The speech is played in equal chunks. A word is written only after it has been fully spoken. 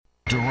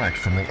Direct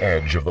from the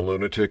edge of the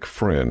lunatic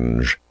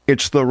fringe,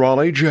 it's the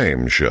Raleigh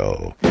James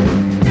Show.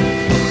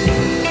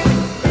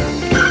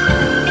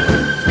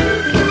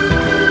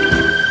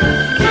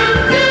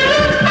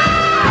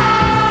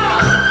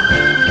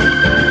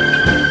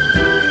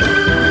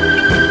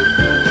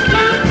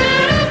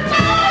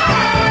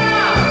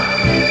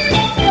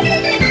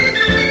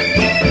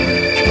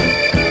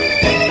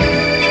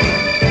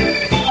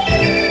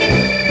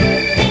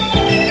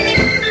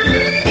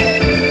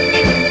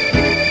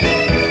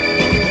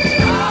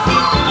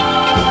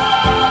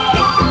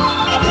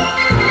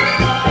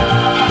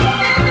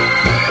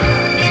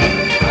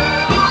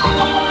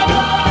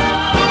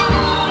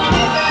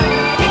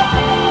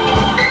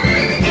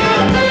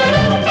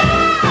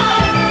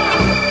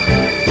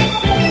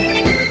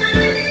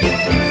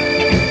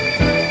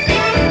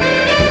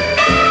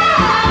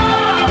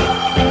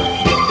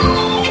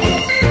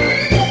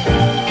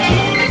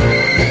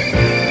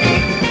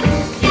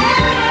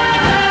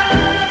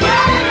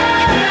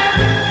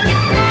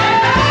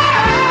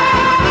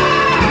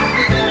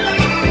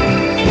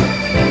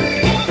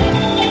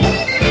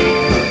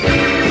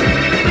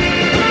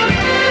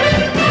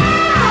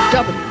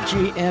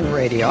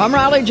 I'm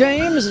Raleigh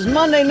James. This is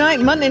Monday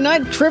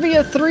night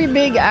trivia, 3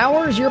 big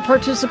hours. Your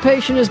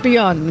participation is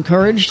beyond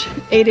encouraged.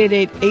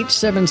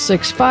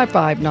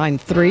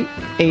 888-876-5593,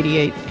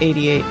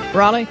 8888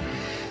 Raleigh.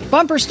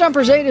 Bumper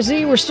Stumpers A to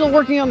Z. We're still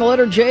working on the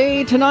letter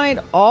J tonight.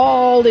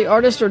 All the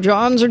artists are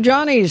Johns or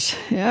Johnnies.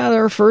 Yeah,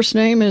 their first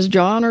name is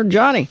John or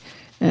Johnny.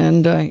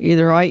 And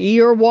either I-E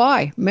or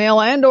Y,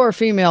 male and or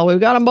female. We've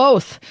got them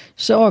both.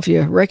 So if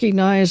you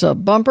recognize a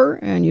bumper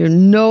and you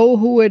know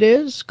who it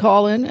is,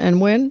 call in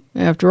and win.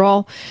 After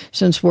all,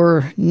 since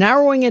we're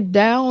narrowing it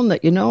down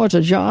that you know it's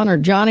a John or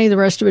Johnny, the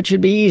rest of it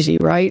should be easy,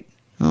 right?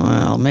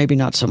 Well, maybe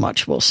not so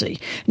much. We'll see.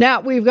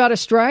 Now, we've got a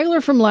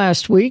straggler from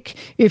last week.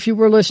 If you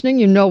were listening,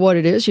 you know what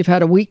it is. You've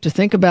had a week to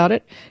think about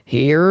it.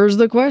 Here's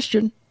the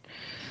question.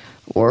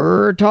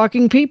 We're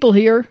talking people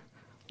here.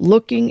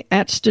 Looking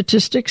at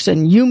statistics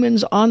and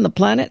humans on the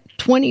planet,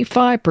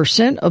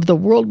 25% of the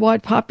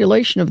worldwide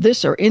population of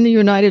this are in the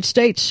United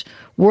States.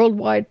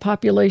 Worldwide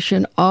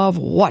population of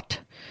what?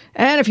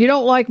 And if you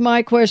don't like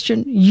my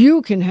question,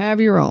 you can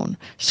have your own.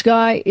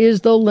 Sky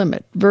is the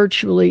limit.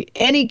 Virtually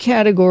any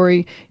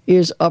category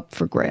is up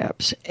for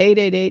grabs.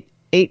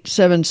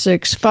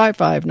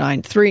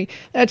 888-876-5593.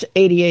 That's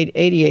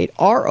 8888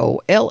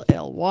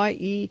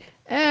 ROLLYE.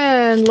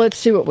 And let's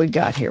see what we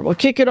got here. We'll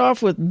kick it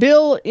off with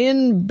Bill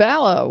in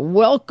Bala.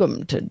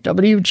 Welcome to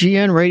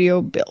WGN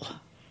Radio, Bill.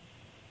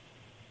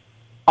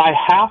 I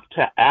have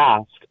to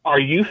ask, are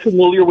you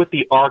familiar with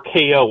the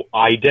RKO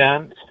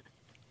ident?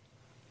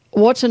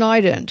 What's an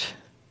ident?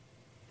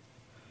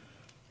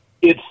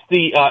 It's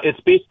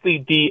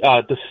basically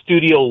the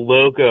studio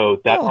logo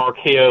that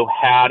RKO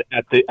had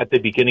at the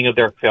beginning of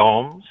their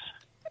films.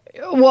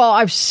 Well,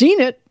 I've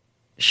seen it.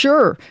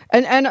 Sure.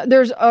 And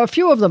there's a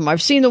few of them.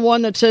 I've seen the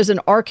one that says an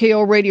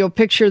RKO radio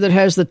picture that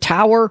has the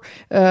tower.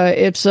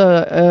 It's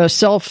a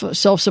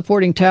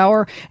self-supporting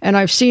tower. And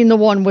I've seen the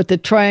one with the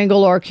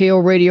triangle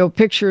RKO radio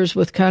pictures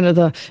with kind of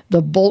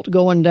the bolt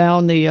going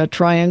down the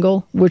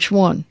triangle. Which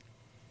one?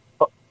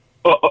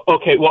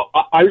 Okay. Well,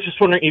 I was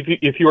just wondering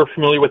if you were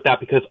familiar with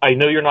that, because I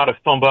know you're not a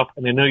film buff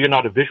and I know you're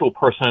not a visual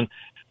person.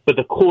 But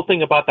the cool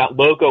thing about that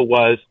logo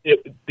was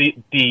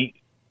the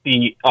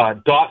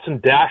dots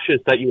and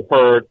dashes that you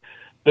heard.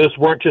 Those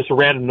weren't just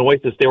random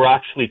noises. They were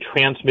actually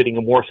transmitting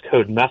a Morse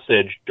code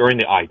message during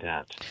the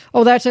ident.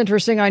 Oh, that's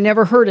interesting. I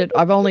never heard it.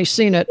 I've only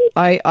seen it.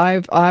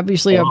 I've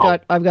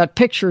got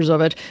pictures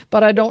of it,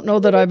 but I don't know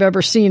that I've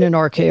ever seen an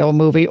RKO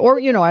movie or,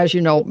 as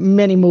you know,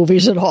 many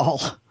movies at all.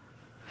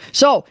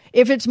 So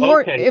if it's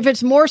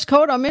Morse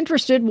code, I'm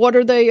interested. What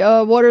are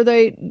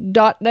they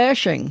dot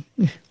dashing?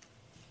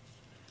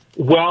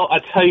 Well, I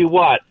tell you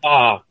what,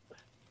 does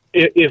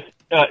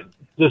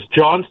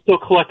John still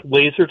collect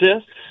laser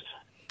discs?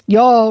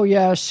 Oh,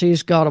 yes,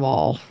 he's got them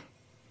all.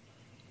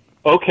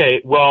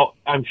 Okay, well,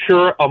 I'm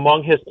sure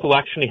among his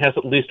collection he has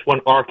at least one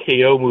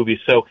RKO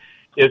movie. So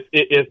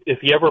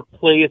if he ever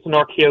plays an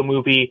RKO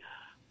movie,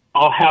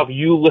 I'll have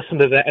you listen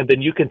to that, and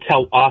then you can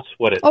tell us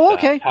what it says.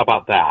 Okay. How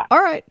about that?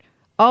 All right.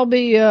 I'll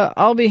be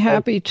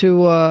happy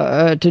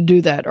to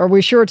do that. Are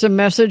we sure it's a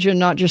message and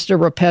not just a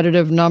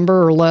repetitive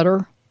number or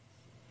letter?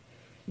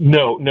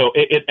 No,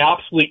 it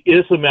absolutely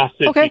is a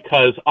message,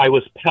 because I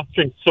was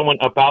pestering someone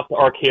about the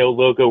RKO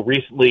logo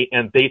recently,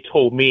 and they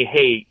told me,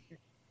 hey,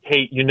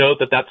 you know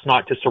that's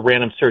not just a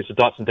random series of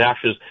dots and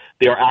dashes.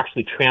 They are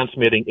actually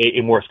transmitting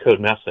a Morse code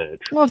message.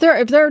 Well,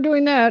 if they're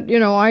doing that,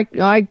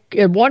 I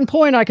at one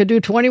point I could do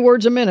 20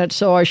 words a minute,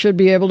 so I should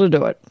be able to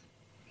do it.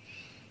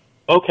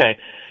 Okay,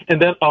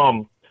 and then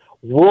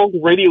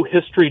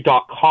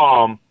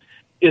worldradiohistory.com.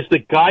 Is the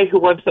guy who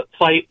runs that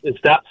site, is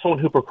that someone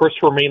who prefers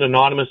to remain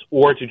anonymous,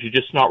 or did you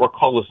just not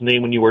recall his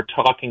name when you were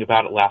talking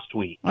about it last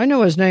week? I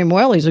know his name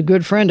well. He's a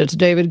good friend. It's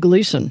David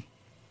Gleason.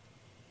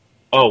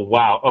 Oh,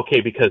 wow.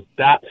 Okay, because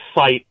that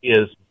site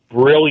is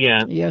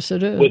brilliant. Yes,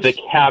 it is. With the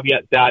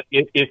caveat that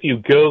if you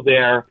go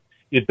there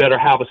you'd better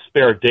have a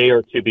spare day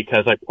or two,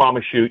 because I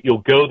promise you, you'll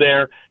go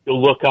there,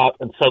 you'll look up,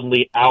 and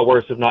suddenly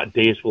hours, if not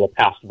days, will have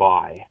passed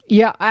by.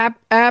 Yeah,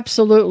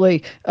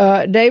 absolutely.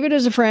 David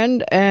is a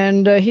friend,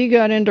 and he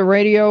got into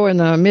radio in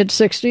the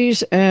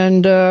mid-'60s,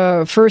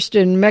 and first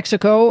in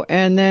Mexico,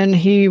 and then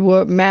he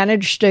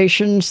managed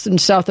stations in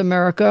South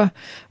America,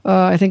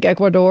 I think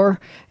Ecuador,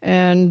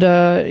 and,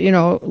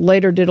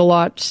 later did a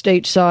lot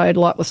stateside, a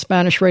lot with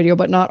Spanish radio,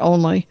 but not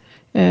only.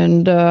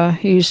 And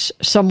he's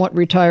somewhat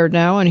retired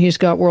now, and he's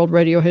got World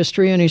Radio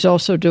History, and he's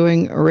also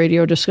doing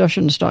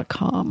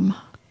radiodiscussions.com.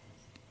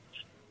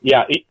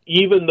 Yeah,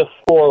 even the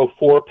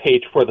 404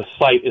 page for the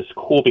site is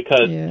cool,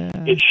 because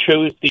it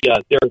shows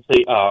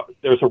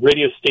there's a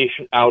radio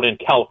station out in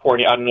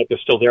California. I don't know if they're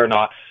still there or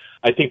not.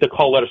 I think the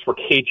call letters were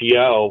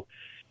KGO,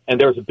 and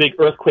there was a big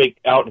earthquake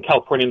out in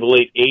California in the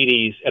late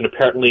 80s, and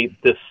apparently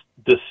the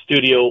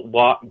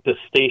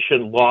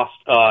station lost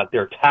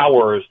their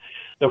towers.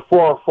 The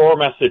 404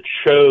 message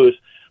shows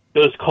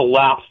those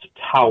collapsed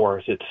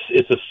towers.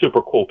 It's a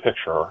super cool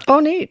picture. Oh,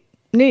 neat.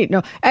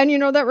 No,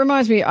 and that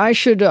reminds me, I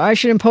should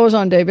impose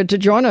on David to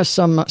join us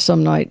some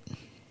night.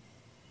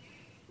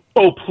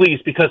 Oh, please,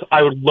 because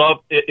I would love,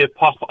 if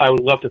possible, I would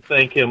love to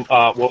thank him.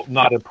 Well,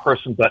 not in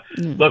person, but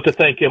love to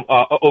thank him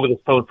over the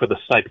phone for the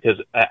site,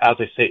 because, as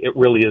I say, it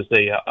really is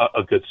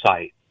a good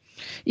site.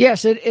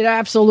 Yes, it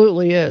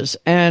absolutely is.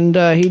 And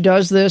he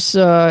does this,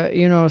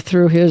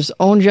 through his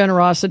own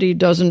generosity,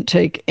 doesn't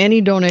take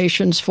any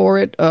donations for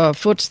it,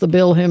 foots the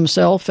bill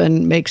himself,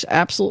 and makes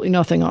absolutely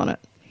nothing on it.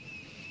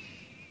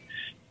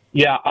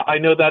 Yeah, I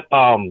know that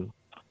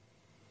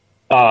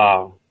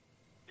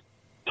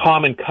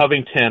Tom in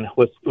Covington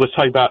was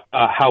talking about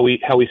how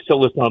he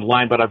still listens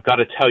online, but I've got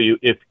to tell you,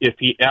 if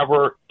he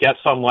ever gets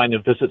online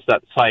and visits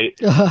that site,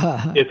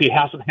 if he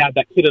hasn't had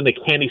that kid in the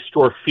candy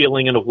store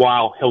feeling in a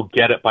while, he'll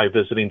get it by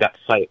visiting that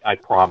site, I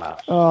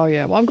promise. Oh,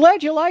 yeah. Well, I'm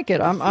glad you like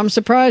it. I'm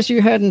surprised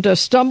you hadn't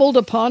stumbled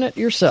upon it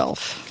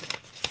yourself.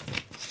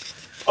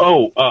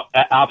 Oh,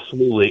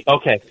 absolutely.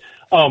 Okay.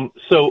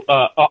 So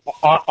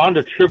on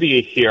to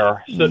trivia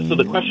here. So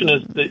the question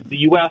is, the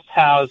U.S.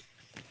 has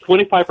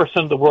 25%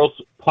 of the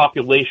world's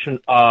population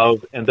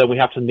and then we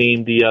have to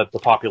name the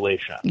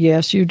population.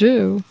 Yes, you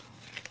do.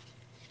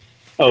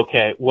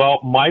 Okay.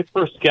 Well, my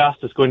first guess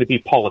is going to be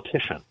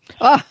politicians.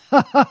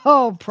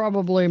 Oh,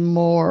 probably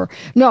more.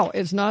 No,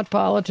 it's not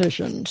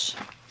politicians.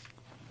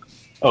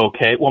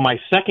 Okay. Well, my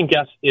second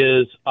guess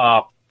is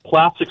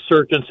plastic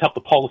surgeons help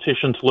the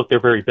politicians look their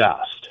very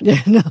best.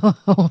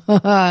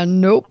 No.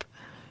 Nope.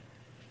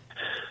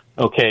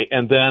 Okay,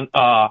 and then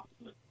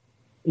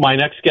my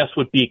next guess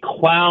would be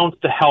clowns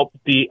to help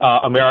the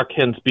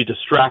Americans be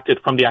distracted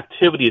from the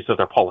activities of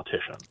their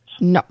politicians.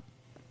 No.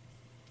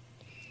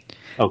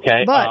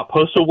 Okay, but,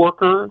 postal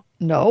worker?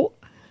 No.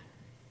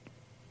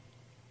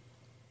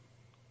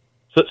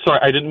 So, sorry,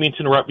 I didn't mean to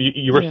interrupt.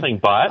 You were saying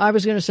but? I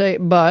was going to say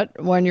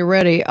but. When you're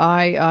ready,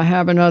 I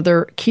have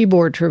another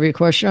keyboard trivia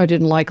question. I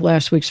didn't like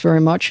last week's very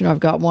much, and I've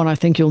got one I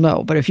think you'll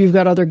know. But if you've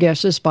got other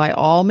guesses, by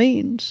all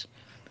means.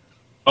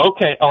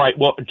 Okay, all right.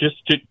 Well,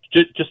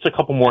 just a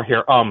couple more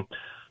here.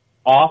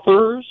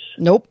 Authors?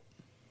 Nope.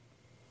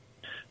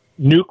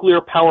 Nuclear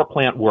power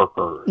plant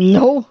workers?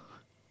 No.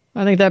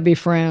 I think that'd be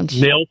France.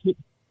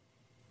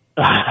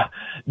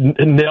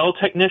 Nail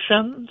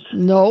technicians?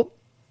 Nope.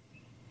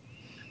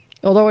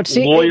 Although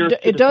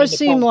it does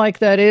seem like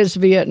that is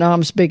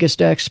Vietnam's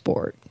biggest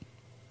export.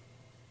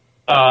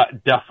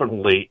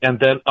 Definitely. And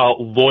then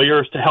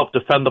lawyers to help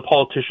defend the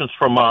politicians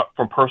from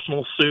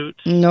personal suits?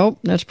 Nope,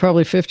 that's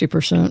probably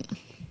 50%.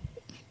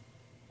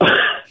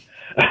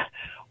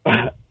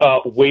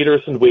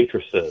 Waiters and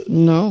waitresses?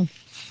 No.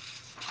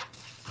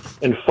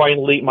 And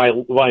finally,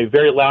 my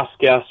very last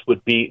guess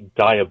would be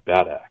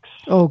diabetics.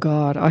 Oh,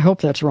 God. I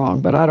hope that's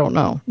wrong, but I don't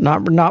know.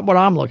 Not what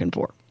I'm looking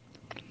for.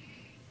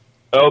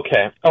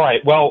 Okay. All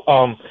right. Well,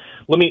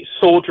 let me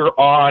soldier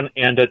on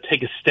and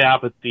take a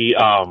stab at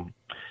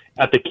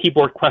the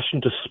keyboard question,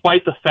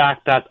 despite the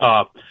fact that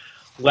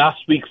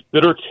last week's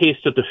bitter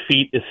taste of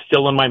defeat is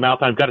still in my mouth.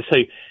 I've got to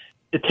say,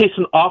 it tastes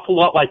an awful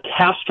lot like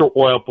castor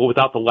oil, but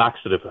without the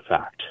laxative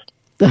effect.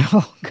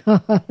 Oh,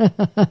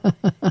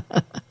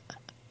 God.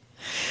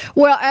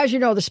 Well, as you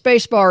know, the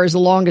space bar is the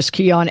longest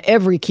key on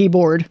every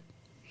keyboard.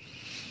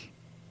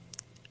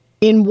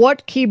 In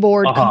what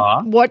keyboard,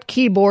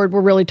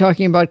 we're really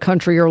talking about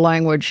country or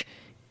language,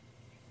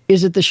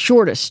 is it the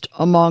shortest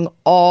among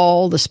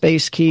all the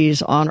space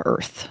keys on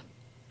Earth?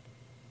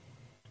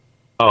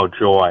 Oh,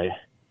 joy.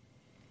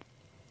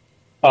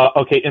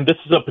 Okay, and this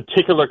is a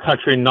particular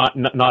country, not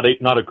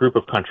a group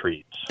of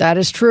countries. That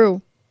is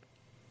true.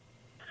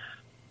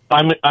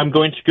 I'm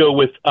going to go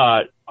with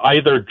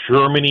either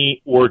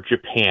Germany or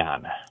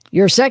Japan.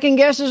 Your second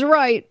guess is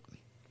right.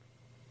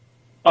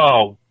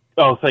 Oh,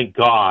 thank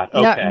God.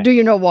 Okay. Now, do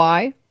you know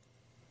why?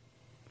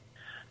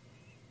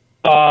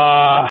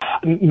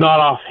 Not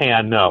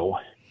offhand, no.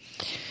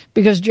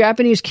 Because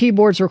Japanese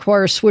keyboards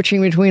require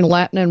switching between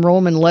Latin and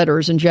Roman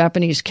letters and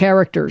Japanese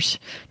characters.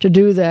 To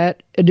do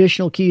that,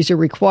 additional keys are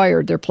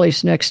required. They're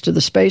placed next to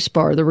the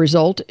spacebar. The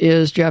result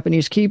is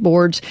Japanese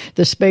keyboards,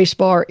 the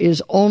spacebar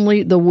is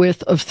only the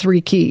width of 3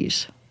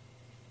 keys.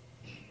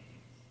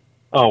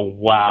 Oh,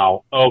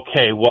 wow.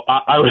 Okay. Well,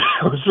 I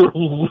was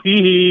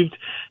relieved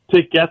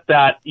to get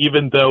that,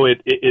 even though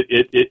it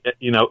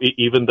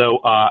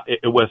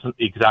wasn't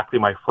exactly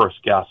my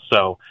first guess.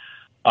 So,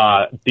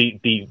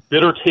 the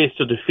bitter taste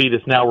of defeat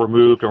is now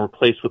removed and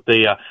replaced with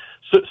a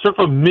sort of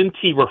a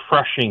minty,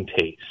 refreshing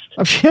taste.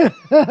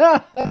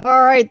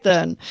 All right,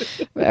 then.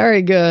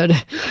 Very good.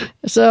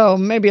 So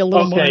maybe a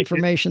little more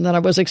information than I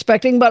was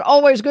expecting, but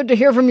always good to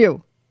hear from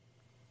you.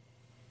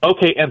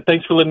 Okay, and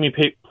thanks for letting me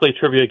play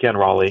trivia again,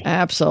 Raleigh.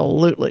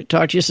 Absolutely.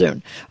 Talk to you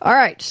soon. All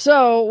right,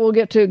 so we'll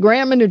get to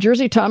Graham in New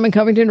Jersey, Tom in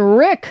Covington,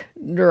 Rick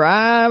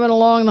driving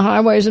along the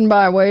highways and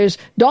byways,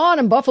 Dawn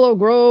in Buffalo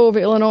Grove,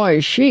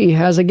 Illinois. She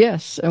has a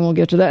guess, and we'll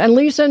get to that. And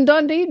Lisa in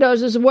Dundee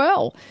does as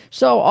well.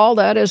 So all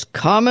that is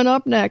coming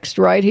up next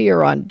right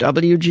here on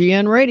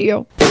WGN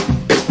Radio.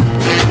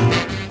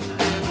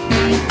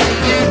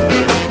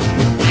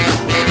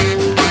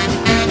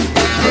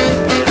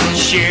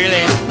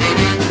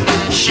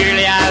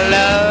 Surely I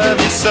love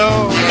you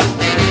so,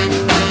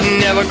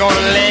 never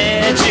gonna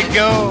let you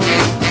go.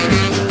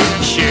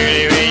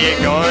 Surely where you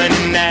going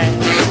tonight?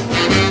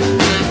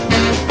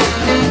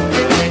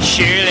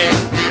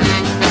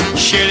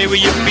 Surely will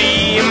you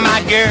be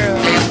my girl?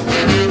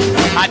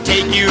 I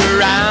take you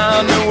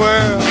around the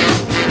world.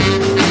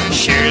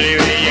 Surely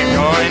where you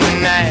going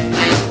tonight?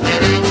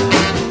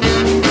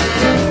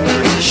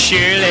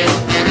 Surely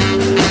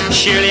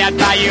I'd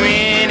buy you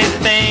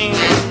anything.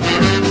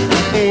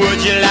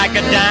 Would you like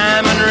a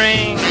diamond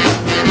ring?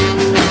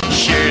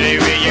 Surely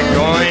where you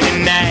going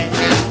tonight?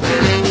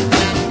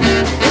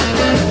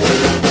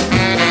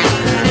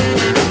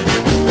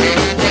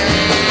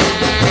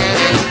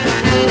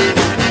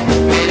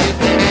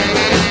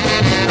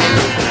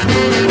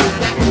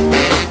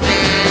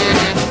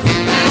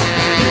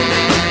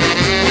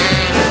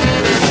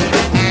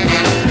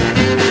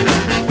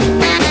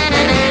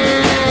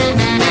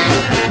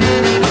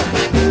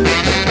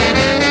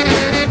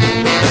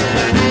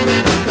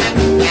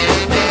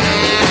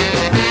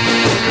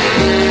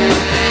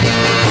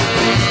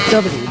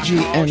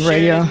 WGN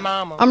Radio.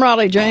 I'm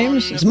Raleigh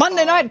James. It's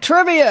Monday Night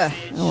Trivia,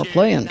 and we're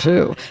playing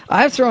too.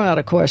 I've thrown out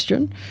a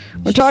question.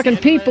 We're talking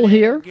people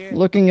here,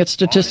 looking at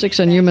statistics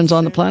and humans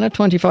on the planet.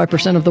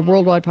 25% of the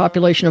worldwide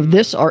population of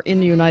this are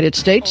in the United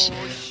States.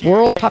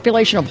 World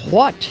population of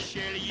what?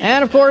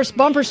 And of course,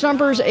 bumper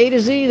stumpers A to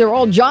Z. They're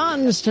all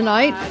Johns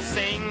tonight.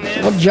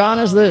 What John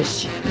is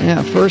this?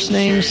 Yeah, first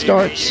name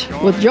starts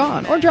with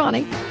John or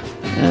Johnny.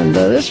 And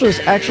this was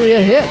actually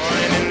a hit.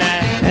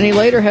 And he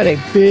later had a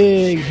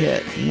big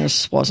hit, and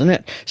this wasn't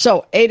it.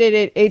 So,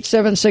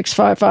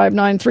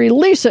 888-876-5593.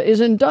 Lisa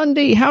is in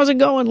Dundee. How's it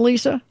going,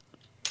 Lisa?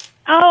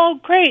 Oh,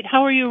 great.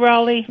 How are you,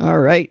 Raleigh? All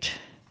right.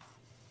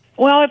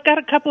 Well, I've got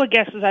a couple of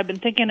guesses. I've been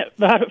thinking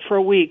about it for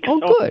a week. Oh,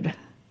 so good.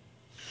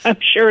 I'm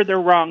sure they're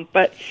wrong.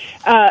 But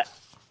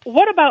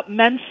what about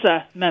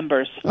Mensa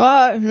members?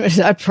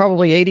 That's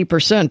probably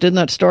 80%. Didn't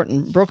that start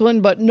in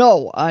Brooklyn? But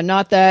no,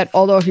 not that.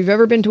 Although if you've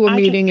ever been to a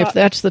meeting, if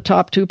that's the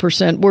top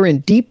 2%, we're in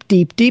deep,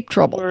 deep, deep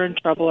trouble. We're in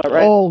trouble,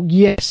 right? Oh,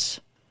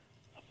 yes.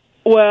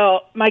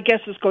 Well, my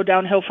guesses go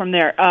downhill from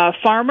there.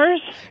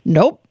 Farmers?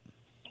 Nope.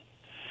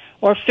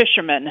 Or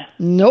fishermen?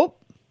 Nope.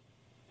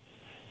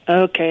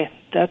 Okay,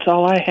 that's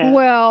all I have.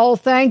 Well,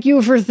 thank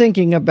you for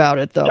thinking about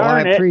it, though.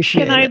 Darn I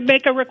appreciate it. Can I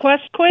make a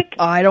request quick?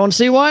 I don't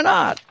see why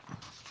not.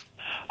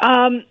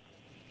 How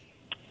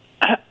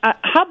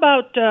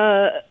about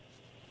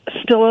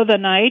Still of the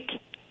Night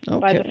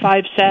by the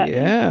Five Satins?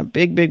 Yeah,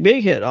 big, big,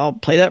 big hit. I'll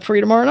play that for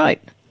you tomorrow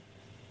night.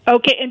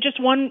 Okay, and just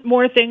one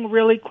more thing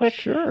really quick.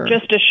 Sure.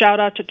 Just a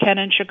shout-out to Ken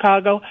in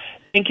Chicago.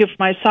 Thank you for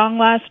my song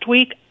last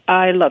week.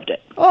 I loved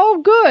it.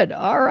 Oh, good.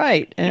 All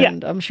right.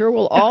 And I'm sure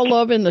we'll all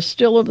love In the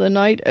Still of the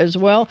Night as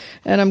well.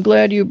 And I'm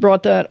glad you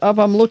brought that up.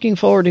 I'm looking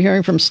forward to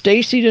hearing from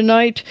Stacy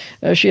tonight.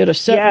 She had a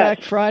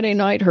setback Friday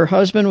night. Her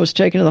husband was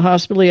taken to the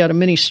hospital. He had a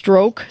mini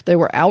stroke. They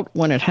were out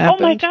when it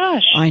happened. Oh, my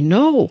gosh. I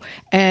know.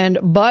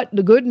 But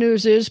the good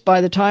news is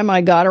by the time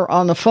I got her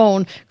on the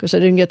phone, because I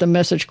didn't get the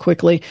message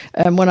quickly,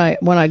 and when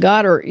I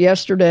got her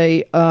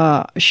yesterday,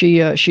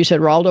 she said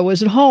Raldo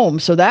isn't home.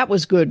 So that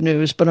was good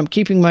news. But I'm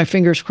keeping my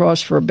fingers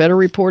crossed for a better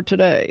report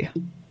today.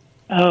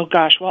 Oh,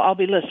 gosh. Well, I'll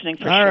be listening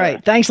for sure. All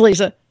right. Thanks,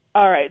 Lisa.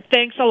 All right.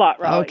 Thanks a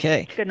lot, Raleigh.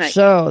 Okay. Good night.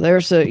 So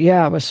there's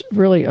I was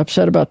really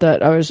upset about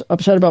that. I was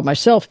upset about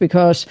myself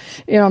because,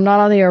 I'm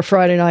not on the air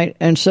Friday night,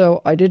 and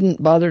so I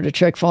didn't bother to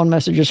check phone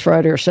messages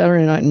Friday or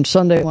Saturday night, and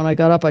Sunday when I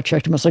got up, I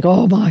checked them. I was like,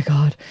 oh, my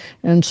God.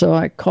 And so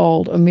I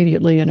called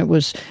immediately, and it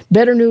was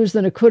better news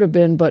than it could have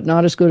been, but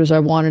not as good as I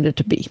wanted it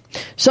to be.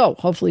 So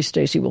hopefully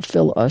Stacy will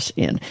fill us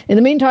in. In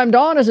the meantime,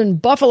 Dawn is in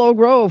Buffalo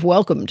Grove.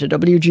 Welcome to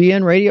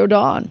WGN Radio,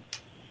 Dawn.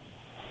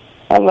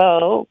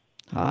 Hello.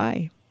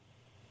 Hi.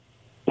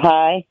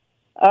 Hi.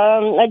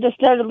 I just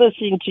started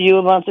listening to you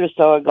a month or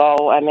so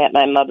ago. I'm at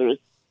my mother's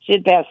She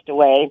had passed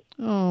away,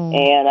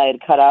 and I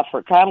had cut off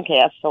her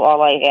Comcast, so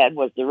all I had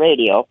was the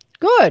radio.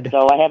 Good.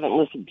 So I haven't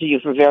listened to you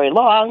for very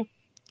long,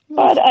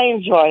 but I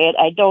enjoy it.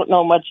 I don't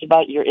know much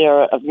about your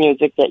era of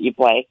music that you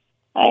play.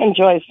 I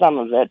enjoy some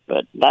of it,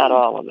 but not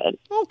all of it.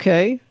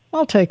 Okay,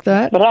 I'll take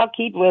that. But I'll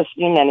keep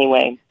listening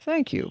anyway.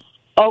 Thank you.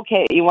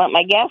 Okay, you want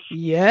my guess?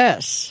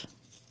 Yes.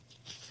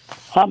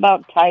 How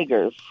about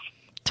tigers?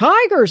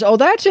 Tigers. Oh,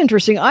 that's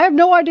interesting. I have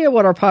no idea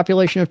what our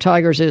population of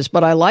tigers is,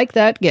 but I like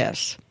that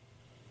guess.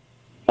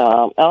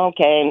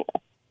 Okay.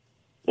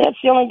 That's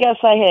the only guess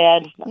I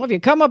had. Well, if you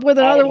come up with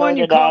another one,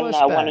 you call us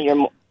back. One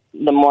of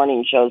the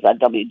morning shows at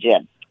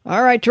WGN.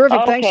 All right, terrific.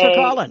 Okay. Thanks for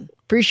calling.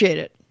 Appreciate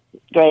it.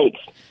 Great.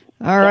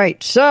 All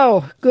right,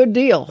 so good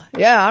deal.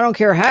 Yeah, I don't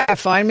care how you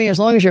find me as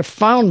long as you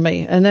found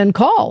me. And then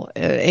call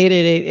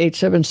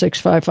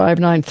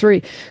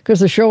 888-876-5593 because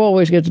the show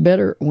always gets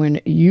better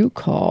when you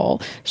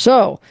call.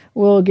 So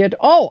we'll get,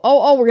 we're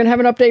going to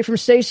have an update from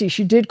Stacy.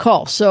 She did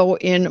call. So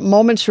in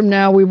moments from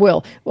now, we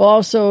will. We'll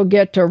also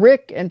get to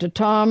Rick and to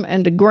Tom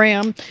and to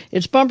Graham.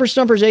 It's Bumper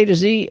Stumpers A to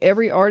Z.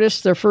 Every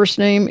artist, their first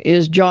name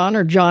is John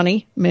or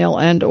Johnny, male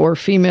and or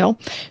female.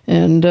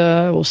 And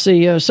we'll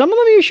see. Some of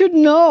them you should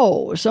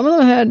know. Some of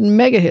them had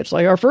mega hits.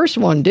 Like our first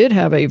one did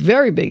have a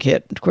very big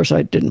hit. Of course,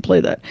 I didn't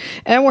play that.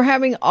 And we're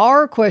having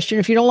our question.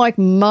 If you don't like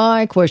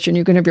my question,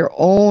 you can have your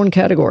own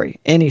category.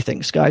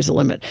 Anything. Sky's the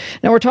limit.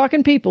 Now, we're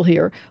talking people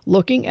here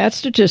looking at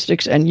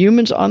statistics and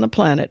humans on the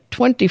planet.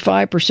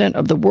 25%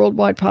 of the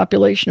worldwide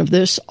population of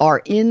this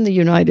are in the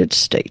United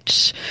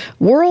States.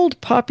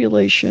 World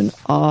population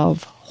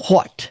of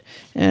what?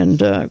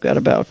 And I've got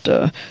about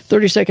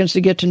 30 seconds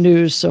to get to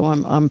news, so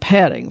I'm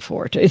padding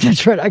for it.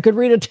 That's right. I could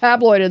read a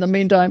tabloid in the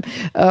meantime,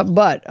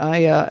 but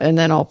and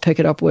then I'll pick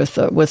it up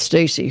with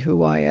Stacy,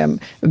 who I am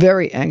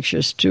very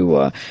anxious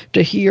to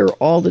hear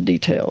all the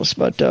details.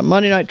 But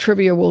Monday Night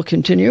Trivia will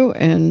continue,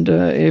 and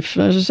as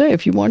I say,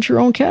 if you want your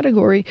own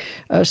category,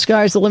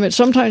 sky's the limit.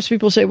 Sometimes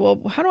people say,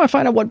 "Well, how do I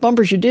find out what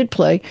bumpers you did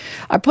play?"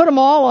 I put them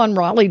all on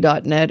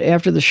Raleigh.net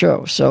after the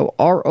show, so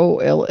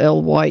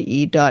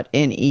ROLLYE.net.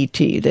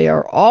 They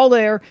are all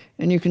there.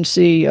 And you can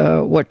see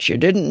what you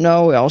didn't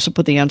know. I also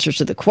put the answers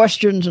to the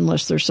questions,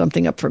 unless there's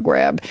something up for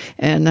grab.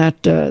 And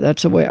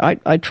that's a way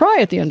I try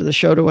at the end of the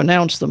show to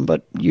announce them,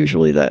 but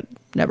usually that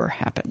never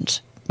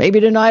happens. Maybe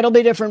tonight will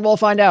be different. We'll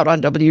find out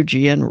on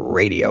WGN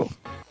Radio.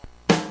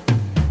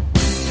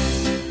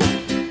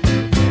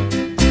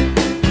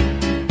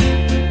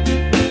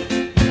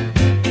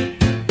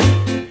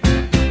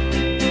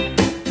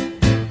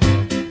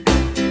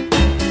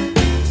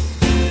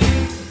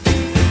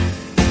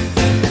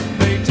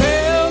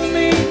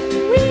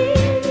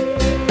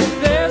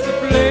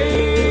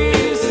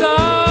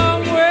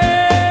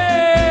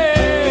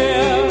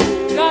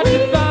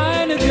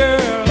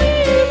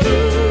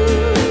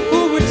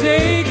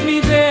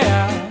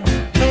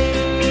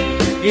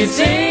 It's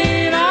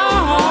in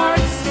our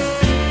hearts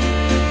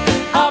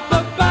up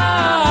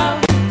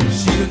above.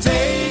 She'll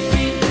take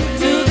me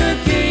to the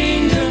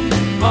kingdom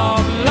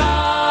of love.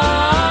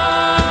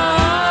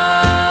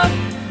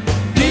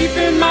 Deep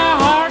in my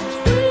heart,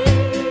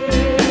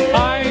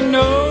 I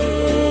know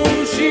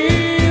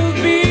she'll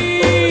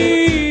be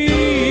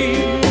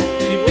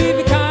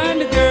the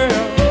kind of girl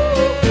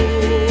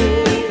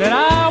that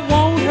I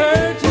want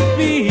her to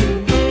be.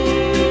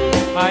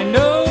 I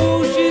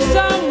know she's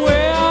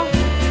somewhere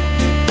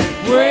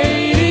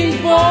waiting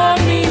for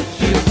me.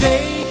 She'll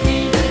take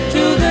me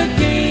to the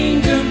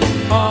kingdom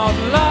of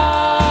love.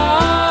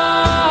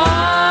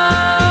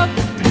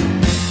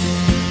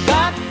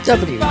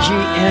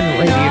 WGN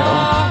Radio.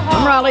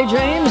 I'm Raleigh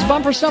James.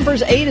 Bumper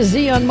Stumpers A to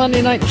Z on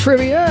Monday Night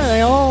Trivia.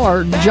 They all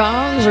are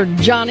Johns or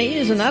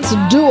Johnnies, and that's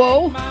a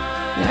duo.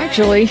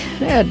 Actually,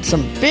 they had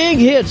some big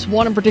hits,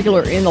 one in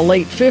particular in the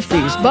late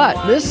 50s,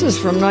 but this is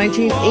from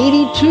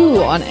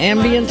 1982 on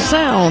Ambient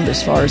Sound,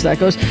 as far as that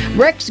goes.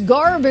 Rex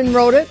Garvin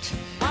wrote it,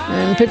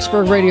 and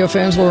Pittsburgh radio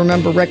fans will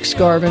remember Rex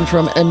Garvin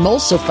from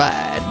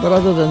Emulsified. But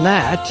other than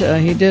that,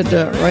 he did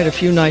write a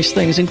few nice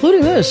things,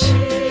 including this.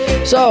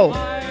 So,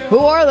 who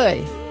are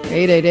they?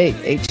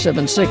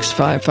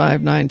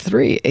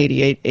 888-876-5593,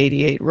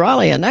 8888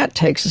 Raleigh, and that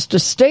takes us to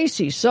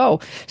Stacy. So,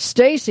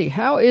 Stacy,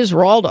 how is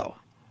Raldo?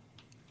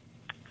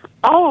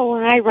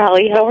 Oh, hi,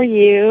 Raleigh. How are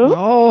you?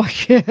 Oh,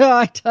 yeah,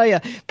 I tell you,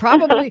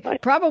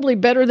 probably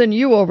better than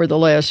you over the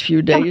last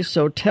few days.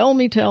 So tell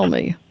me.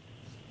 He's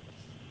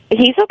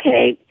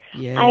okay.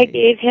 Yay. I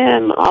gave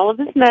him all of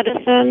his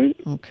medicine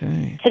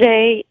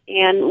today,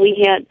 and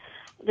we had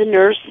the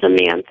nurse,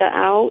 Samantha,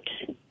 out,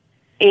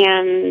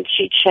 and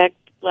she checked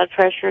blood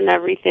pressure and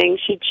everything.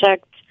 She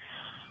checked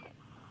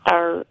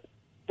the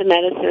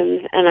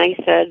medicines, and I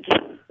said,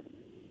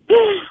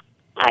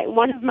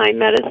 one of my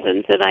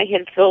medicines that I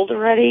had filled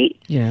already,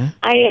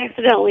 I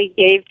accidentally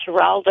gave to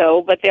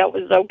Raldo, but that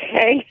was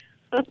okay.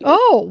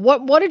 Oh,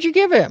 what did you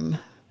give him?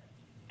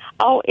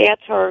 Oh,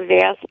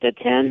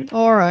 atorvastatin.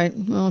 All right.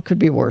 Well, it could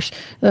be worse.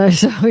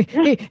 So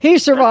he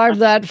survived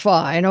that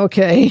fine.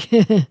 Okay.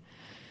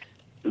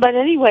 But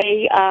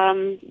anyway,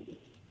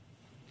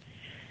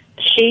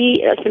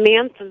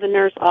 Samantha, the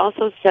nurse,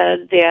 also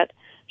said that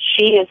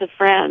she has a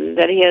friend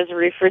that he has a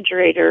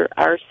refrigerator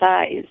our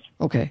size.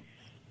 Okay.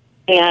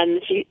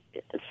 And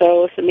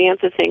so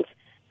Samantha thinks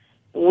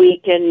we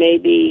can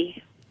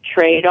maybe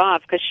trade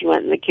off because she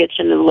went in the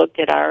kitchen and looked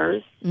at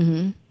ours.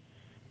 Mm-hmm.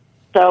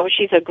 So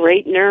she's a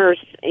great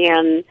nurse,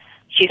 and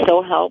she's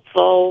so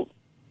helpful.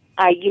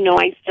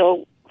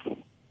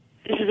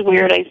 This is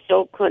weird, I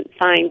still couldn't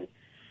find,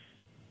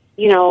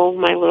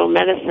 my little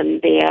medicine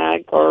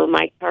bag or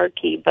my car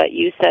key, but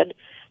you said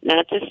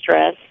not to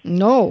stress.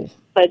 No.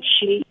 But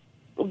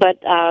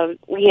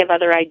we have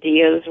other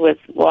ideas with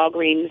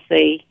Walgreens.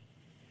 They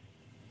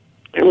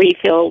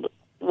refilled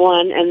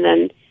one, and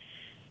then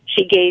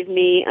she gave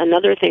me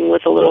another thing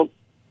with a little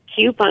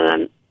coupon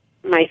on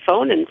my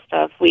phone and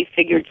stuff. We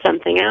figured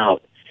something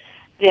out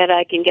that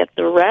I can get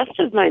the rest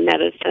of my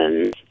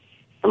medicines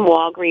from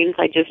Walgreens.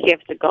 I just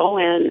have to go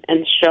in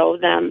and show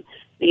them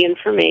the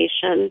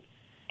information,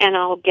 and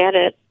I'll get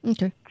it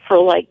for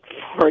like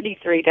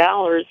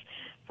 $43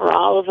 for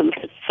all of them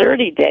for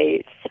 30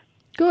 days.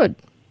 Good.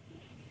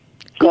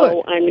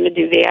 So I'm going to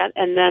do that.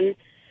 And then,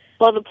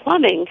 the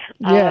plumbing.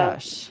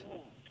 Yes.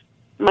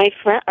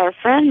 Our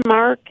friend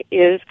Mark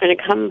is going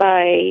to come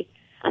by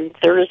on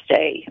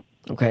Thursday.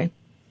 Okay.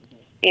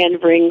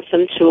 And bring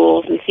some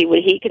tools and see what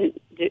he can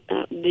do,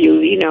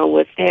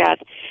 with that.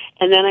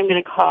 And then I'm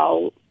going to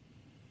call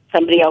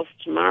somebody else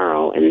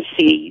tomorrow and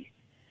see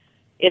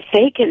if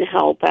they can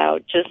help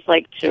out, just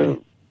like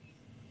to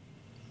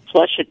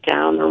flush it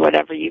down or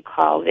whatever you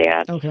call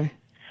that. Okay.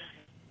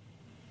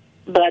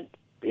 But,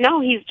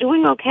 no, he's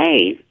doing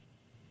okay.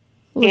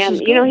 Well,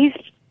 and, he's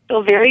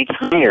still very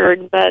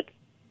tired, but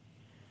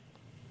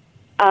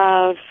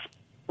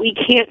we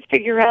can't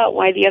figure out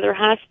why the other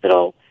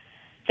hospital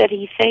said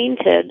he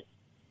fainted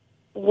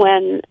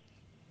when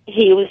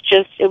it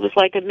was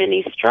like a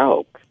mini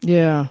stroke.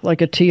 Yeah,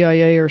 like a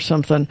TIA or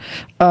something.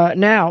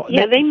 Now,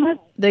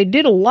 they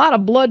did a lot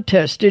of blood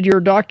tests. Did your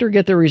doctor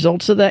get the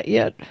results of that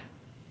yet?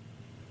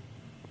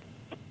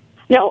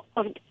 No,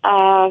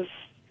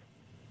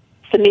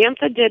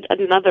 Samantha did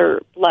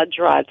another blood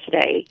draw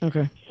today.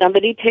 Okay.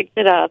 Somebody picked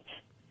it up,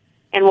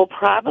 and we'll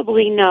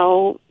probably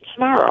know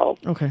tomorrow.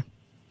 Okay.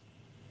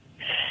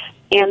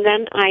 And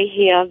then I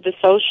have the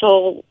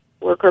social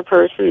worker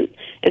person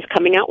is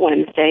coming out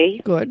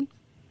Wednesday. Good.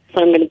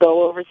 So I'm going to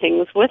go over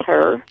things with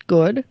her.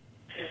 Good.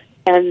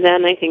 And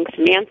then I think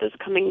Samantha's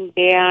coming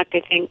back,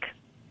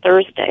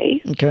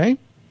 Thursday. Okay.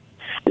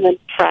 And then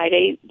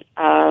Friday,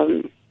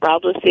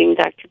 Rob was seeing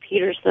Dr.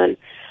 Peterson.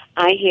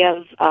 I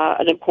have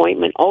an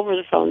appointment over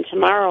the phone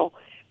tomorrow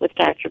with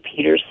Dr.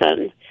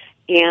 Peterson.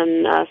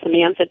 And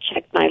Samantha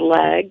checked my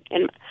leg,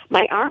 and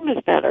my arm is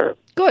better.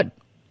 Good.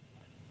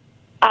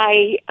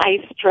 I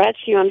stretch,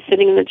 I'm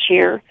sitting in the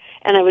chair,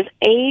 and I was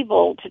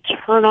able to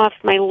turn off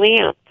my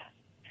lamp.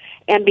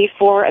 And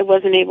before I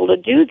wasn't able to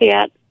do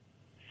that.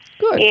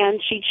 Good.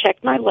 And she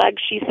checked my leg.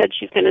 She said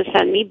she's going to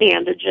send me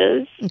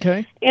bandages.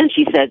 Okay. And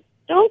she said,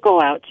 don't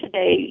go out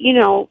today.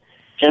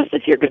 Just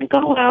if you're going to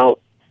go out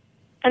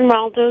and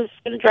Raldo's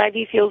going to drive,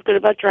 he feels good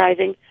about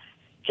driving,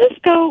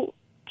 just go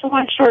to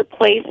one short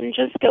place and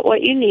just get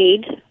what you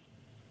need.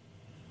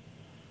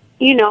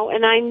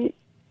 And I'm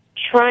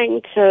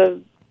trying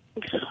to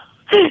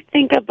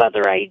think of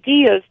other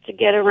ideas to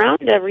get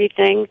around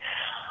everything.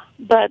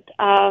 But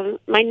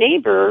my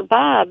neighbor,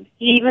 Bob,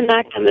 he even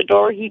knocked on the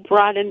door. He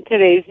brought in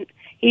today's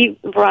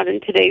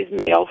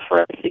mail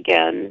for us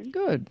again.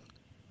 Good.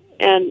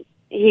 And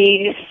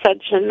he's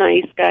such a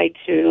nice guy,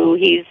 too.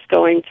 He's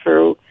going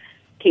through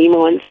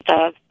chemo and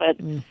stuff, but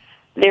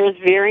there's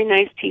very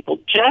nice people,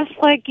 just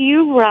like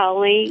you,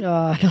 Raleigh.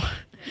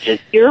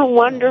 Just you're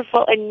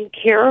wonderful, and you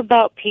care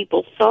about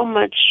people so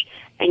much,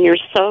 and you're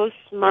so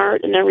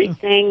smart and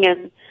everything.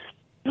 And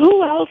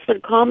who else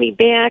would call me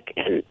back?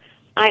 And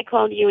I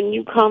called you, and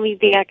you call me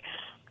back.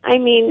 I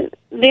mean,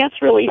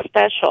 that's really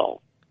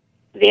special.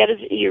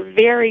 You're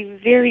very,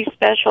 very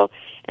special,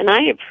 and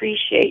I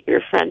appreciate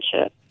your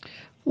friendship.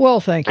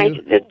 Well, thank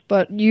you.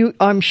 But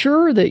I'm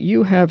sure that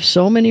you have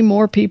so many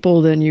more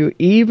people than you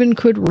even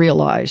could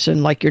realize.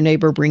 And like your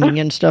neighbor bringing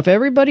in stuff,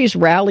 everybody's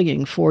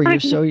rallying for you,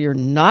 so you're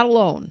not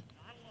alone.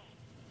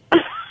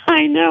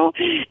 I know.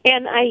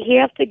 And I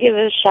have to give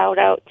a shout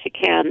out to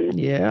Ken.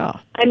 Yeah.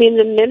 I mean,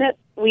 the minute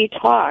we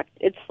talked,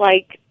 it's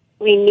like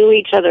we knew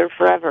each other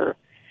forever.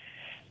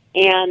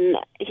 And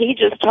he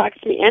just talks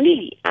to me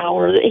any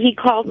hour. He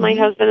called my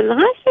husband in the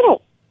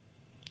hospital.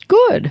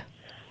 Good.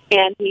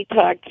 And he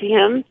talked to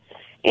him.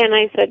 And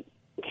I said,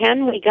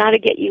 Ken, we got to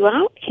get you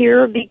out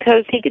here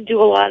because he could do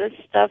a lot of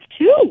stuff,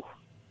 too.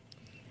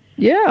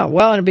 Yeah,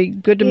 well, it'd be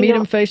good to meet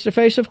him face to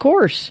face, of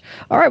course.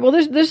 All right, well,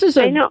 this is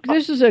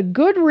a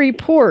good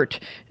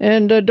report,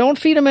 and don't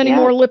feed him any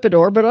more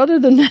Lipitor. But other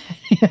than that,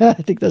 I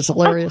think that's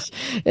hilarious.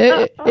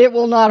 It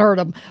will not hurt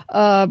him.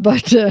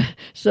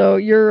 So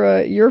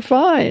you're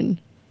fine.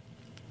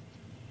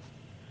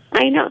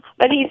 I know,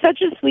 but he's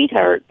such a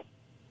sweetheart.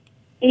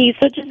 He's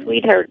such a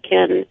sweetheart,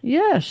 Ken.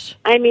 Yes.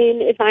 I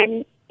mean, if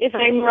I'm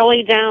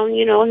really down,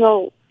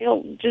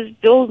 he'll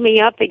just build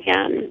me up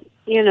again.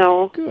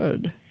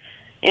 Good.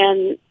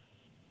 And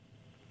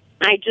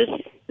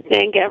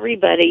thank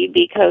everybody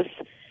because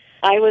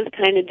I was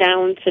kind of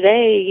down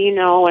today,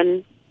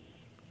 and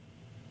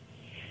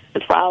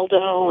with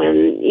Raldo,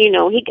 and,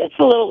 he gets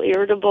a little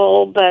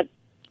irritable, but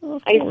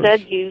I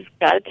said, you've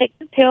got to take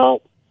the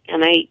pill,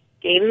 and I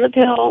gave him the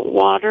pill,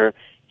 water,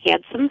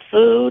 had some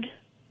food,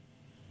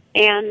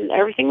 and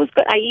everything was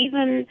good. I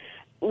even,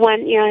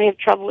 I have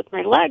trouble with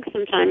my legs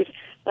sometimes,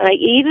 but I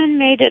even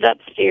made it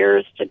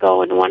upstairs to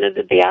go in one of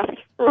the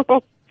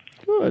bathrooms.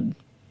 Good.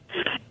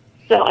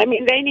 So,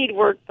 they need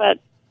work, but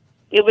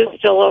it was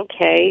still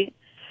okay.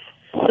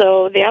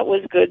 So that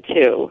was good,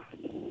 too.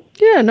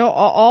 Yeah, no,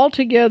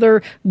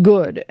 altogether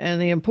good.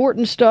 And the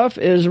important stuff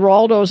is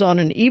Raldo's on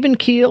an even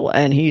keel,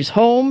 and he's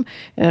home,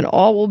 and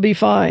all will be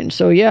fine.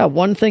 So, yeah,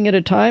 one thing at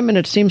a time, and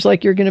it seems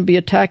like you're going to be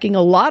attacking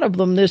a lot of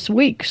them this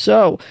week.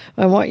 So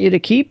I want you to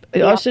keep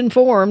us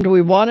informed.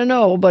 We want to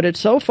know, but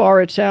so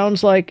far it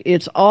sounds like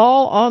it's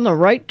all on the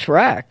right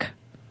track.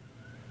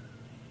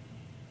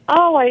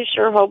 Oh, I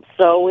sure hope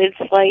so. It's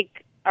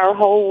like our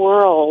whole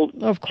world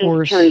of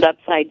course just turned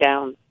upside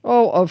down.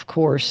 Oh, of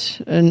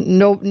course. And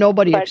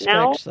nobody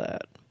expects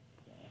that.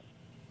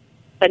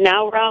 But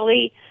now,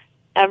 Raleigh,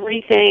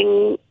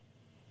 everything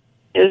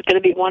is going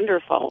to be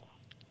wonderful.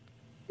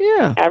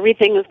 Yeah.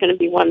 Everything is going to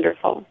be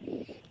wonderful.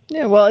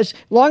 Yeah, well, as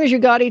long as you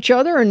got each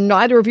other and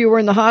neither of you were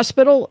in the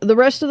hospital, the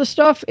rest of the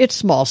stuff, it's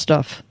small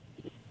stuff.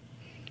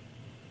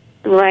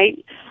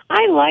 Right.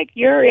 I like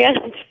your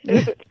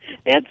attitude.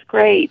 That's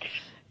great.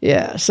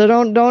 Yeah, so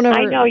don't ever.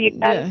 I know you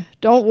got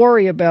don't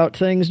worry about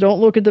things. Don't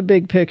look at the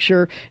big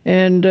picture,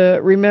 and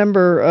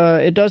remember,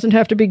 it doesn't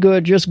have to be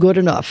good; just good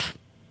enough.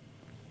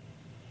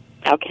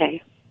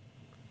 Okay.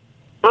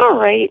 All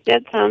right,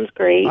 that sounds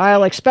great.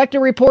 I'll expect a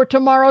report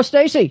tomorrow,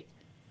 Stacy.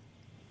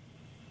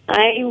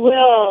 I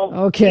will.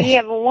 Okay. You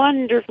have a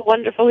wonderful,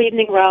 wonderful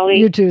evening, Raleigh.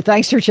 You too.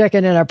 Thanks for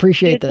checking in. I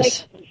appreciate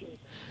this.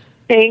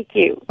 Thank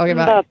you. Okay,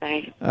 bye.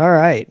 Bye-bye. All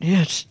right.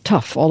 Yeah, it's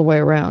tough all the way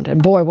around.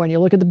 And boy, when you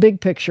look at the big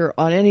picture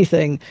on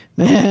anything,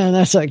 man,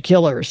 that's a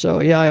killer.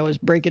 So, yeah, I always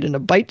break it into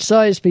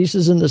bite-sized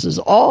pieces, and this is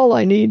all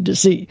I need to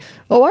see.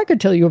 Oh, I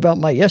could tell you about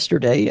my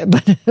yesterday,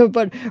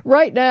 but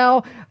right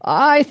now,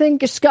 I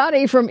think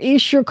Scotty from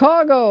East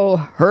Chicago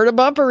heard a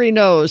bumper he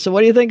knows. So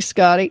what do you think,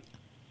 Scotty?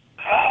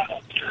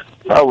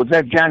 Oh, was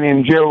that Johnny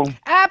and Joe?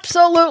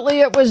 Absolutely,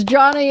 it was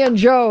Johnny and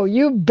Joe.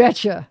 You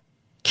betcha.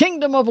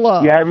 Kingdom of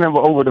Love. Yeah, I remember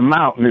Over the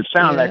Mountain. It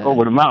sounded like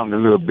Over the Mountain a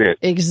little bit.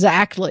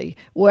 Exactly.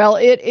 Well,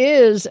 it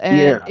is,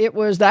 and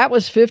that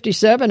was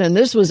 57, and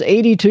this was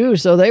 82,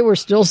 so they were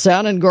still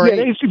sounding great. Yeah,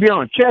 they used to be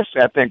on Chess,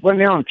 I think. Wasn't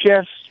they on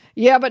Chess?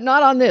 Yeah, but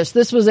not on this.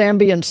 This was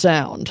ambient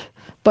sound.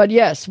 But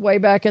yes, way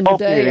back in the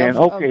day.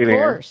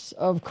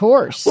 Of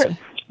course.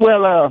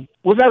 Well,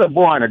 was that a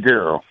boy and a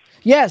girl?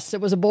 Yes,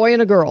 it was a boy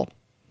and a girl.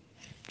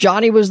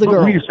 Johnny was the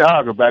girl. We used to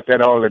argue about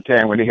that all the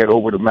time when they had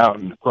Over the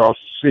Mountain across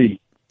the sea.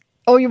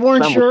 Oh, you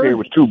weren't Some sure? would say it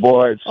was two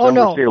boys. Some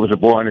no. would say it was a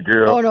boy and a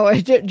girl. Oh, no.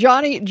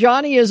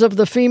 Johnny is of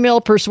the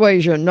female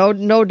persuasion.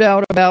 No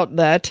doubt about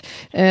that.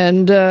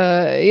 And,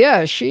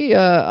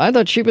 I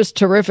thought she was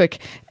terrific.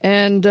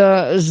 And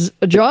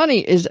Johnny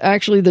is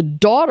actually the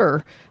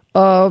daughter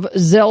of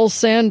Zell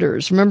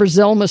Sanders. Remember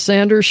Zelma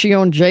Sanders? She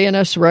owned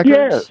J&S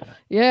Records. Yes.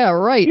 Yeah,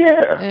 right.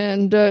 Yeah.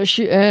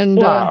 And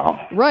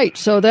wow. Right.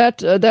 So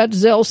that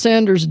Zell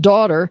Sanders'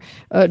 daughter,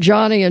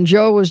 Johnny, and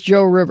Joe was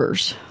Joe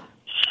Rivers.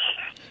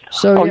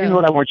 So, you know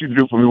what I want you to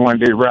do for me one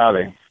day,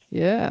 Riley?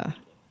 Yeah.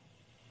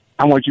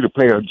 I want you to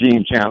play a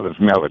Gene Chandler's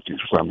melodies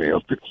for me. A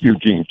few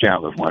Gene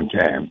Chandler's one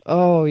time.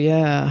 Oh,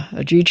 yeah.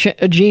 A Gene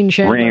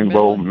Chandler.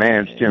 Rainbow,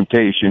 Man's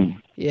Temptation.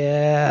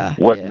 Yeah.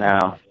 What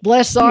now?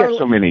 Bless Our Love.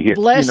 So many hits.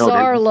 Bless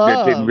Our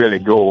Love. That didn't really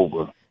go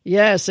over.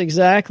 Yes,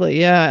 exactly.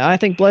 Yeah, I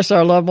think Bless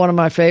Our Love, one of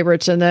my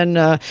favorites. And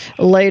then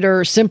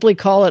later, Simply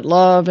Call It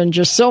Love, and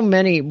just so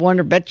many.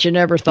 Wonder, Bet You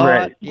Never Thought.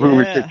 Right.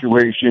 Groovy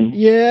Situation.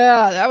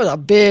 Yeah, that was a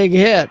big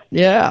hit.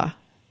 Yeah.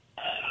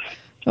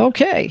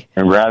 Okay.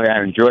 And Riley,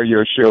 I enjoy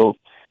your show,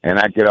 and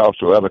I get off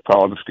so other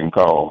callers can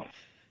call.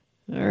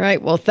 All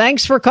right. Well,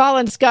 thanks for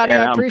calling, Scotty.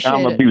 And I appreciate it.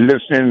 I'm going to be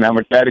listening. I'm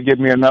going to try to get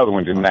me another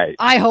one tonight.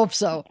 I hope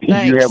so.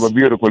 Thanks. You have a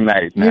beautiful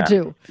night now. You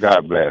too.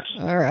 God bless.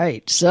 All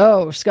right.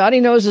 So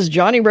Scotty knows is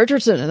Johnny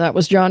Richardson, and that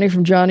was Johnny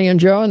from Johnny and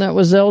Joe, and that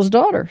was Zell's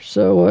daughter.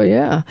 So,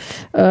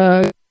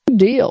 good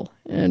deal.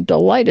 And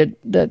delighted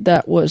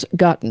that was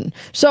gotten.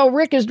 So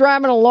Rick is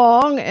driving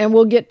along, and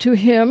we'll get to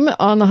him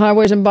on the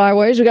highways and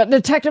byways. We got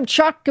Detective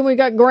Chuck, and we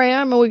got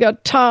Graham, and we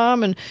got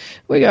Tom, and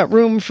we got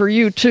room for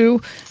you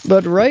too.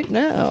 But right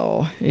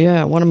now,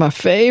 one of my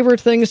favorite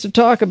things to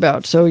talk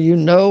about, so you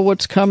know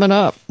what's coming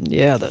up.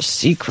 Yeah, the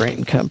Sea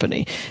Crane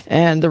Company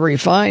and the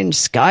refined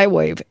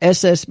Skywave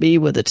SSB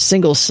with its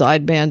single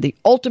sideband, the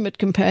ultimate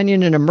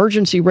companion in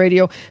emergency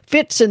radio,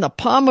 fits in the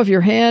palm of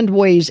your hand,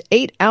 weighs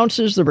 8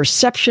 ounces. The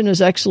reception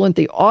is excellent.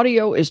 The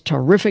audio is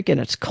terrific, and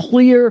it's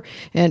clear,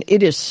 and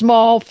it is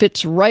small,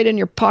 fits right in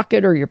your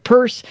pocket or your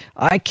purse.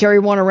 I carry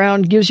one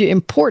around, gives you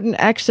important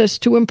access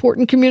to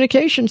important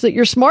communications that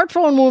your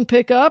smartphone won't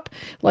pick up,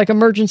 like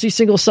emergency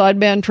single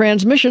sideband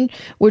transmission,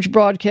 which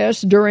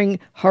broadcasts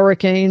during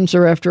hurricanes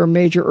or after a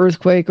major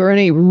earthquake or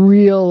any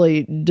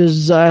really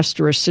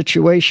disastrous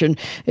situation.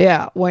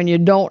 Yeah, when you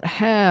don't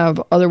have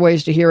other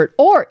ways to hear it,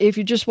 or if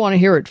you just want to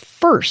hear it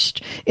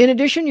first. In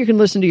addition, you can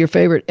listen to your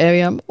favorite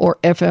AM or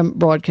FM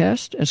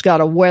broadcast. It's got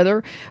a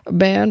weather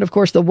band, of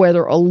course, the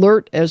weather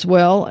alert as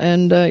well,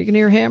 and you can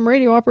hear ham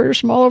radio operators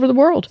from all over the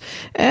world.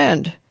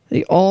 And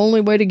the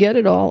only way to get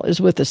it all is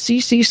with the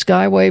CC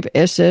Skywave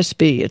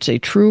SSB. It's a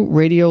true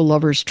radio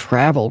lover's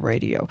travel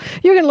radio.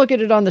 You can look at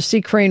it on the C.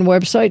 Crane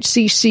website,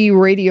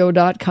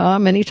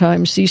 ccradio.com,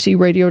 anytime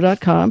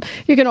ccradio.com.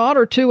 You can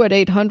order too at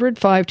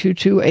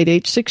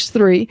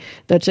 800-522-8863.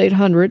 That's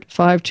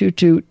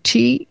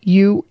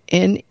 800-522-TUNE.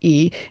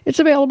 It's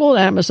available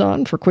at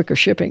Amazon for quicker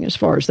shipping as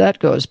far as that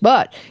goes.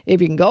 But if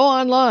you can go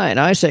online,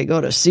 I say go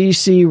to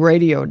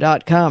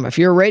ccradio.com. If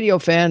you're a radio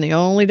fan, the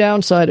only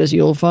downside is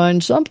you'll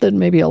find something,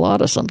 maybe a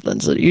lot of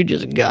somethings that you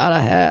just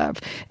gotta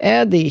have.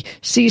 Add the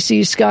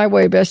CC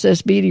Skywave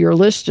SSB to your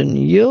list and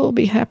you'll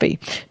be happy.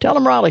 Tell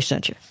them Raleigh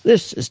sent you.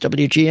 This is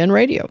WGN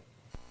Radio.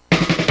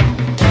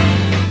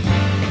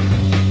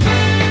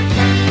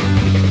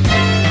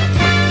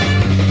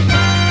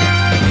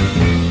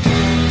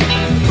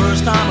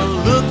 Time I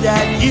looked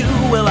at you,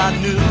 well, I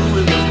knew it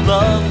was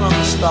love from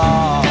the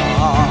start.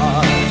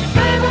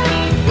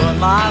 But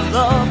my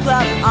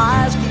love-clouded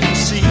eyes couldn't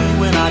see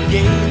when I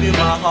gave you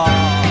my heart.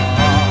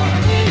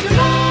 The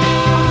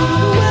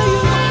way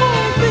you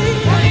hold me,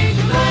 I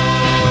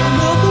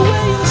love the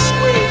way you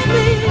squeeze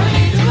me. I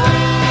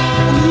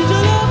need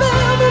your love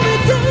every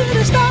day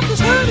to stop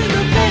this hurting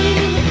and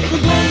pain, the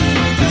pain.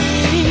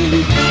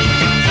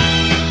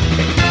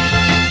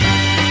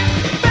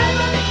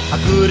 I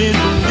couldn't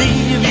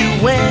believe you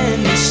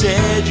when you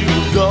said you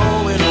were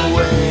going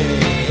away.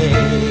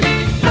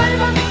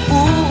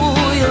 Ooh,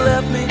 you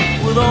left me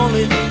with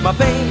only my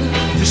pain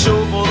to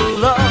show for the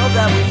love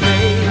that we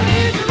made.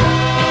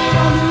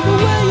 I need the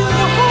way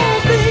you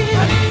hold me,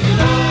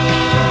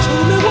 show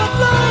me what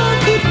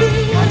love could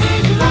be.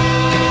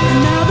 And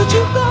now that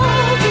you've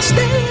gone to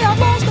stay, I've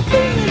lost the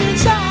feeling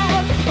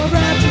inside of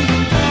rapture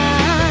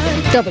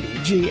and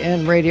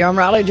WGN Radio. I'm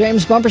Raleigh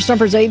James. Bumper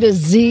Stumpers A to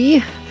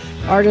Z.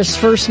 Artist's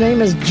first name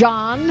is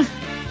John.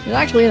 He's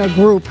actually in a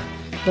group,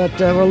 but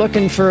we're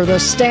looking for the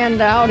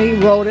standout. He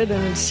wrote it,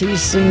 and he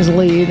sings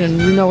lead,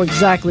 and you know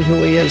exactly who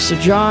he is. So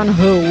John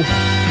who?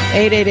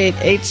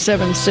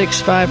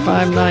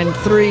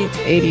 888-876-5593,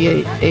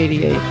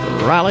 8888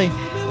 Raleigh.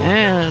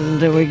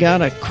 And we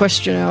got a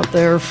question out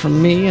there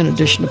from me in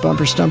addition to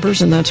Bumper Stumpers,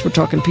 and that's we're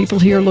talking people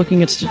here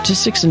looking at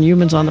statistics and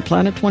humans on the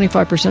planet.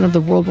 25% of the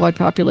worldwide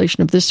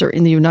population of this are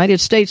in the United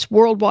States.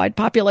 Worldwide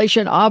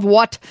population of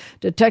what?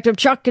 Detective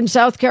Chuck in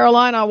South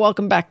Carolina.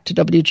 Welcome back to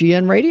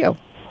WGN Radio.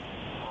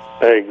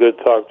 Hey, good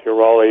talk to you,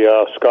 Raleigh.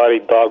 Scotty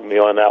dogged me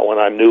on that one.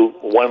 I knew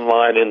one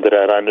line into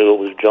that. I knew it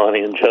was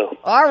Johnny and Joe.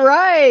 All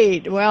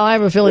right. Well, I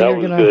have a feeling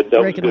you're going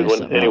to recognize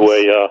something else.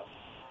 Anyway,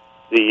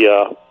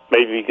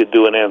 maybe you could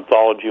do an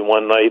anthology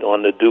one night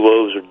on the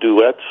duos or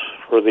duets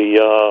for the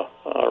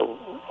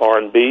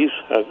R&Bs.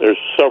 There's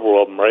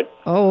several of them, right?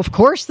 Oh, of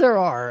course there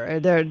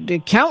are. They're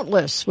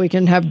countless. We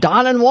can have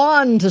Don and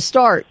Juan to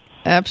start.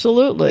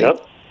 Absolutely.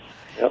 Yep.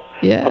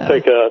 Yeah. I'll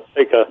take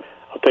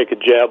a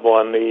jab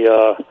on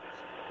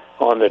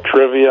the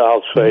trivia.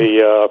 I'll say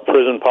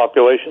prison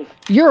population.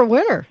 You're a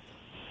winner.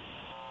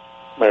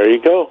 There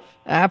you go.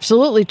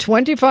 Absolutely.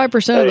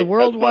 25% of the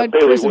worldwide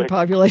prison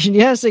population.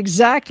 Yes,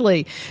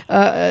 exactly.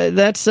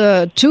 That's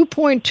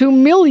 2.2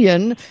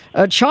 million.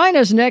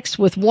 China's next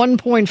with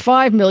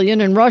 1.5 million,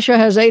 and Russia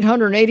has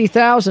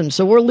 880,000.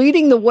 So we're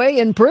leading the way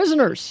in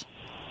prisoners.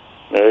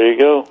 There you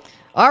go.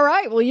 All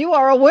right. Well, you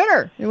are a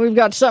winner, and we've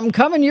got something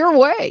coming your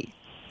way.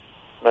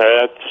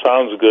 That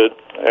sounds good.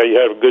 You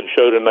had a good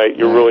show tonight.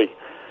 You're really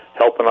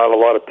helping out a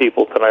lot of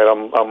people tonight.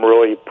 I'm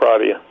really proud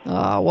of you.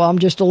 Well, I'm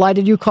just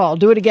delighted you called.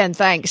 Do it again.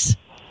 Thanks.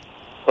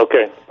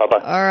 Okay, bye-bye.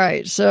 All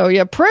right, so,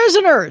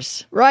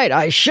 prisoners. Right,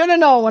 I should have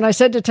known when I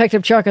said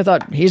Detective Chuck, I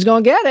thought, he's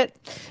going to get it.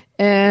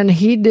 And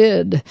he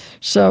did.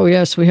 So,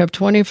 yes, we have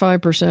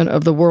 25%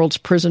 of the world's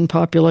prison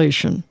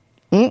population.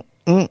 All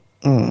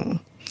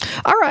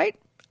right,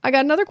 I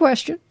got another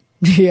question.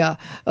 Yeah,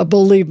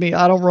 believe me,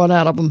 I don't run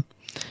out of them.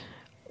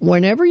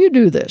 Whenever you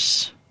do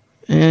this,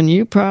 and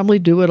you probably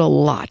do it a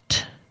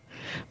lot,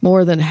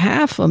 more than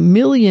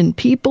 500,000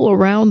 people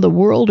around the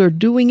world are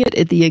doing it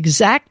at the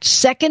exact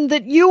second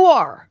that you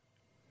are.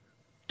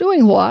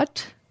 Doing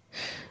what?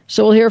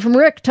 So we'll hear from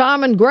Rick,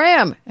 Tom, and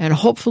Graham, and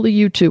hopefully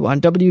you too on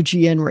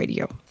WGN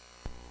Radio.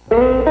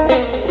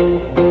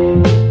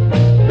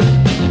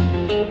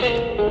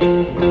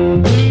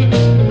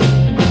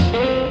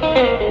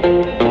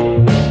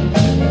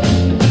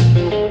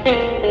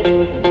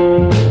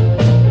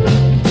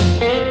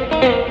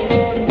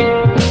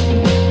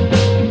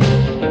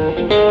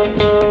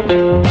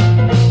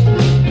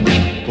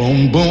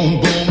 Boom,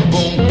 boom, boom,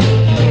 boom.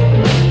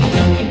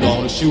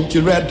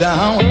 get you right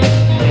down,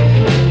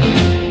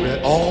 right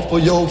off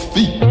of your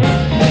feet.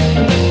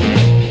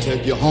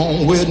 Take you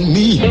home with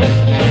me,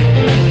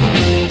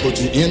 put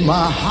you in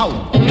my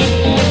house.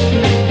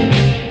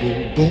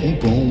 Boom, boom,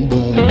 boom,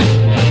 boom.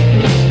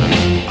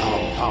 How,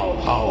 how,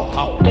 how,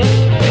 how.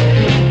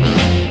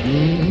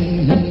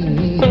 Mm-hmm.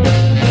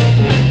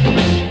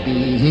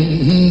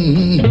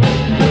 Mm-hmm.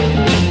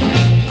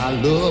 I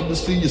love to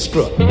see you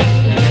strut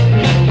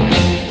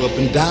up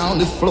and down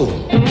this floor.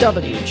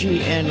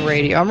 WGN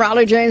Radio. I'm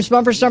Raleigh James.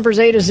 Bumper Stumpers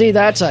A to Z.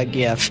 That's a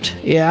gift.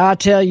 Yeah, I'll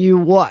tell you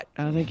what.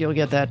 I think you'll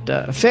get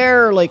that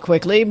fairly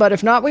quickly. But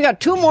if not, we got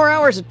 2 more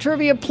hours of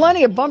trivia.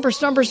 Plenty of Bumper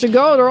Stumpers to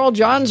go. They're all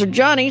Johns or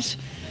Johnnies.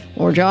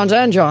 Or Johns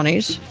and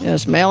Johnnies.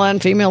 Yes, male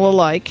and female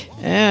alike.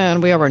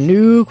 And we have our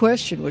new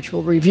question, which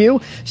we'll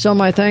review. So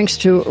my thanks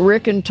to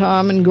Rick and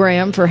Tom and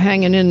Graham for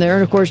hanging in there.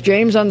 And, of course,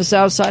 James on the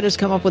South Side has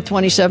come up with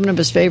 27 of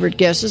his favorite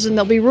guesses. And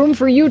there'll be room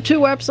for you,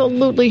 too,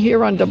 absolutely,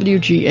 here on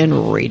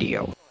WGN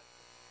Radio.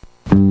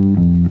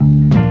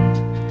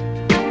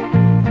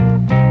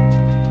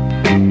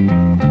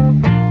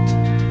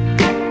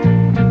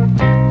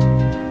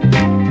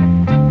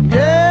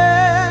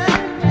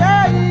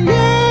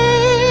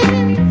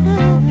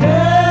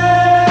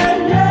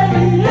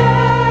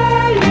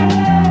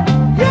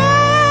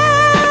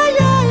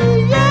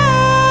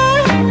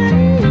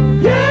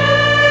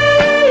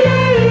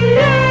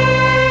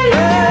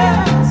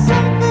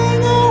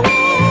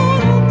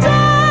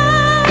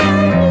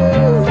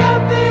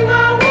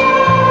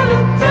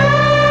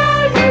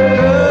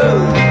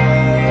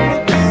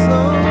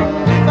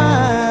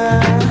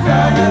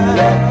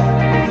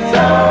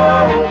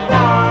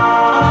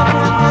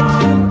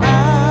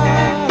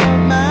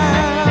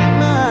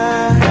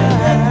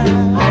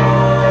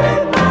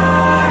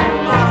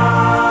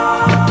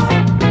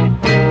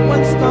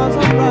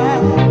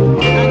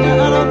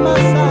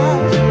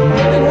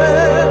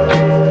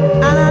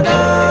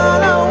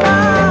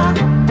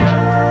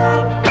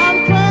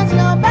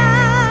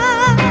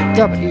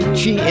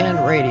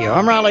 WGN Radio.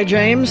 I'm Raleigh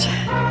James,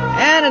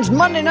 and it's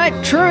Monday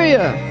Night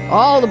Trivia.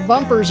 All the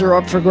bumpers are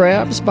up for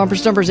grabs. Bumper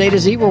Stumpers A to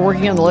Z. We're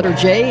working on the letter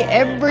J.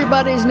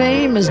 Everybody's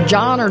name is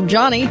John or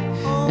Johnny,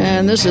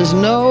 and this is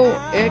no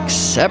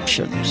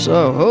exception.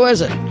 So, who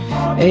is it?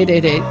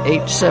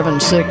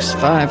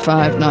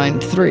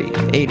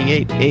 888-876-5593.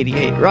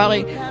 8888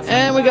 Raleigh.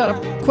 And we got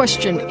a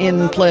question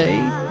in play.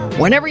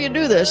 Whenever you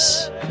do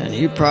this, and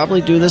you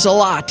probably do this a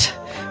lot,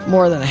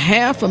 more than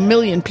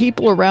 500,000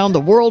 people around the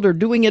world are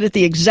doing it at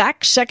the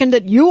exact second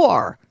that you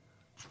are.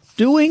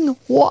 Doing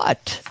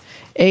what?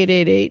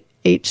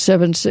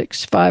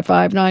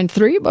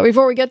 888-876-5593. But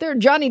before we get there,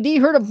 Johnny D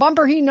heard a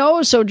bumper he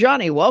knows. So,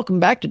 Johnny, welcome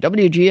back to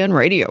WGN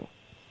Radio.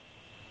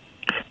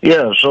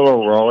 Yes,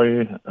 hello,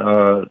 Raleigh.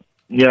 I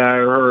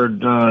heard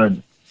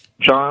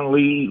John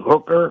Lee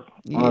Hooker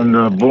on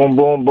Boom,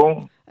 Boom,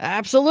 Boom.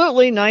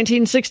 Absolutely.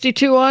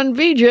 1962 on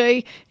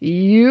VJ.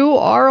 You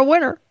are a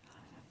winner.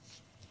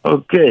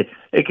 Okay.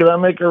 Hey, can I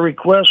make a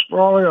request,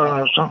 Raleigh,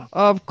 or something?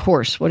 Of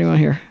course. What do you want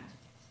to hear?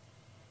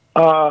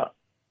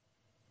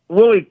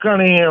 Willie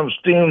Cunningham's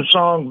theme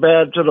song,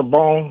 Bad to the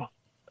Bone.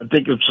 I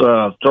think it's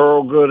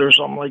Thorogood or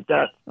something like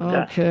that.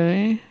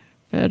 Okay.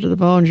 Bad to the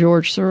Bone,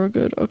 George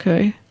Thorogood.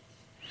 Okay.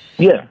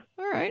 Yeah.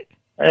 All right.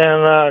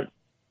 And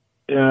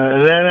then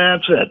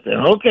that's it.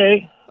 Then.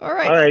 Okay. All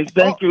right. All right.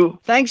 Thank you.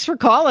 Thanks for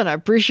calling. I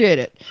appreciate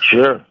it.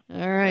 Sure.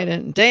 All right.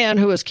 And Dan,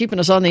 who was keeping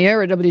us on the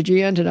air at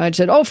WGN tonight,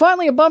 said, oh,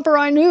 finally a bumper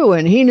I knew.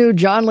 And he knew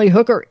John Lee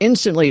Hooker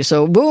instantly.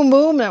 So boom,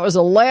 boom. That was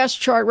the last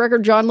chart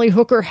record John Lee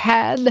Hooker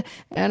had.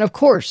 And, of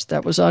course,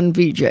 that was on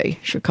VJ,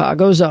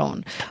 Chicago's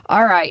own.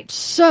 All right.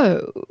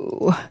 So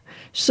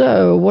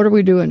what are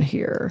we doing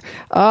here?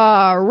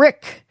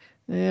 Rick.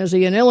 Is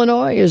he in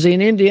Illinois? Is he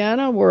in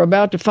Indiana? We're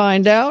about to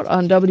find out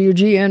on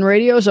WGN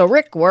Radio. So,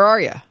 Rick, where are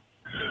you?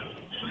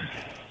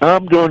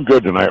 I'm doing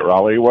good tonight,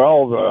 Raleigh.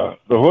 Well,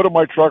 the hood of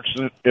my truck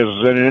is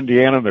in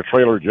Indiana, and the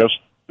trailer is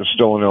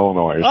still in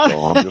Illinois,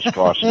 so I'm just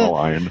crossing the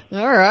line.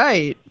 All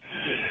right.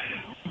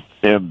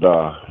 And,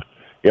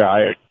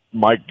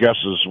 my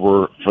guesses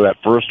were, for that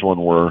first one,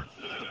 were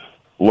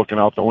looking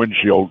out the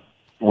windshield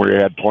where you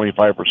had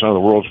 25% of the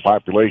world's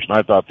population.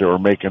 I thought they were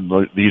making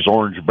these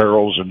orange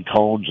barrels and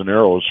cones and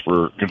arrows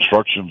for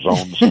construction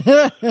zones,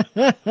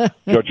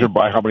 judging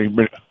by how many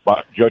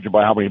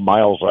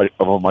miles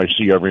of them I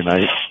see every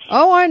night.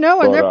 Oh, I know,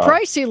 and they're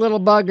pricey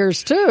little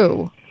buggers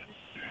too.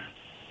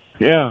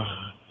 Yeah,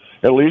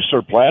 at least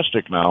they're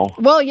plastic now.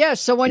 Well,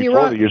 yes. So when you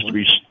run, they used to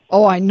be.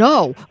 Oh, I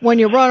know. When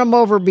you run them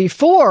over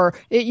before,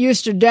 it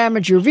used to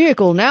damage your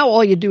vehicle. Now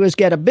all you do is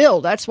get a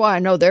bill. That's why I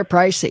know they're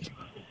pricey.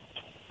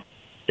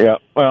 Yeah,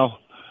 well,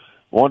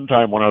 one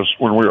time when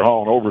we were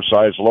hauling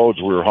oversized loads,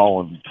 we were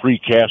hauling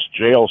precast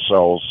jail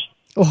cells.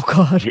 Oh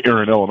God!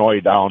 Here in Illinois,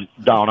 down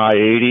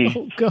I-80.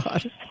 Oh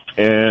God!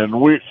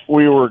 And we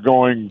were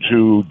going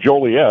to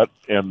Joliet,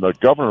 and the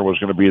governor was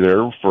going to be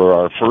there for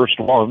our first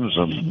ones,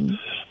 and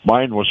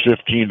mine was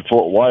 15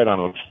 foot wide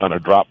on a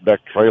drop deck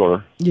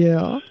trailer.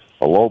 Yeah,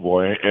 a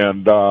lowboy,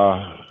 and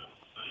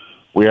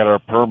we had our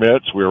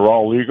permits. We were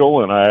all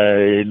legal, and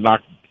I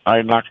knocked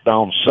I knocked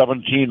down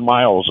 17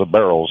 miles of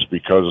barrels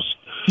because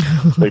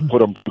they put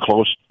them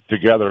close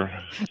together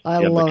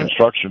in the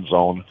construction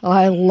zone.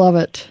 I love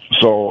it.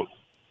 So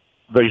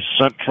they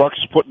sent trucks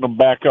putting them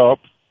back up,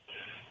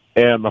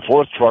 and the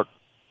fourth truck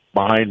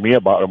behind me,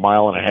 about 1.5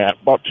 miles,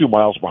 about 2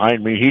 miles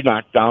behind me, he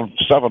knocked down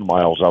 7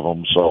 miles of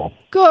them. So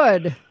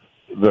good.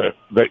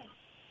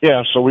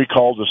 So we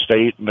called the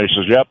state, and they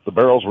says, yep, the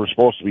barrels were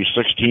supposed to be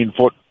 16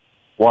 foot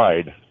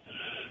wide.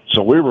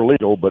 So we were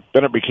legal, but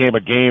then it became a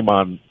game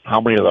on how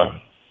many of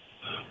the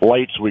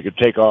lights we could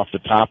take off the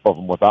top of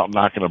them without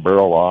knocking a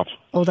barrel off.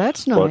 Oh,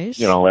 that's nice.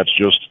 But,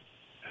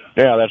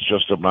 that's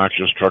just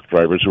obnoxious truck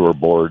drivers who are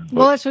bored. But,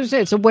 well, that's what I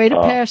say. It's a way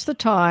to pass the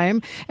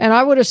time. And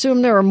I would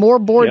assume there are more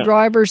bored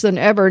drivers than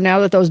ever now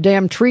that those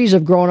damn trees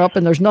have grown up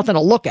and there's nothing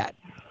to look at.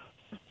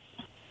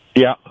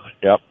 Yeah,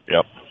 yep.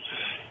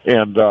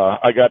 And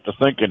I got to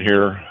thinking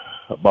here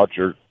about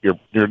your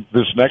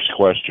this next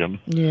question.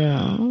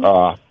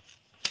 Yeah.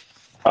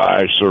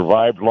 I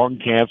survived lung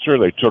cancer.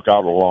 They took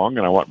out a lung,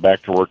 and I went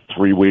back to work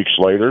 3 weeks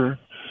later.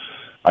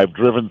 I've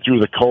driven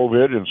through the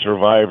COVID and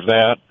survived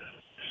that.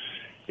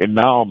 And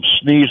now I'm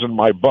sneezing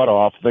my butt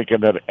off thinking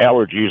that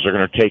allergies are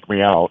going to take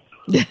me out.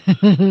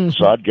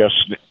 So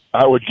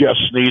I would guess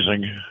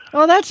sneezing.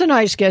 Oh, that's a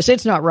nice guess.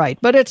 It's not right,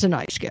 but it's a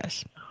nice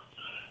guess.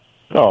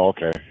 Oh,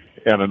 okay.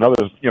 And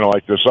another,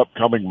 like this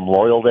upcoming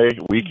Memorial Day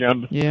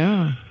weekend.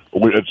 Yeah.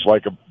 It's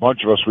like a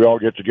bunch of us, we all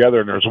get together,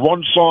 and there's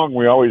one song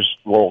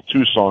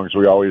two songs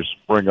we always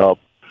bring up.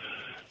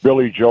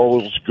 Billy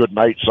Joel's Good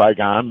Night,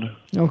 Saigon.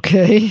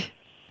 Okay.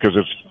 Because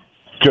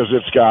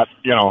it's got,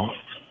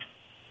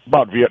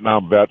 about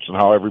Vietnam vets and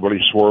how everybody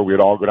swore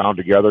we'd all go down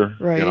together.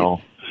 Right.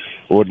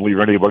 Wouldn't leave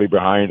anybody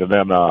behind. And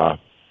then, the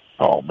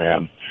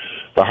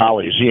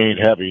Hollies, he ain't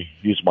heavy.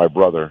 He's my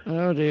brother.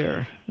 Oh,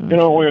 dear.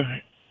 Those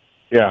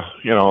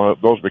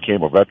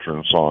became a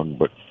veteran song,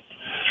 but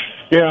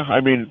yeah,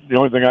 I mean, the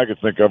only thing I could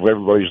think of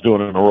everybody's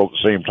doing in the world at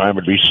the same time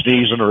would be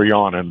sneezing or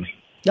yawning.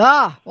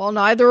 Well,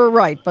 neither are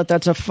right, but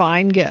that's a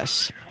fine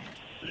guess.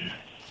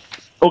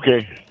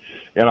 Okay,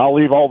 and I'll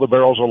leave all the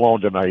barrels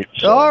alone tonight.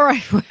 So. All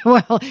right.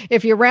 Well,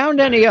 if you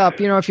round any up,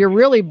 if you're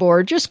really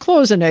bored, just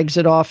close an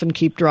exit off and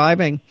keep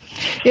driving.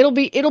 It'll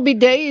be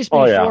days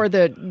before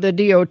the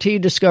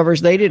DOT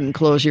discovers they didn't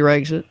close your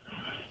exit.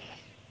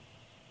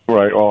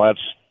 Right. Well,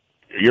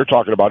 you're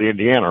talking about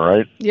Indiana,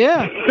 right?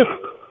 Yeah.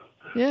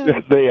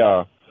 Yeah.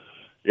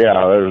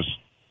 There's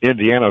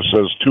Indiana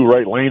says 2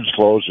 right lanes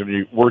closed, and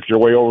you work your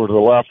way over to the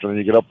left, and then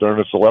you get up there, and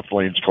it's the left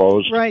lanes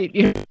closed. Right.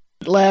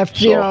 Left,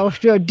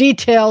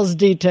 details.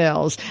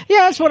 Yeah,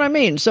 that's what I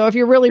mean. So if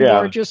you're really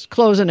bored, just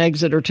close an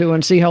exit or two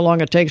and see how long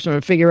it takes them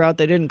to figure out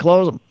they didn't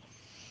close them.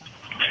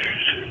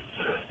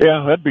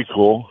 Yeah, that'd be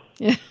cool.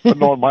 But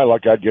knowing my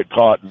luck, I'd get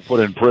caught and put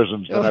in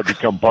prisons, and I'd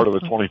become part of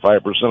the 25%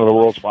 of the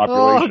world's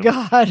population.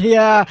 Oh, God,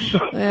 yeah.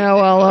 Yeah,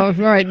 well, all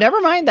right.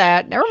 Never mind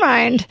that. Never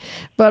mind.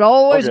 But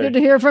always good to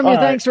hear from you.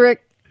 Thanks,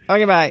 Rick.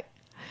 Okay, bye.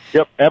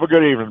 Yep. Have a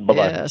good evening.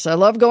 Bye-bye. Yes, I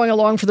love going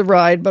along for the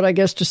ride, but I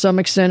guess to some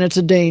extent it's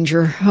a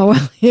danger. Oh,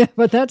 well, yeah,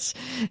 but that's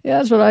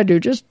what I do.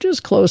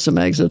 Just close some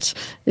exits.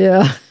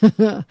 Yeah.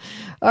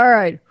 All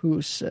right.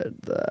 Who said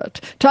that?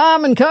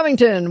 Tom in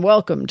Covington.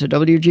 Welcome to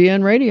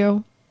WGN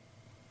Radio.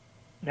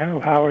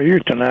 Now, how are you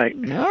tonight?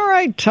 All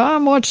right,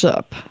 Tom, what's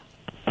up?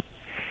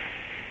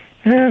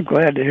 Yeah,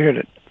 glad to hear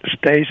that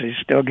Stacy's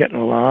still getting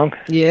along.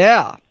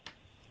 Yeah.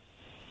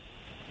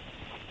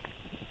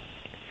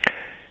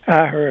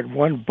 I heard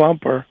one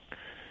bumper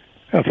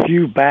a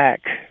few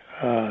back,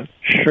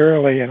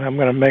 Shirley, and I'm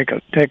going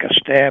to take a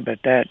stab at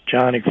that,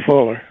 Johnny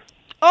Fuller.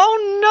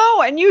 Oh,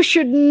 no, and you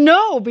should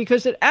know,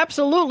 because it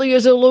absolutely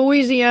is a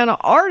Louisiana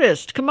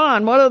artist. Come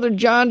on, what other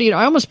John do you know?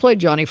 I almost played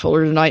Johnny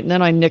Fuller tonight, and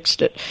then I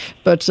nixed it.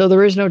 But so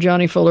there is no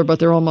Johnny Fuller, but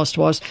there almost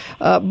was.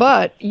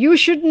 But you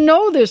should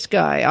know this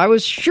guy. I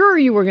was sure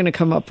you were going to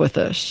come up with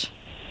this.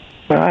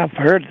 Well, I've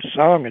heard the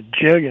song a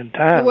jillion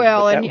times.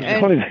 Well, that was the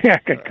only thing I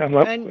could come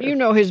up with.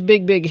 And his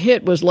big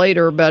hit was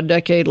later, about a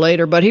decade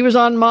later, but he was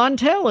on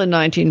Montel in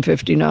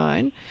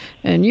 1959,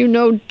 and you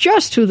know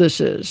just who this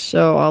is.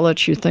 So I'll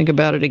let you think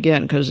about it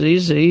again, because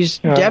he's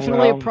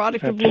definitely a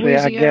product of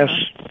Louisiana. I guess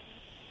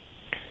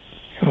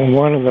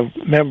one of the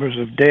members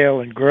of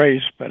Dale and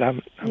Grace, but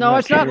I'm no,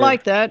 it's not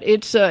like that.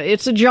 It's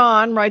a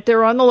John right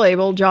there on the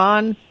label,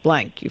 John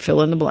blank. You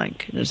fill in the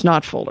blank. It's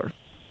not Fuller.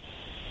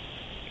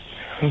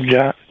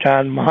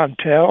 John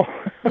Montel.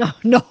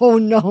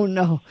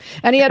 No.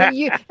 And he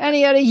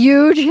had a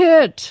huge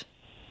hit.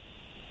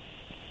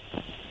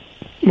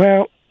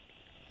 Well,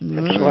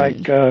 it's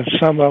like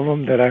some of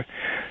them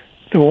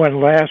the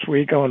one last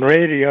week on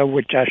radio,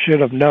 which I should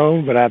have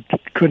known, but I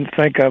couldn't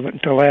think of it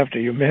until after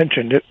you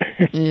mentioned it.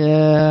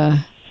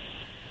 Yeah.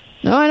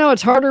 No, I know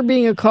it's harder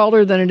being a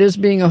caller than it is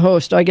being a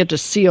host. I get to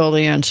see all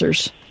the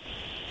answers.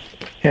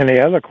 And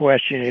the other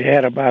question you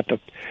had about the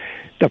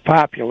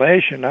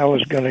population, I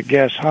was going to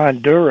guess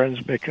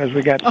Hondurans, because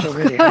we got so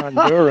many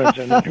Hondurans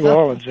in the New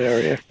Orleans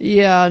area.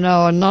 Yeah,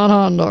 no, not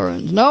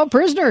Hondurans. No,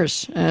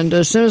 prisoners. And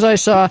as soon as I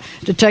saw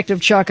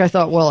Detective Chuck, I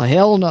thought, well,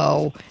 hell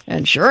no.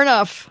 And sure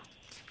enough.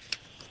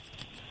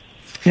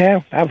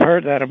 Yeah, I've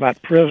heard that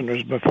about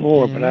prisoners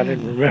before, but I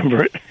didn't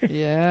remember it.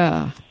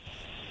 Yeah.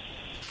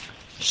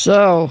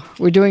 So,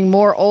 we're doing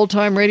more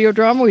old-time radio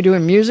drama? We're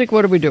doing music?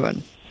 What are we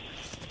doing?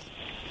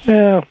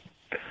 Yeah,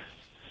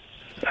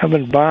 I've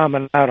been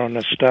bombing out on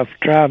this stuff.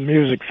 Try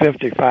Music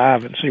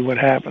 55 and see what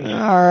happens.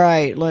 All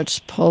right, let's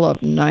pull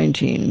up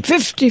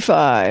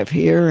 1955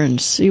 here and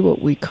see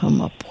what we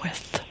come up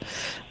with.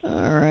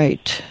 All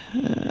right,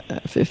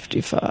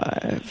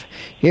 55.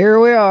 Here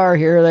we are.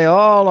 Here they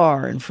all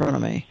are in front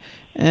of me.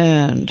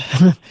 And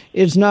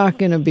it's not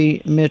going to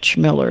be Mitch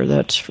Miller,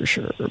 that's for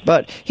sure.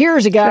 But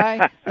here's a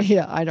guy.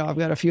 Yeah, I know, I've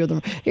got a few of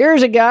them.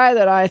 Here's a guy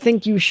that I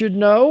think you should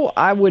know.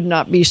 I would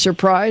not be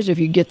surprised if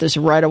you get this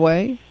right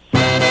away.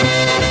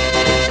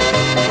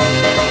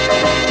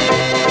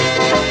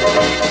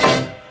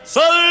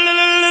 So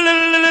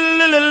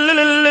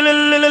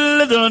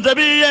don't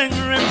be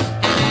angry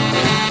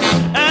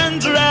and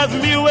drive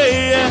me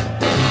away.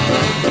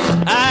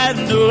 I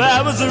knew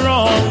I was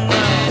wrong.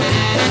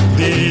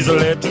 Please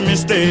let me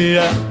stay.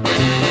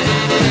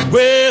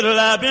 Well,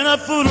 I've been a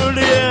fool,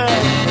 dear.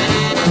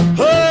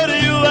 Hurt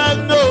you, I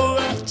know.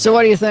 So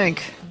what do you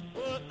think?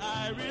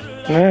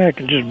 I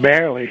can just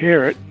barely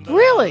hear it.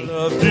 Really?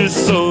 Love you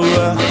so.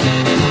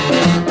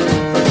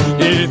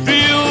 If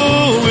you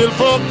will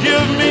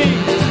forgive me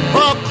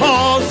for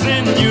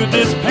causing you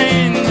this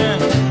pain,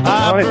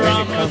 The only thing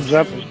that comes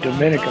up is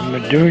Dominica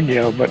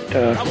Modugno, but...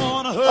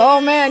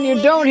 Oh, man,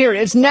 you don't hear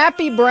it. It's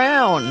Nappy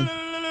Brown.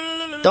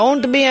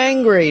 Don't be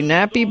angry,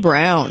 Nappy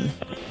Brown.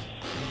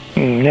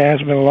 Yeah,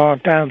 it's been a long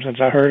time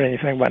since I heard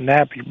anything about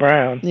Nappy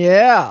Brown.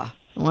 Yeah.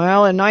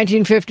 Well, in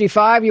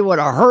 1955, you would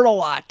have heard a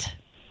lot.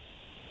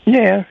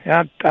 Yeah,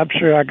 I'm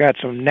sure I got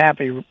some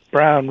Nappy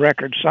Brown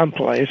records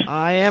someplace.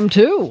 I am,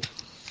 too.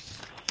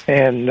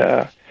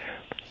 And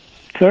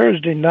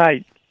Thursday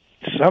night,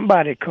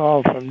 somebody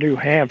called from New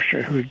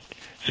Hampshire who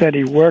said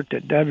he worked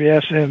at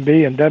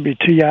WSMB and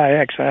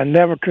WTIX. I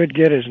never could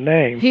get his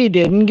name. He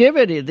didn't give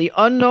it. The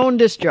unknown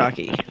disc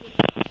jockey.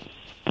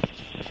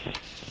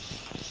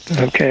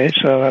 Okay,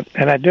 so,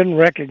 and I didn't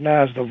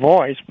recognize the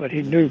voice, but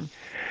he knew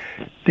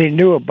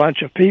a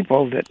bunch of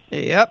people that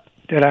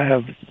I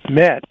have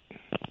met.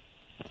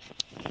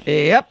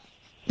 Yep.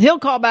 He'll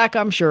call back,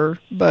 I'm sure,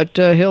 but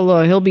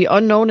he'll be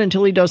unknown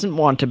until he doesn't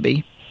want to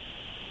be.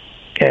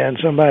 And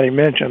somebody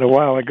mentioned a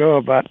while ago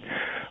about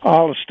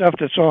all the stuff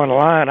that's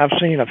online. I've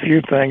seen a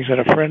few things that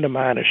a friend of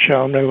mine has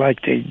shown me,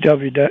 like the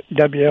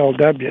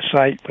WLW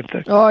site with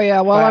the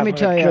let me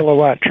tell you,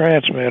 kilowatt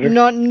transmitter.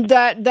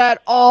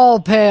 That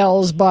all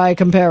pales by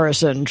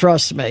comparison.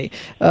 Trust me.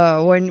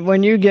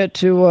 When you get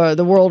to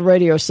the World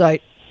Radio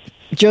site,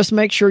 just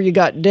make sure you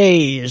got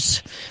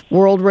days.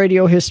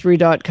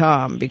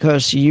 WorldRadioHistory.com,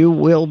 because you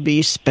will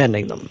be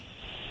spending them.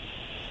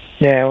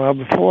 Yeah, well,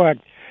 before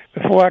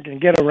I can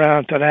get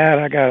around to that,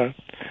 I gotta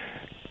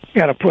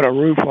put a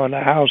roof on the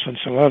house and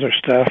some other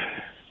stuff.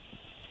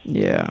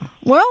 Yeah.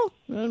 Well,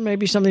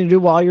 maybe something to do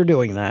while you're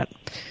doing that.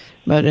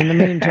 But in the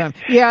meantime,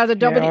 the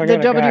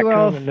WL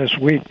coming this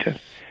week to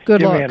give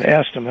me an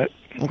estimate.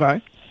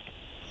 Okay.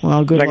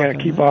 Well, good luck. I got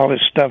to keep all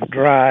this stuff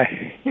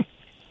dry.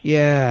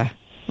 Yeah.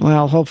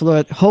 Well,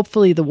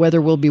 hopefully the weather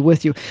will be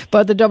with you.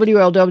 But the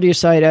WLW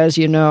site, as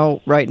you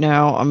know, right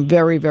now, I'm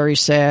very, very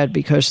sad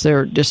because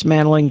they're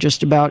dismantling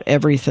just about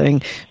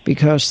everything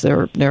because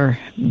they're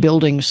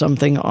building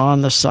something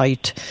on the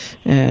site,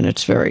 and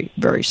it's very,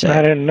 very sad.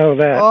 I didn't know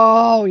that.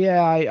 Oh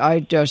yeah,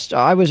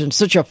 I was in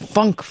such a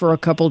funk for a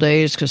couple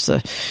days because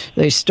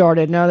they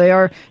started. Now they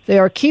are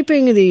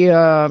keeping the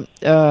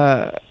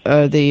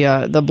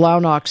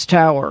Blaunox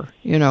Tower,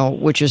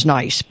 which is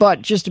nice,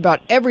 but just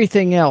about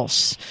everything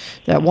else,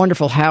 that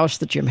wonderful house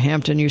that Jim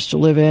Hampton used to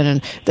live in,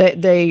 and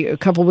they a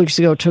couple weeks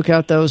ago took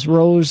out those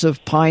rows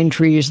of pine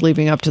trees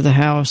leading up to the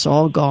house,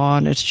 all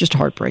gone. It's just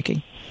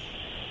heartbreaking.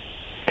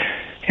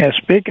 Yeah,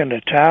 speaking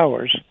of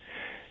towers,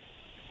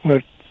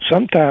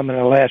 sometime in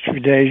the last few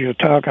days we're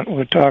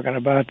talking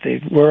about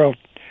the World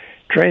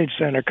Trade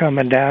Center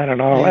coming down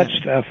and all that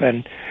stuff,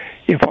 and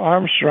if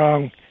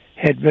Armstrong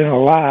had been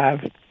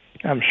alive,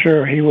 I'm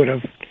sure he would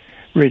have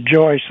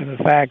rejoiced in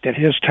the fact that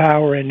his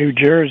tower in New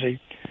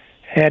Jersey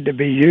had to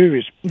be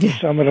used for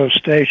some of those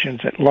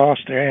stations that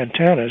lost their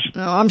antennas.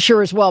 Oh, I'm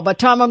sure as well. But,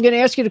 Tom, I'm going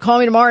to ask you to call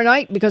me tomorrow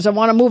night because I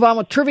want to move on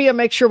with trivia,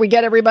 make sure we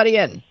get everybody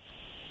in.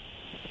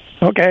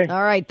 Okay.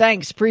 All right,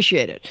 thanks.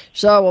 Appreciate it.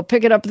 So we'll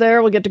pick it up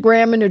there. We'll get to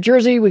Graham in New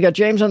Jersey. We got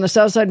James on the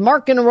south side.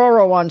 Mark in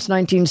Aurora wants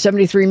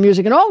 1973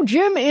 music. And,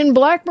 Jim in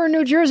Blackburn,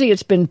 New Jersey.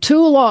 It's been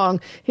too long.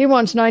 He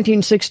wants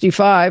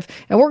 1965.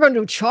 And we're going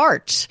to do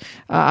charts.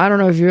 I don't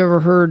know if you've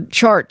ever heard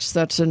charts.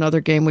 That's another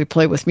game we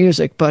play with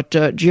music. But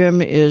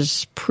Jim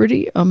is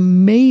pretty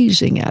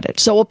amazing at it.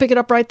 So we'll pick it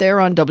up right there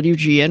on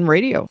WGN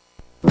Radio.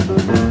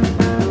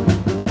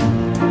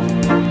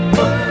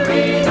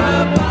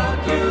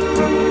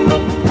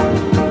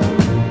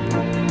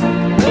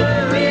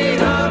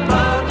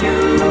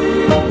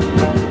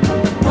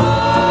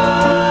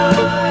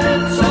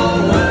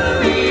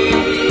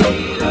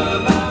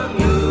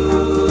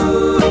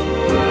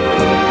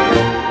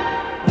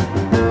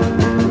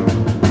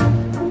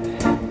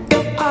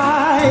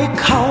 I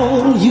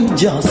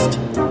just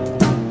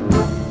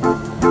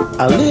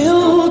a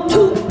little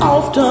too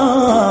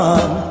often.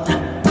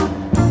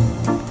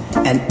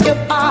 And if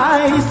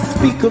I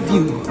speak of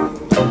you,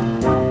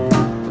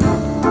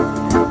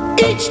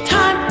 each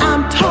time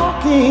I'm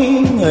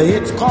talking,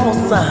 it's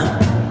cause I'm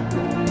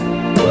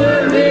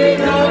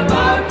worried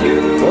about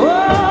you. Oh,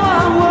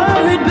 I'm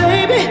worried,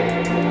 baby.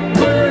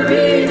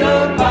 Worried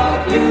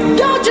about you.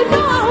 Don't you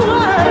know I'm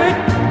worried?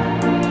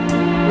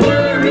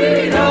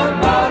 Worried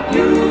about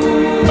you.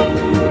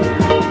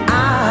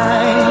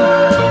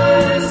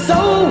 I'm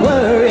so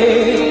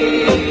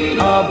worried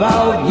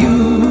about you.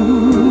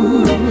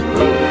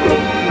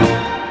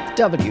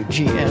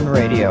 WGN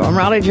Radio. I'm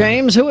Raleigh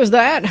James. Who is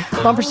that?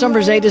 Bumper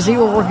Stumpers A to Z.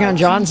 We're working on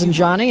Johns and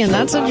Johnny, and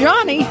that's a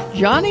Johnny.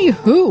 Johnny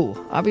who?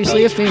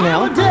 Obviously a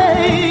female.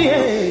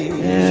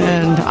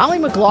 And Ollie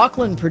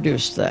McLaughlin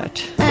produced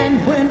that.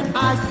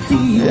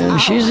 And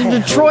she's a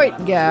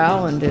Detroit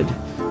gal and did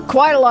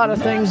quite a lot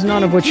of things,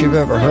 none of which you've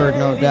ever heard,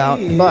 no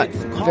doubt, but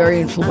very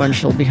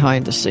influential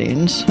behind the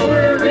scenes.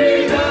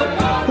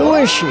 Who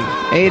is she?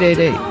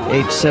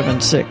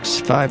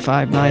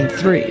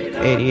 888-876-5593,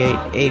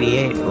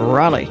 8888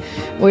 Raleigh.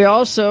 We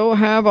also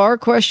have our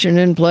question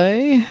in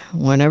play.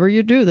 Whenever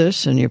you do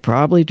this, and you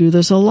probably do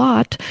this a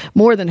lot,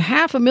 more than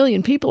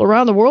 500,000 people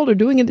around the world are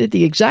doing it at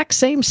the exact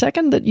same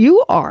second that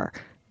you are.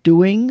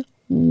 Doing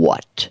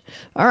what?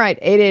 All right,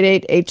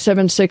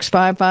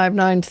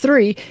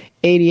 888-876-5593,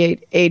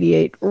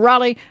 8888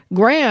 Raleigh.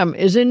 Graham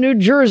is in New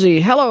Jersey.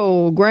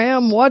 Hello,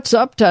 Graham. What's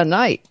up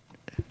tonight?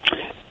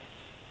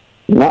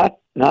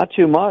 Not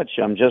too much.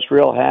 I'm just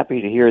real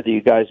happy to hear that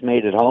you guys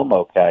made it home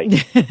okay.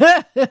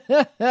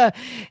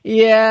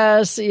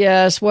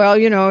 Yes. Well,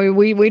 you know,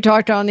 we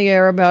talked on the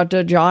air about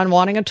John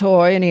wanting a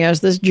toy, and he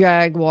has this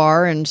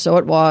Jaguar, and so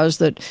it was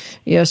that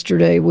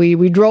yesterday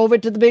we drove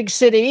it to the big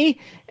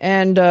city,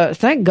 and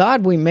thank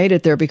God we made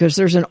it there, because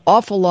there's an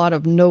awful lot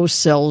of no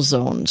cell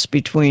zones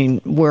between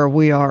where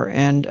we are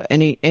and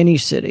any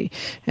city.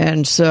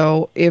 And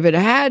so if it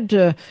had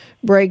to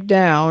break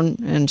down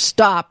and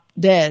stop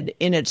dead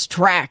in its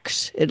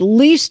tracks, at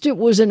least it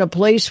was in a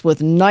place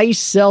with nice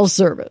cell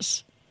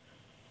service.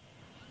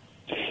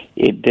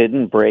 It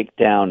didn't break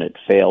down. It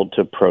failed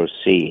to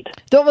proceed.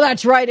 Oh,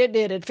 that's right. It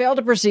did. It failed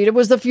to proceed. It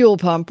was the fuel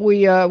pump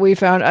we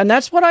found. And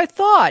that's what I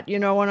thought, you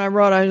know, when I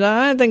wrote,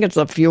 I think it's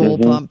the fuel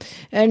pump.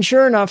 And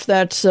sure enough,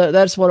 that's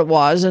what it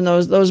was. And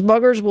those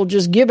buggers will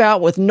just give out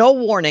with no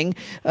warning.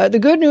 The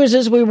good news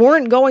is we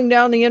weren't going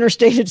down the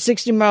interstate at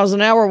 60 miles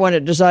an hour when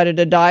it decided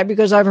to die,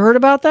 because I've heard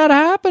about that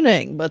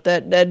happening. But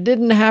that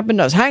didn't happen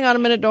to us. Hang on a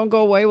minute. Don't go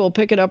away. We'll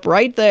pick it up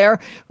right there,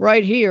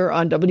 right here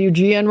on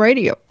WGN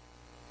Radio.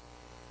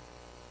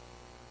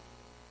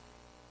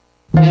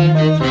 Darling,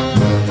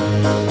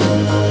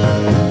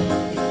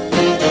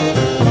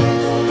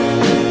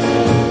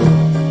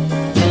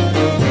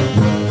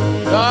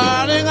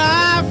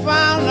 I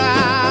found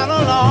out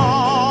a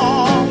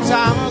long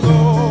time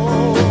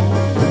ago.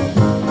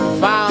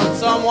 Found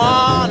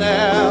someone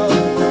else.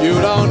 You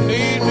don't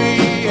need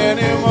me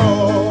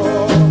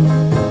anymore.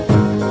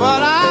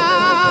 But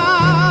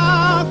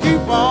I'll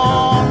keep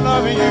on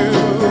loving you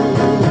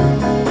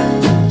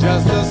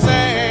just the same.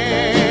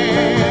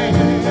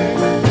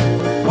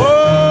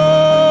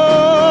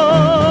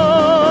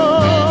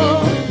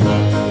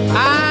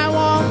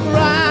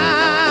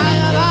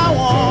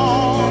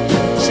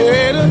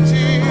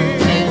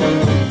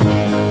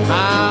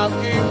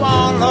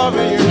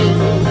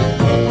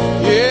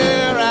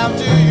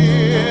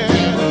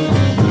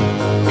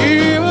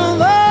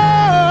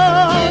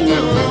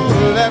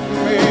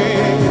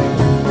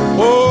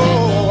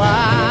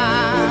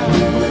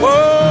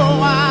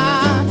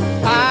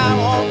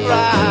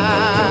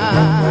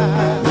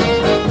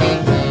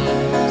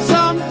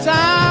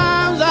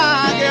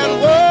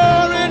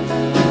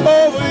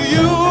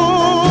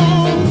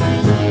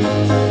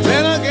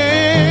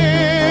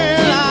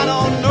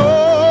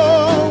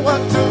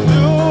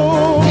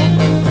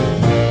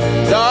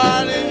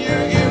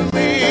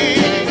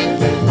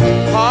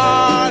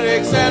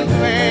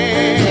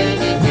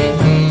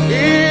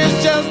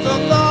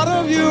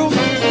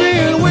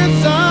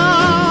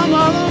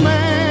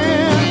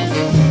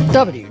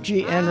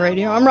 WGN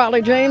Radio. I'm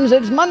Raleigh James.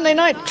 It's Monday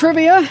Night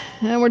Trivia,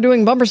 and we're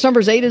doing Bumper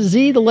Stumpers A to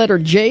Z, the letter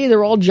J.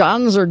 They're all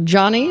Johns or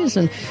Johnnies,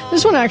 and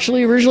this one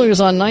actually originally was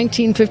on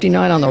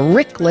 1959 on the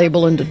Rick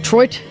label in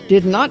Detroit.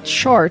 Did not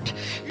chart,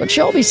 but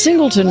Shelby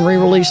Singleton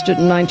re-released it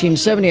in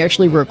 1970,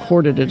 actually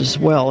recorded it as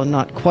well, and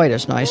not quite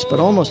as nice, but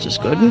almost as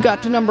good, and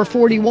got to number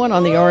 41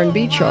 on the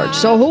R&B chart.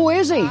 So who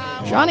is he?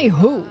 Johnny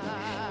who?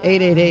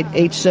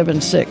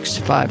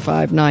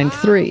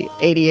 888-876-5593,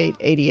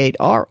 8888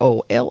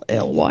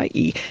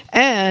 ROLLYE.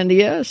 And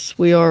yes,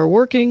 we are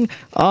working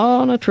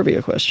on a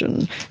trivia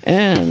question.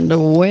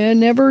 And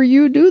whenever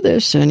you do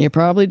this, and you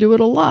probably do it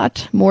a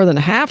lot, more than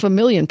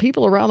 500,000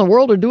 people around the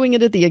world are doing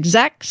it at the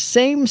exact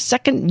same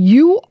second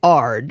you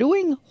are.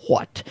 Doing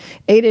what?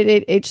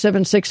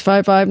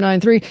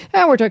 888-876-5593.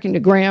 And we're talking to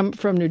Graham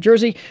from New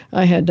Jersey.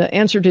 I had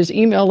answered his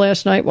email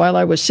last night while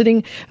I was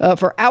sitting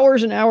for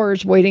hours and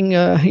hours waiting.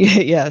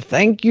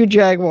 Thank you,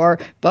 Jaguar.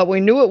 But we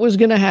knew it was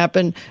going to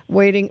happen,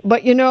 waiting.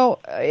 But,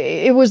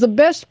 it was the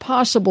best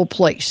possible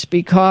place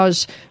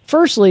because,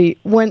 firstly,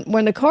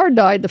 when the car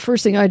died, the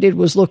first thing I did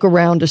was look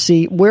around to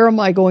see where am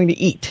I going to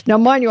eat. Now,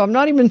 mind you, I'm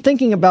not even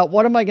thinking about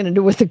what am I going to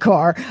do with the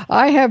car.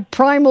 I have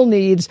primal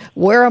needs.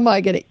 Where am I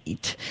going to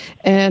eat?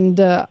 And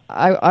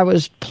I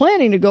was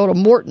planning to go to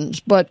Morton's,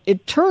 but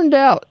it turned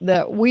out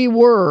that we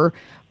were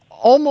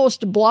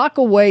almost a block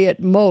away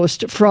at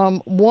most from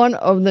one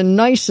of the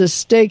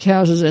nicest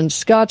steakhouses in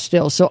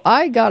Scottsdale. So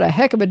I got a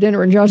heck of a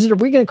dinner. And John said, are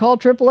we going to call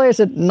AAA? I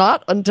said,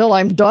 not until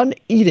I'm done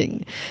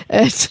eating.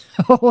 And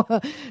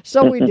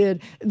so we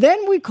did.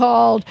 Then we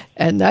called,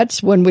 and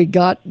that's when we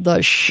got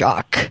the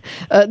shock.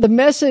 The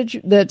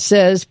message that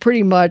says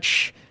pretty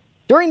much,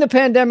 during the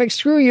pandemic,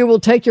 screw you,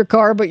 we'll take your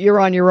car, but you're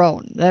on your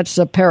own. That's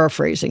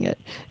paraphrasing it.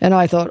 And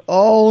I thought,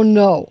 oh,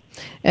 no.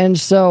 And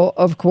so,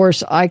 of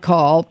course, I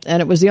called,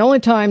 and it was the only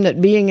time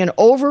that being an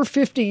over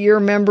 50-year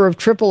member of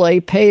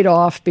AAA paid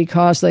off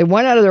because they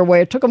went out of their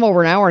way. It took them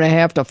over an hour and a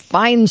half to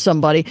find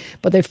somebody,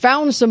 but they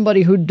found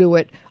somebody who'd do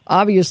it.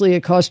 Obviously,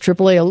 it cost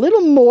AAA a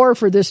little more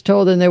for this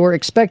tow than they were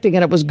expecting,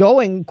 and it was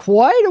going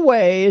quite a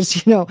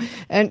ways,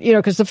 And,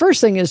 because the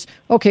first thing is,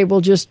 okay, we'll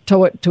just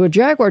tow it to a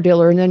Jaguar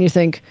dealer, and then you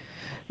think,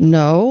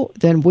 no,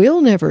 then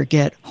we'll never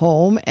get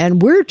home,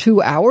 and we're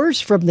 2 hours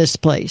from this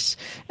place.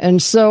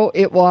 And so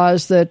it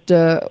was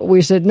that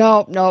we said,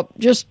 no,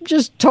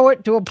 just tow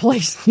it to a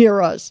place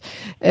near us.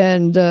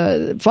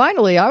 And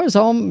finally, I was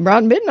home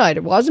around midnight.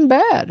 It wasn't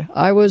bad.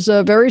 I was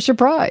very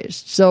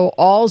surprised. So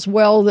all's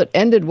well that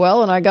ended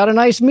well, and I got a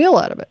nice meal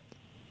out of it.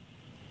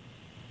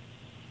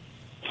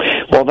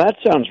 Well, that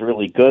sounds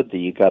really good that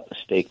you got the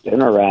steak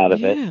dinner out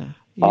of it. Yeah.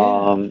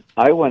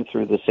 I went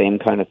through the same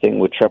kind of thing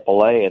with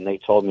AAA, and they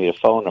told me to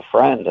phone a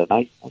friend, and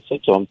I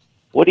said to them,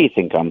 what do you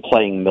think, I'm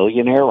playing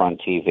millionaire on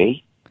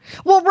TV?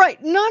 Well,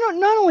 right. Not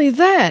only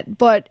that,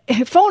 but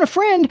phone a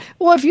friend.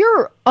 Well, if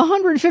you're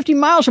 150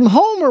 miles from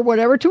home or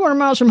whatever, 200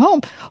 miles from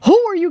home, who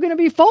are you going to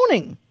be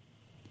phoning?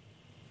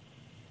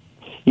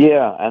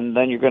 Yeah, and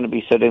then you're going to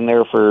be sitting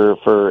there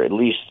for at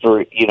least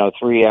 3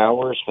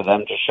 hours for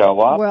them to show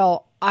up.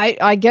 Well,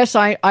 I guess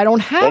I don't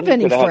have then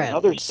you any could friends.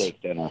 have another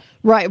steak dinner.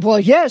 Right. Well,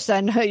 yes,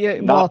 and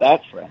Not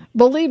that friend.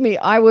 Believe me,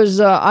 I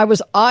was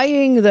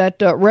eyeing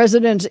that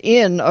Residence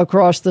Inn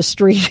across the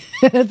street,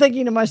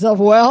 thinking to myself,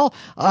 well,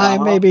 I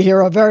may be here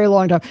a very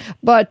long time,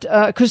 but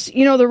because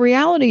the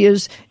reality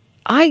is,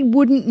 I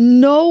wouldn't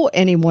know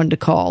anyone to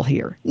call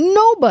here.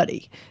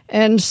 Nobody.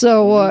 And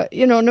so,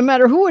 no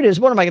matter who it is,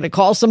 what am I going to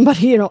call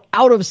somebody,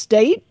 out of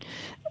state?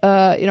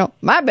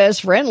 My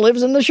best friend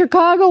lives in the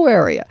Chicago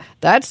area.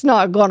 That's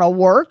not going to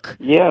work.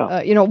 Yeah.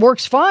 It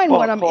works fine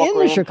when I'm in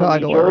the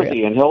Chicago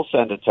area. And he'll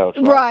send a tow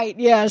truck. Right.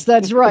 Yes,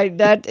 that's right.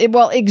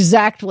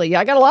 Exactly.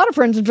 I got a lot of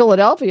friends in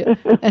Philadelphia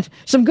and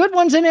some good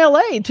ones in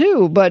L.A.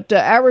 too. But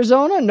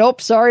Arizona,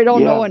 nope. Sorry,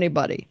 don't know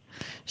anybody.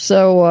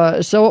 So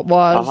it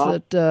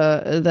was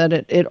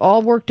that it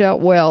all worked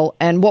out well.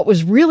 And what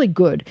was really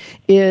good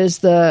is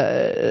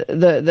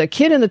the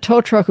kid in the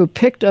tow truck who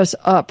picked us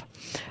up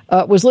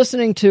was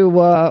listening to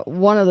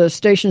one of the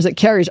stations that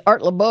carries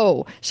Art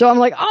Laboe. So I'm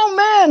like, oh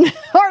man,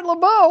 Art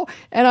Laboe,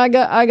 and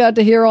I got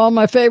to hear all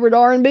my favorite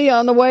R&B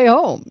on the way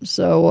home.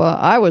 So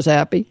I was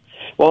happy.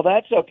 Well,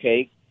 that's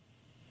okay,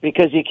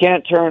 because you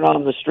can't turn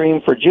on the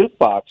stream for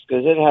Jukebox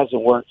because it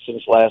hasn't worked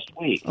since last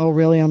week. Oh,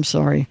 really? I'm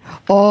sorry.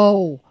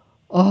 Oh.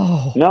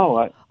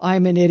 No,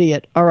 I'm an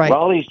idiot. All right.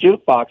 Raleigh's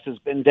Jukebox has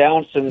been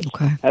down since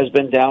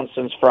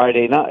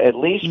Friday night, at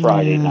least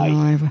Friday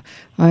night.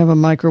 I have a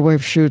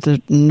microwave chute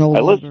that no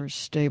longer is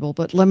stable.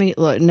 But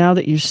now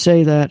that you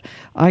say that,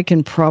 I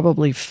can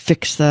probably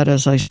fix that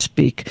as I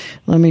speak.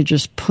 Let me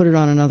just put it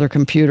on another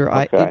computer.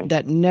 Okay.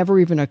 That never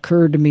even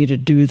occurred to me to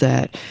do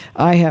that.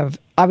 I have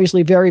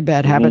obviously very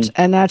bad habits,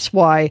 and that's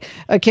why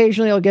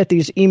occasionally I'll get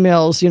these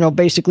emails,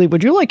 basically,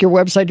 would you like your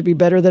website to be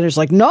better? That is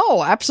like,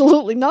 no,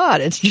 absolutely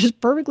not. It's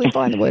just perfectly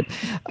fine the way.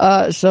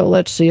 So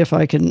let's see if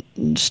I can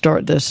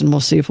start this, and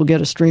we'll see if we'll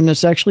get a stream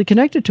that's actually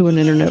connected to an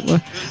internet.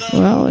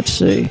 Well, let's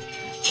see.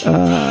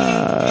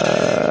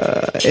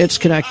 It's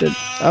connected.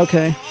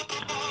 Okay.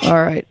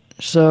 All right.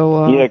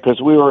 So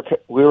because we were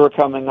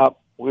coming up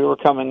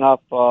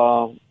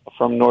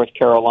from North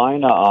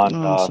Carolina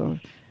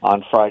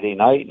on Friday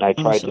night, and I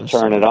tried to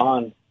turn it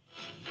on,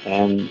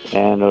 and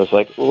it was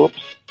like, oops.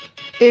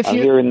 I'm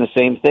hearing the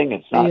same thing.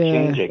 It's not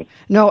changing.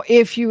 No,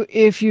 if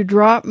you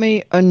drop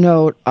me a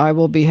note, I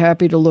will be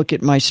happy to look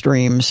at my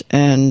streams.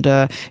 And,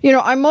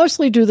 I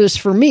mostly do this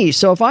for me.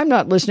 So if I'm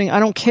not listening, I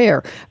don't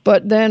care.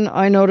 But then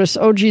I notice,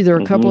 oh, gee, there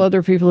are a couple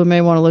other people who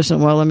may want to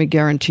listen. Well, let me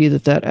guarantee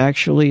that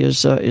actually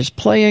is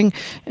playing.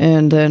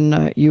 And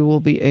then you will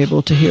be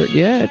able to hear it.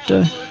 Yeah,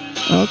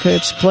 okay,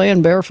 it's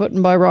playing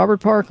Barefootin' by Robert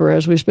Parker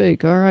as we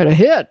speak. All right, a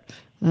hit.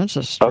 That's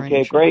a strange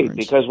Okay, great,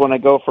 because when I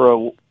go for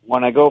a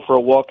when I go for a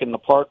walk in the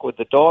park with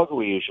the dog,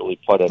 we usually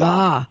put it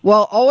on.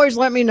 Well, always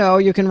let me know.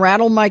 You can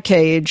rattle my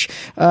cage.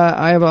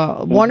 I have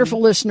a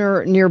wonderful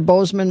listener near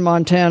Bozeman,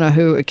 Montana,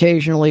 who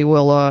occasionally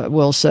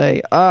will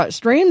say,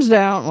 "Stream's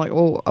down." I'm like,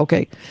 oh,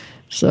 okay.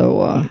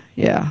 So,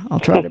 yeah, I'll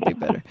try to be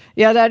better.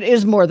 Yeah, that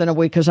is more than a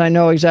week because I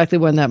know exactly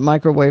when that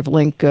microwave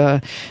link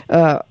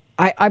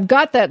I've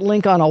got that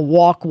link on a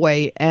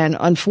walkway, and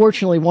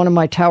unfortunately one of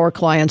my tower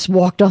clients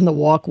walked on the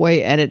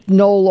walkway and it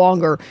no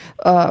longer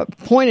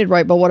pointed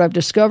right. But what I've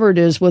discovered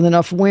is with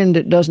enough wind,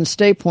 it doesn't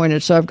stay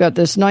pointed. So I've got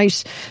this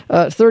nice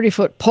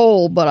 30-foot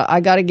pole, but I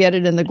got to get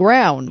it in the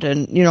ground.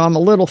 And, I'm a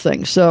little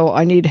thing, so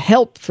I need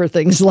help for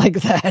things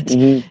like that.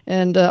 Mm-hmm.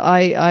 And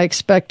I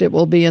expect it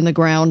will be in the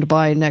ground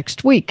by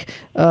next week,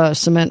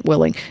 cement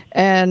willing.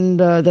 And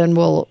then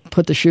we'll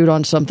put the chute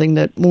on something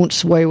that won't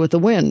sway with the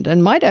wind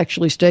and might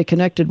actually stay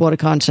connected. What a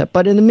concept.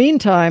 But in the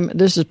meantime,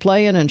 this is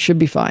playing and should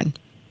be fine.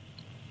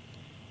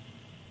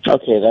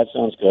 Okay, that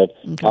sounds good.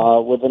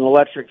 Okay. With an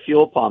electric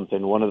fuel pump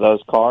in one of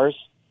those cars,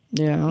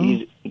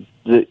 you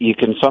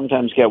can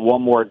sometimes get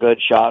one more good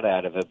shot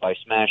out of it by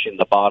smashing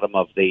the bottom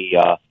of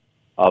the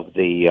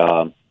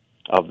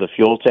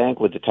fuel tank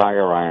with the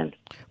tire iron.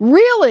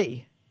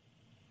 Really?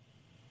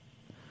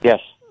 Yes.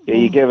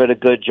 You give it a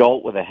good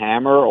jolt with a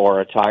hammer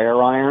or a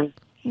tire iron.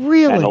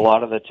 Really? And a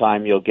lot of the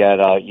time you'll get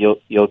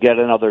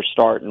another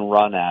start and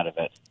run out of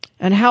it.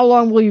 And how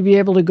long will you be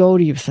able to go,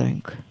 do you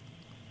think?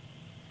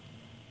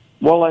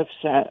 Well, I've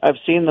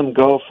seen them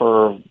go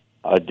for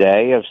a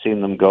day. I've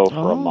seen them go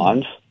for a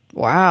month.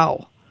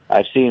 Wow.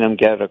 I've seen them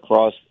get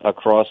across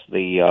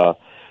the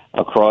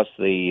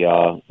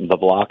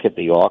block at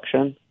the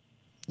auction.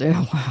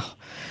 Yeah, wow.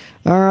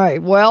 All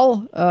right.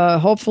 Well,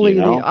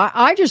 hopefully,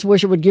 I just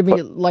wish it would give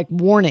me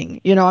warning.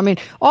 I mean,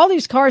 all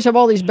these cars have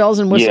all these bells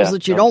and whistles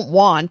that you don't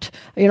want.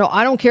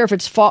 I don't care if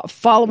it's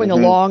following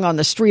along on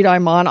the street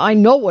I'm on. I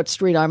know what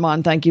street I'm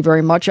on. Thank you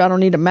very much. I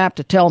don't need a map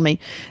to tell me.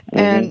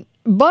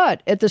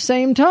 But at the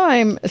same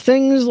time,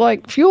 things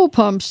like fuel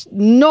pumps,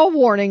 no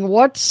warning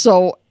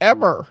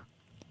whatsoever.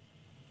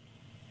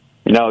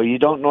 No, you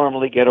don't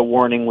normally get a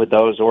warning with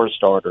those or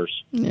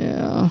starters.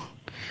 Yeah.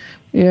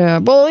 Yeah,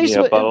 well, at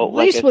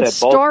least with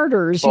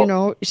starters,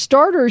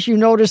 starters, you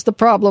notice the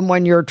problem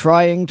when you're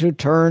trying to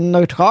turn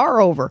the car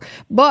over.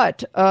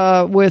 But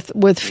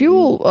with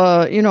fuel,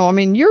 I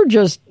mean, you're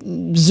just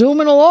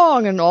zooming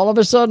along, and all of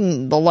a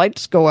sudden the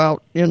lights go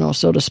out,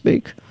 so to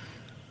speak.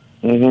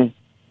 Mm-hmm.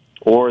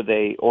 Or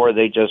they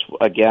just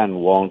again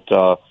won't.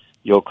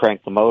 You'll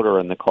crank the motor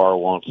and the car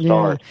won't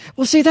start. Yeah.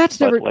 Well, see, that's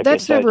never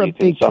a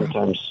big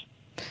problem.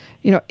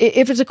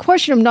 If it's a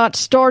question of not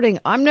starting,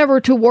 I'm never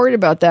too worried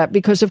about that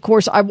because, of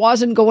course, I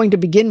wasn't going to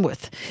begin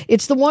with.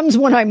 It's the ones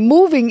when I'm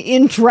moving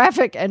in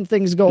traffic and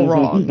things go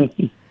wrong.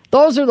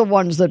 Those are the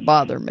ones that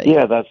bother me.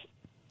 Yeah,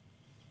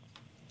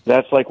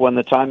 that's like when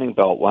the timing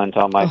belt went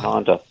on my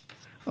Honda.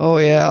 Oh,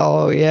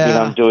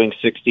 yeah. I'm doing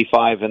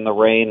 65 in the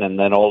rain, and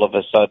then all of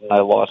a sudden I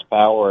lost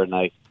power, and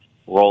I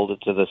rolled it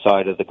to the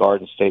side of the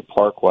Garden State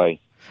Parkway.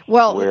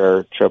 Well,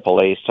 where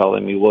AAA is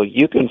telling me, well,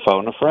 you can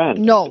phone a friend.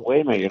 No.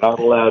 Wait a minute,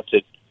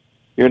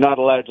 you're not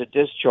allowed to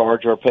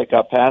discharge or pick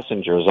up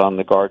passengers on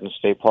the Garden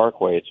State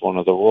Parkway. It's one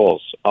of the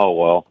rules. Oh,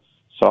 well,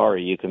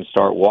 sorry, you can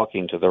start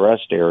walking to the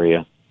rest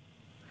area.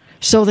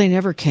 So they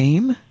never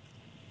came?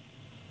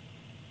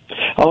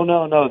 Oh,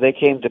 no, they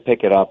came to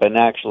pick it up. And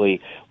actually,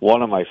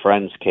 one of my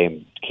friends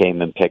came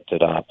and picked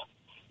it up.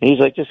 And he's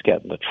like, just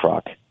get in the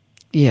truck.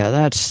 Yeah,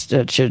 that's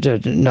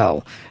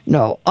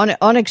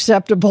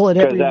unacceptable in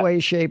every way,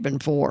 shape,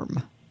 and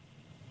form.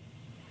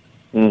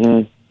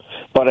 Mm-hmm.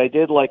 But I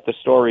did like the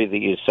story that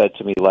you said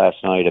to me last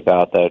night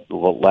about that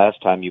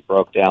last time you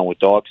broke down with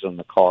dogs in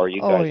the car.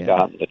 You guys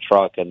got in the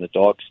truck and the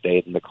dogs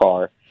stayed in the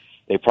car.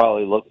 They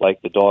probably looked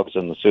like the dogs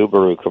in the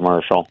Subaru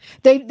commercial.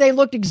 They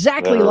looked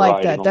exactly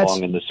like that. That's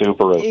in the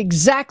Subaru.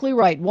 Exactly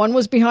right. One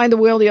was behind the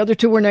wheel. The other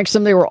two were next to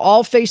them. They were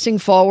all facing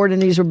forward,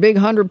 and these were big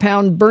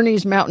 100-pound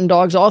Bernese Mountain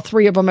Dogs, all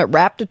three of them at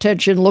rapt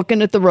attention,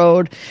 looking at the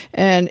road.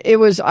 And it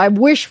was, I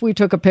wish we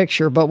took a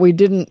picture, but we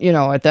didn't,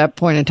 at that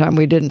point in time,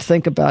 we didn't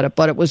think about it.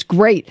 But it was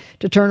great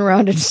to turn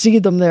around and see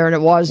them there, and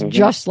it was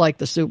just like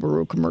the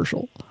Subaru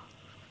commercial.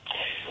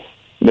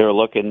 They're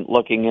looking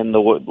in the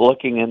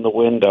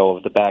window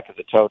of the back of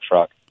the tow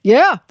truck.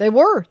 Yeah, they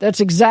were. That's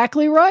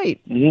exactly right.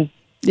 Mm-hmm.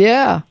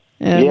 Yeah.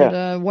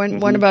 And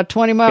went about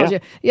 20 miles.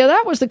 Yeah,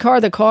 that was the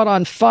car that caught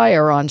on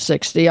fire on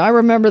 60. I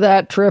remember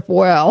that trip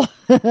well.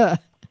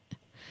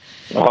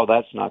 Oh,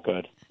 that's not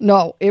good.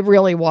 No, it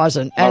really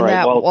wasn't. And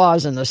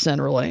was in the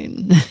center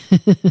lane.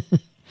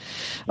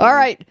 All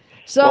right.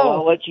 So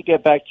I'll let you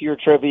get back to your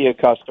trivia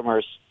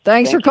customers.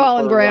 Thanks for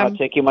calling, Graham.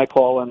 Taking my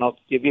call, and I'll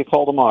give you a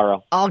call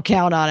tomorrow. I'll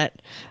count on it.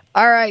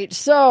 All right,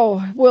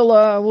 so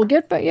we'll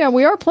get back. Yeah,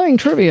 we are playing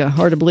trivia,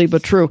 hard to believe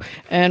but true.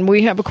 And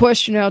we have a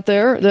question out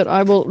there that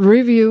I will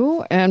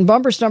review. And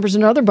Bumper Stumper's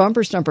another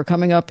Bumper Stumper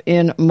coming up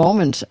in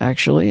moments,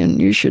 actually.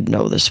 And you should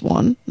know this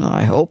one,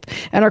 I hope.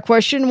 And our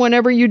question,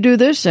 whenever you do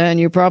this, and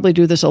you probably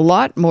do this a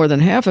lot, more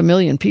than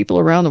 500,000 people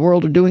around the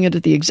world are doing it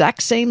at the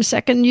exact same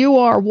second you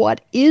are.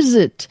 What is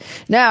it?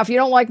 Now, if you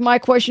don't like my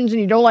questions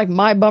and you don't like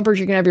my bumpers,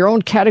 you can have your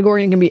own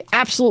category and it can be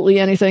absolutely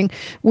anything.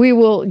 We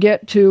will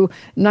get to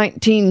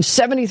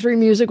 1973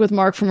 music with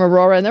Mark from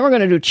Aurora, and then we're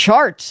going to do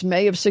charts,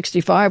 May of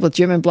 65 with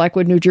Jim in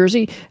Blackwood, New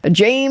Jersey.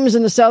 James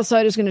in the South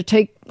Side is going to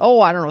take,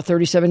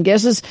 37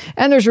 guesses,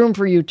 and there's room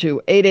for you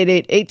too.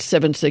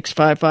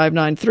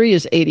 888-876-5593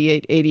 is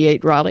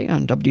 8888 Raleigh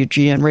on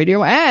WGN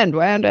Radio,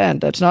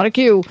 and that's not a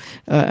cue,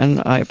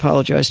 and I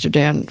apologize to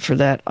Dan for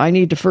that. I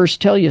need to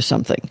first tell you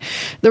something.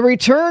 The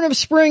return of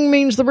spring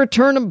means the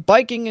return of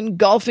biking and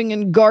golfing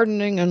and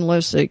gardening,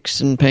 unless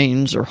aches and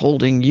pains are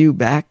holding you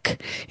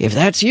back. If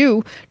that's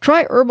you,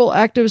 try Herbal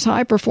Active's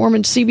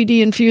high-performance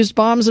CBD-infused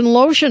balms and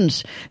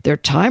lotions. Their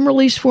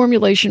time-release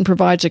formulation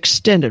provides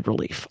extended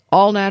relief.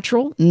 All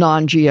natural,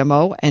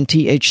 non-GMO, and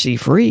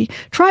THC-free.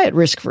 Try it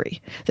risk-free.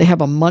 They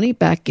have a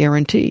money-back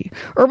guarantee.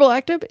 Herbal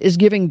Active is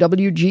giving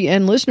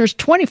WGN listeners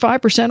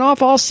 25%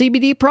 off all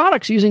CBD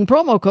products using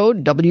promo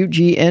code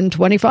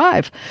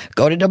WGN25.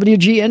 Go to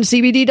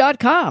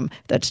WGNCBD.com.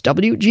 That's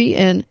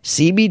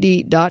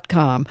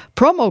WGNCBD.com.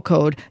 Promo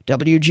code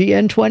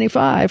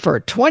WGN25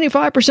 for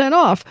 25%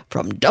 off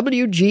from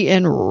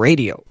WGN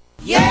Radio.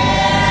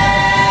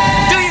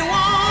 Yeah! Do you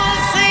want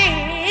to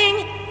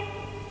sing?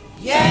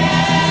 Yeah!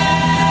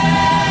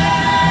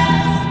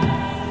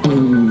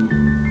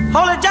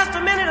 Hold it just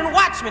a minute and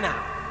watch me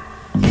now.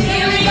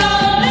 Here we go,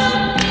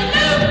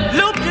 loop, loop,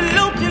 loop,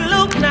 loop,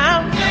 loop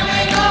now. Here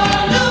we go,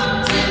 loop,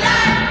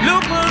 loop,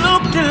 loop,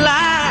 loop, loop.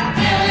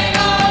 Here we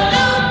go,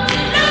 loop,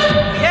 loop,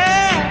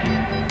 yeah.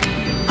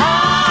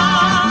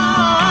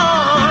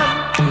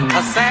 On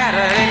a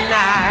Saturday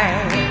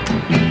night,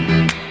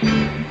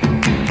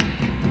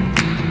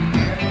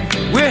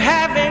 we're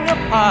having a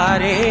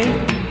party.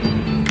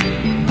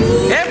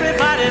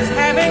 Everybody's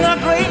having a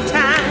great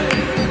time.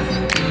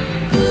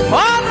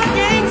 All the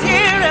gangs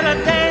here and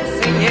a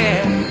dancing,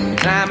 yeah. And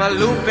I'm a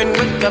looping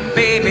with the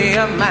baby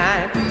of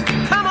mine.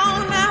 Come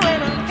on now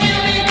and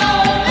here we go,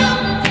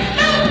 loop,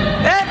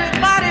 loop.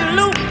 Everybody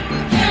loop.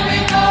 Here we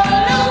go,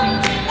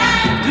 loop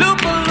tonight.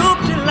 Loop a loop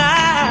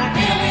tonight.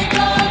 Here we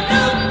go,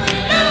 loop,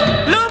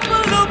 loop. Loop a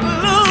loop a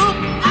loop.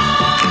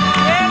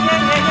 Yeah,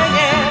 yeah, yeah, yeah,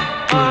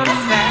 yeah. On a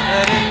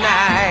Saturday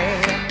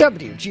night.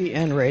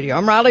 WGN Radio.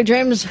 I'm Riley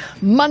James.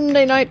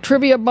 Monday night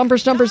trivia bumper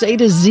stumpers A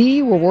to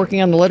Z. We're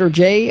working on the letter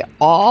J.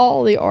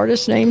 All the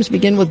artist names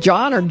begin with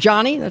John or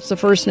Johnny. That's the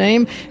first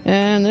name.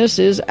 And this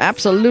is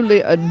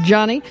absolutely a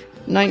Johnny.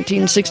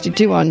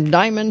 1962 on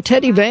Diamond.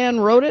 Teddy Van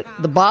wrote it.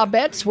 The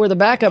Bobettes were the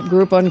backup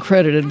group,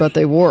 uncredited, but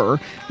they were.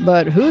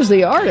 But who's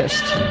the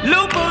artist?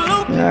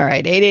 All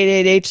right,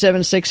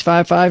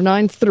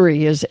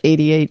 888-876-5593 is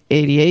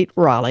 8888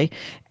 Raleigh.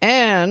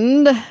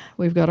 And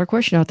we've got our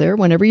question out there.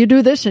 Whenever you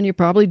do this, and you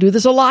probably do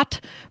this a lot,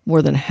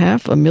 more than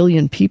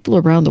 500,000 people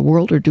around the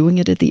world are doing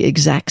it at the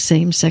exact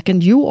same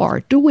second you are.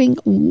 Doing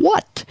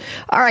what?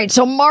 All right,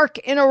 so Mark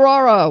in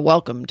Aurora,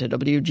 welcome to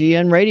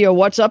WGN Radio.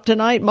 What's up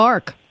tonight,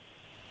 Mark?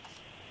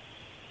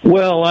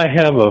 Well, I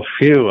have a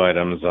few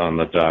items on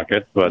the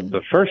docket, but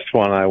the first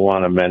one I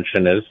want to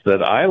mention is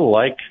that I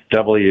like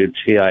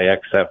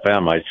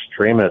WTIX-FM. I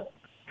stream it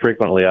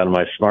frequently on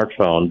my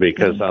smartphone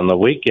because on the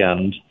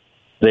weekend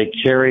they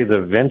carry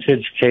the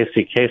vintage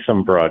Casey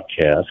Kasem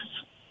broadcasts,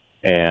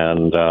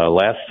 and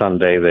last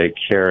Sunday they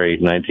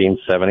carried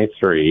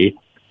 1973,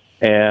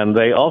 and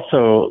they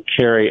also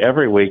carry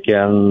every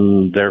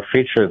weekend their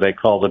feature they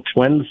call the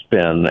Twin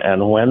Spin,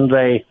 and when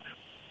they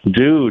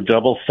do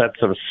double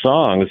sets of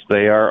songs,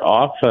 they are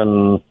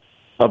often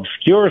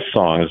obscure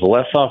songs,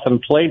 less often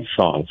played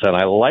songs, and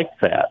I like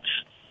that.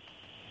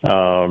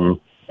 And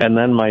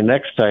then my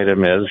next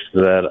item is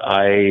that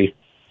I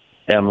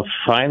am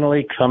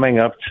finally coming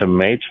up to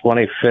May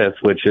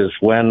 25th, which is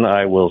when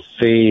I will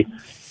see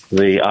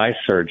the eye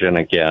surgeon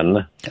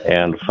again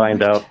and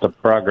find out the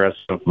progress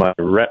of my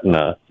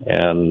retina.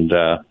 And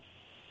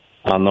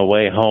on the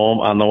way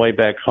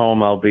back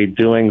home, I'll be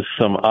doing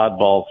some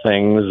oddball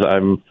things.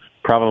 I'm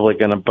probably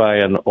going to buy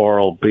an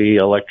Oral-B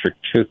electric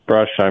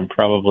toothbrush. I'm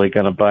probably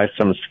going to buy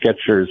some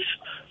Skechers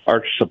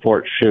arch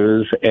support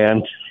shoes.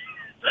 And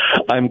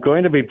I'm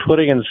going to be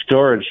putting in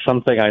storage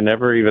something I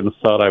never even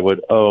thought I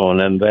would own,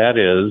 and that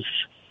is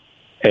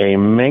a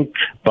mink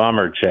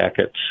bomber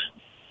jacket.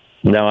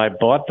 Now, I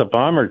bought the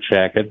bomber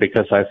jacket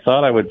because I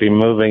thought I would be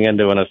moving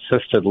into an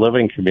assisted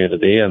living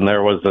community, and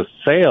there was a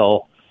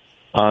sale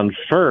on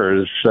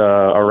furs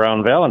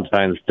around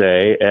Valentine's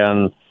Day,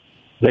 and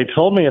they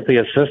told me at the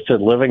assisted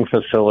living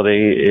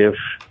facility,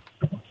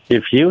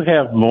 if you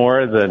have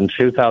more than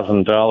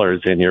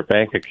 $2,000 in your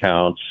bank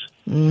account,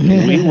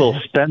 we will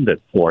spend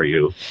it for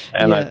you.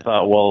 And I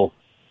thought, well,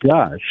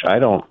 gosh, I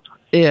don't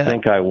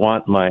think I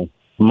want my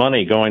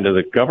money going to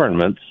the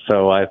government.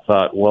 So I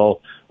thought,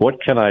 well, what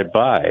can I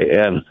buy?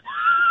 And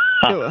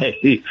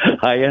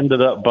I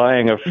ended up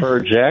buying a fur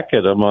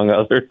jacket, among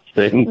other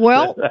things.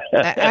 Well,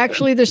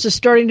 actually, this is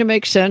starting to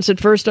make sense. At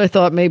first, I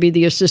thought maybe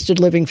the assisted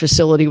living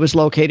facility was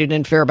located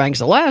in Fairbanks,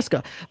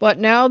 Alaska. But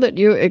now that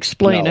you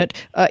explain it,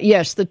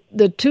 yes, the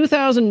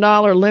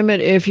 $2,000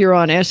 limit, if you're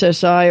on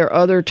SSI or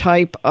other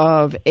type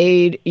of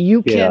aid,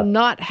 you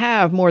cannot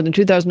have more than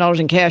 $2,000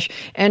 in cash.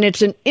 And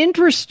it's an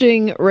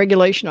interesting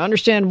regulation. I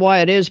understand why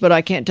it is, but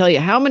I can't tell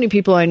you how many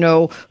people I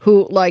know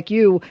who, like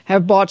you,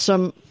 have bought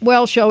some,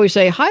 well, shall we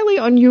say, highly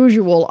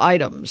unusual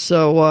items.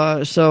 So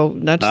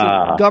that's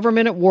the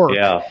government at work.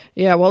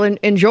 Yeah. Well,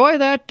 enjoy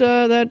that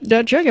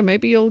check, and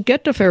maybe you'll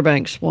get to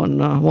Fairbanks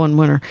one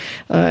winter.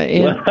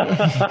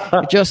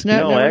 Just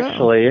now. No,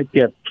 actually, it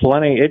gets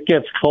plenty. It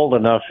gets cold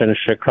enough in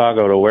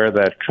Chicago to wear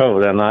that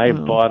coat, and I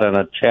bought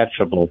a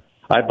detachable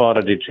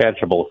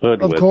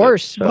hood. Of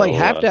course, well, you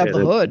have to have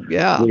the hood.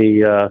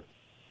 Yeah.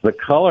 The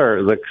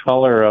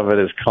color of it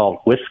is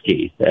called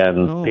whiskey,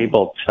 and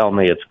people tell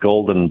me it's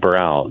golden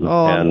brown.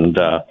 And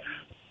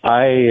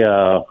I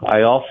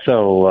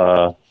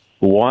also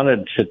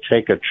wanted to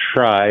take a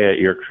try at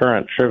your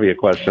current trivia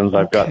questions.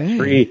 I've got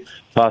 3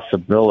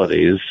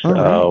 possibilities.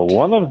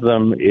 One of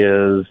them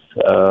is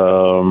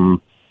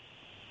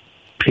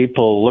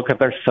people look at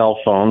their cell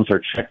phones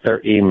or check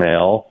their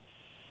email.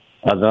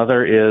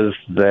 Another is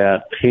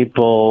that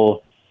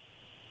people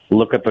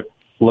look at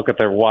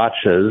their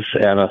watches,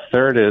 and a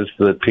third is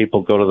that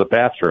people go to the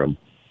bathroom.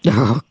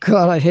 Oh,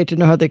 God, I'd hate to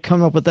know how they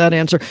come up with that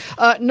answer.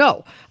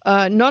 No,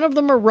 none of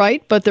them are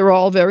right, but they're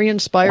all very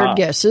inspired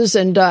guesses.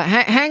 And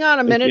hang on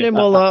a minute, and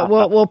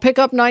we'll pick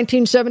up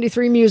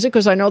 1973 music,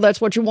 because I know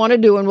that's what you want to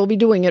do, and we'll be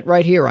doing it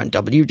right here on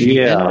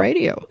WGN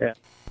Radio. Yeah.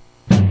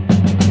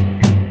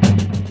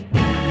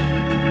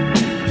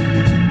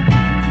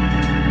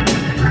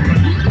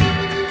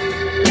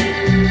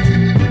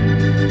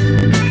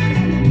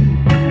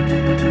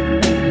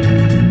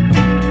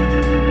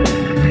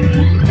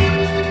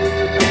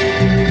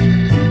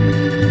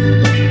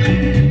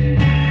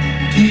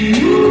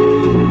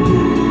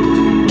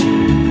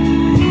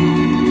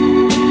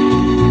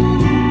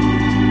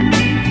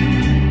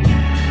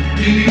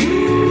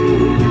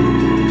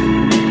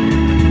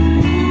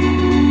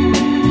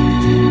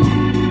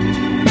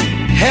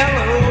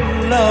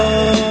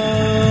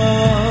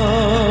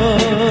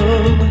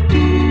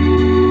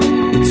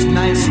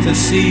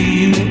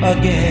 See you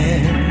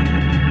again.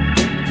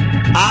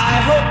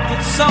 I hope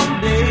that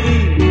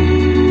someday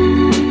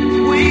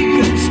we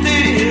can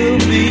still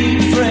be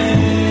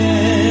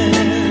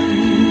friends.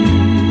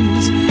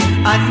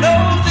 I know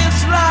this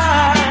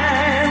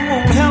line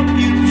won't help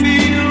you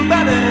feel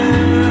better,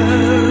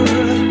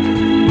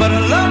 but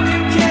a love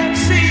you can't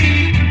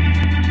see,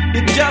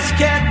 it just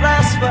can't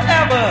last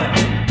forever.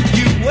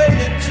 You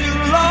waited too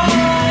long.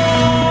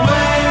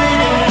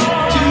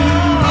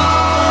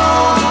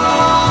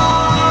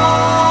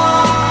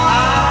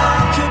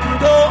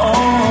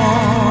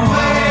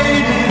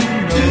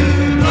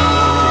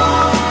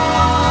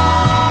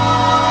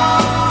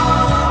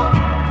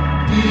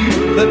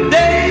 The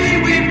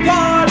day we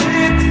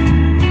parted,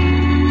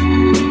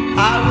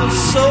 I was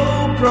so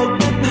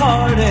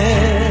broken-hearted.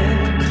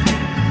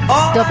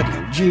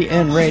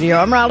 WGN Radio.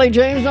 I'm Raleigh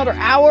James. Another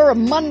hour of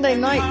Monday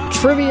night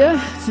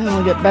trivia. And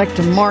we'll get back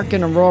to Mark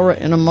and Aurora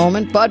in a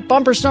moment. But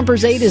Bumper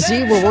Stumpers A to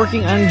Z, we're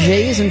working on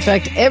J's. In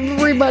fact,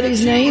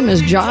 everybody's name is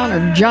John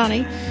or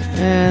Johnny.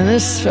 And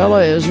this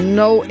fella is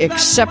no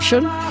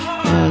exception.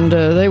 And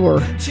they were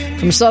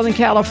from Southern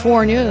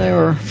California. They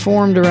were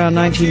formed around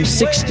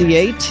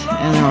 1968,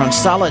 and they were on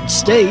Solid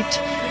State.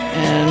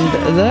 And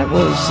that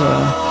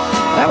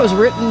was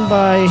written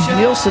by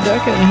Neil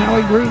Sedaka and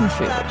Howie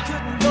Greenfield.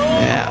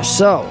 Yeah,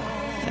 so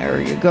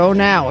there you go.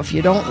 Now, if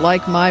you don't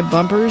like my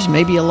bumpers,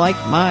 maybe you like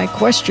my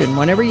question.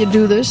 Whenever you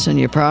do this, and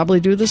you probably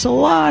do this a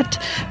lot,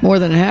 more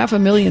than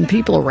 500,000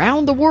 people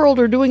around the world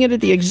are doing it at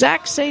the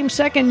exact same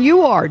second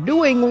you are.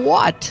 Doing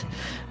what?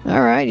 All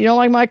right. You don't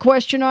like my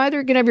question either?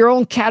 You can have your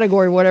own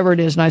category, whatever it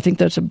is. And I think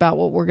that's about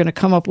what we're going to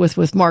come up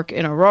with Mark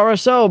and Aurora.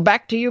 So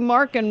back to you,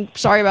 Mark. And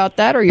sorry about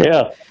that. Are you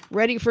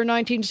ready for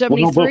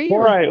 1973?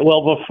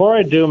 Before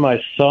I do my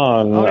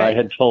song, I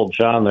had told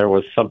John there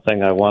was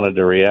something I wanted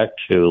to react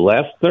to.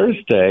 Last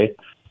Thursday,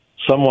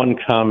 someone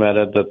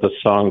commented that the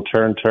song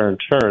Turn, Turn,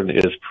 Turn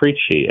is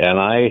preachy. And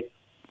I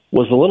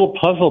was a little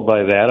puzzled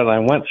by that. And I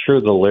went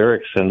through the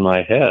lyrics in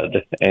my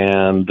head.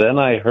 And then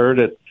I heard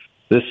it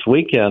this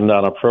weekend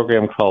on a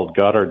program called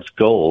Goddard's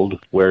Gold,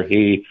 where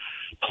he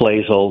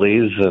plays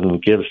oldies and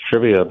gives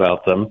trivia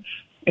about them.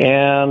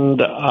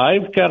 And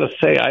I've got to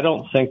say, I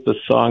don't think the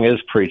song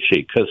is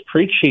preachy, because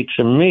preachy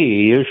to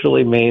me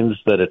usually means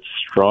that it's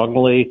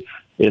strongly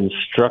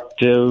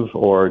instructive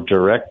or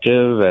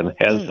directive and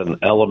has an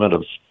element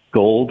of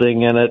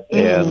scolding in it.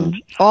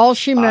 And all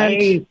she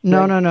meant,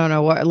 no.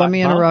 Let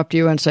me interrupt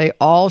you and say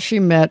all she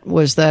meant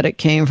was that it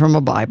came from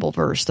a Bible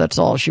verse. That's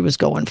all she was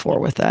going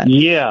for with that.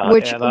 Yeah,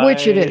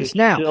 which it is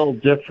now. Still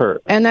differ,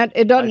 and that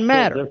it doesn't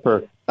matter.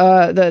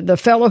 The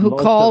fellow who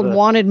called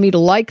wanted me to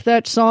like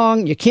that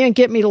song. You can't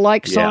get me to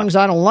like songs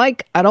I don't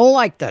like. I don't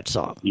like that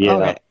song. Yeah.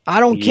 Okay. I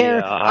don't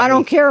care. I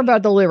don't care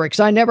about the lyrics.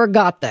 I never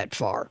got that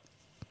far.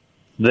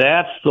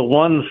 That's the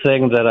one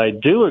thing that I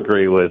do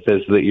agree with,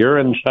 is that you're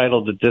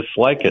entitled to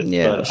dislike it.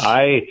 Yes. But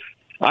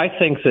I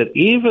think that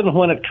even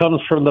when it comes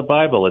from the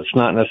Bible, it's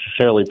not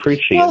necessarily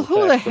preachy. Well, In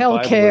who fact, the hell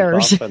Bible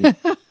cares? is often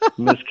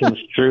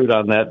misconstrued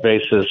on that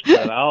basis.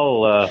 But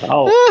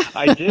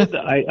I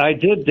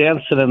did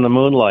Dancing in the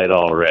Moonlight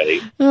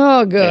already.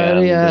 Oh, good.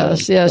 And,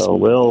 yes. So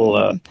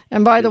we'll.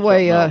 And by the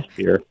way,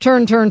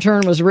 Turn, Turn,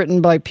 Turn was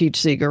written by Pete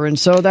Seeger, and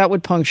so that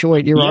would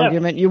punctuate your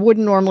argument. You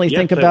wouldn't normally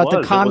think about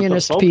the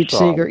communist Pete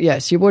Seeger.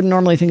 Yes, you wouldn't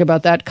normally think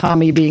about that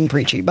commie being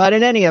preachy. But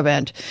in any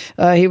event,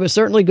 he was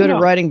certainly good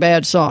at writing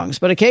bad songs,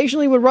 but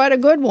occasionally would write a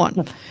good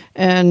one.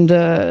 And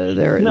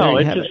there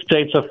it have just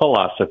states a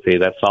philosophy.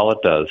 That's all it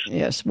does.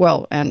 Yes,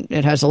 well, and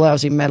it has a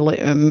lousy melody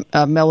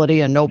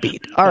and no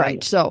beat. All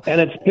right, so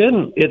and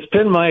it's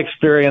been my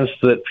experience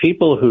that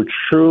people who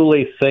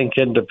truly think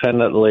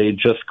independently,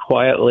 just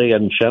quietly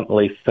and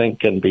gently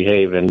think and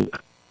behave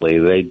independently,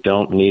 they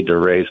don't need to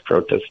raise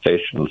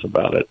protestations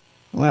about it.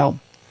 Well,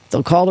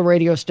 they'll call the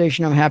radio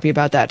station. I'm happy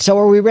about that. So,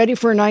 are we ready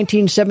for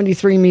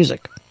 1973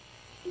 music?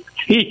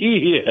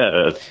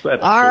 Yes. All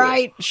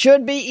right.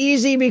 Should be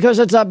easy because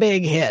it's a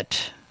big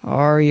hit.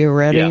 Are you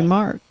ready,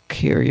 Mark?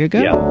 Here you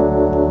go.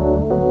 Yeah.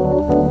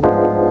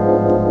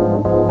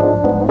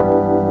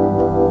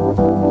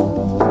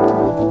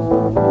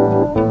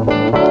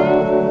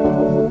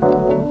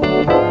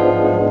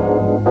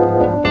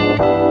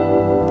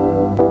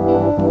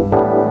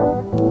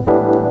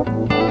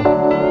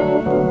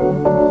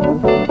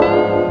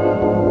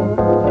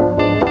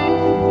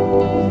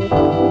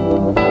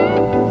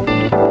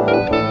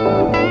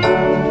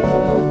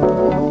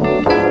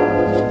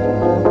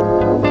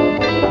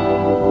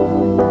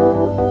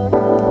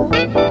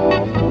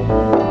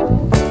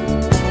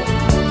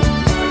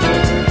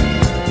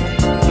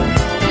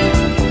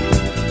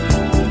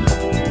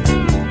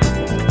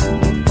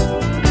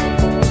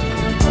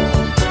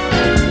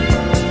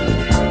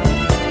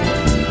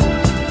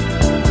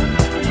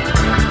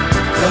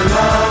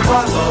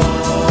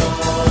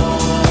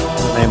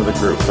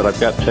 But I've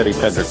got Teddy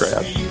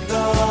Pendergrass.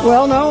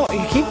 Well, no,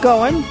 keep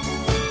going.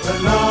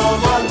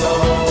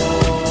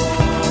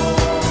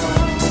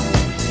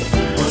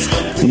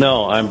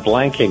 No, I'm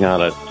blanking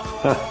on it.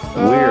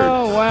 Weird.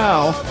 Oh,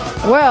 wow.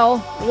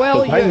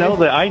 Well, I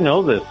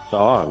know this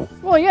song.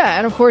 Well, yeah,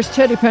 and of course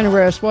Teddy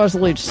Pendergrass was the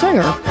lead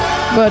singer,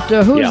 but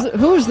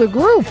who's the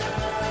group?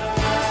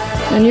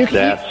 And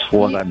that's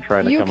what I'm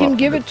trying to come up with. You can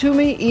give it to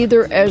me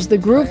either as the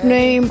group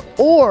name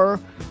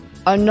or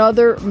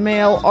another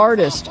male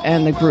artist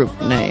and the group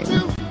name.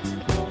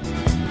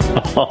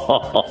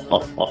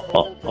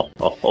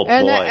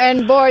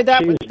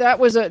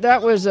 That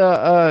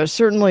was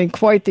certainly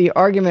quite the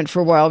argument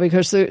for a while,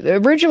 because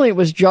originally it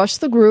was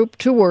just the group,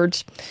 2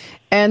 words,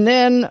 and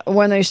then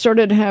when they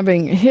started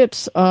having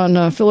hits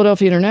on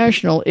Philadelphia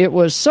International, it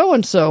was so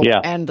and so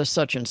and the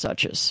such and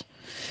suches.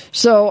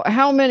 So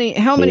how many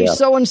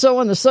so and so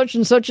and the such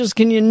and suches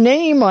can you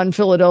name on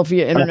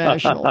Philadelphia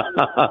International?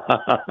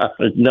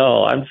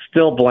 No, I'm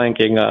still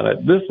blanking on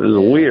it. This is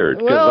weird,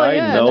 because I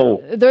know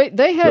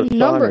they had the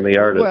song and the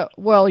artist.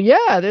 Well,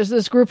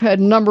 this group had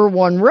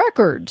 #1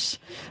 records,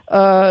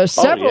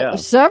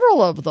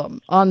 several of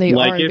them on the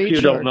like R&B If You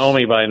charts. Don't Know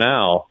Me By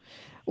Now.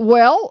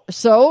 Well,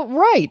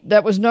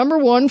 that was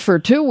 #1 for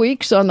 2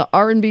 weeks on the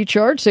R&B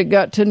charts. It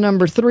got to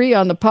 #3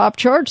 on the pop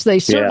charts. They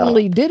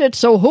certainly did it.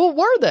 So who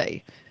were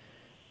they?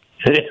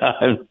 Yeah,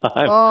 I'm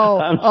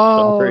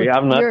sorry.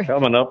 I'm not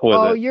coming up with it.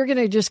 Oh, you're going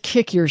to just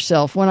kick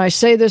yourself. When I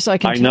say this, I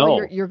can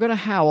tell you're going to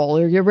howl.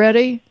 Are you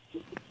ready?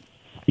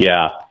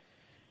 Yeah.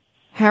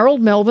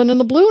 Harold Melvin and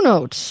the Blue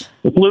Notes.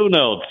 The Blue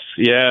Notes,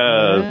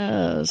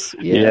 yes.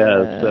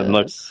 And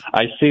look,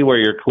 I see where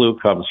your clue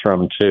comes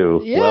from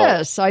too.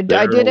 Yes, well,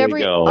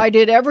 I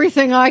did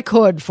everything I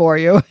could for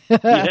you.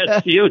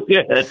 Yes, you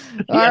did.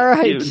 All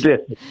right, you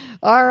did.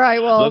 All right.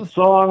 Well, the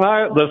song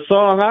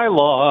I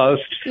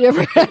lost.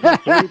 Sweet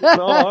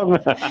song.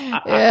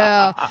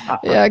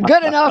 yeah.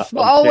 Good enough.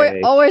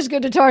 Okay. Always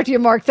good to talk to you,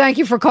 Mark. Thank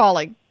you for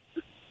calling.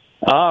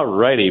 All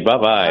righty,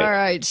 bye-bye. All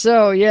right,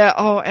 so,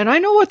 and I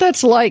know what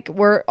that's like,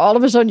 where all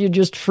of a sudden you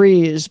just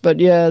freeze, but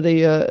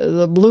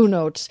the Blue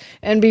Notes.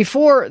 And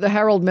before the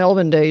Harold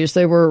Melvin days,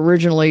 they were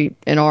originally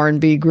an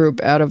R&B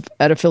group out of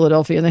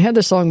Philadelphia, and they had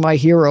the song My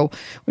Hero,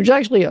 which is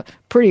actually a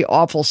pretty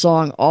awful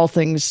song, all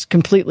things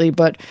completely,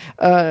 but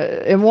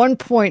at one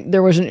point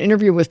there was an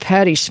interview with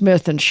Patti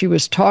Smith, and she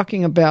was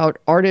talking about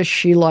artists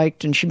she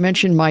liked, and she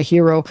mentioned My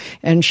Hero,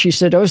 and she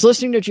said, I was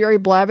listening to Jerry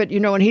Blavat,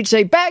 and he'd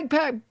say,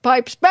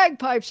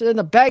 bagpipes, and then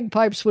the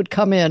bagpipes would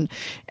come in.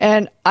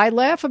 And I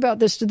laugh about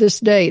this to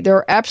this day. There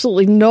are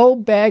absolutely no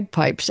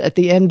bagpipes at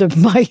the end of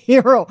My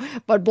Hero,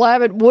 but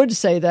Blavat would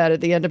say that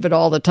at the end of it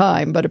all the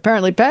time. But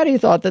apparently Patti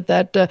thought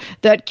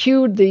that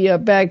cued the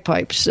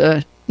bagpipes.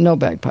 No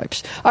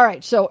bagpipes. All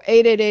right, so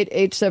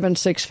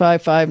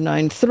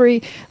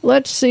 888-876-5593.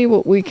 Let's see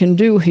what we can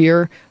do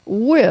here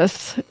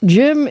with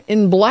Jim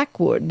in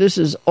Blackwood. This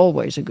is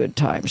always a good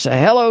time. So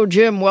hello,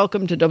 Jim.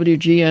 Welcome to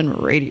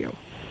WGN Radio.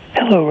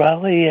 Hello,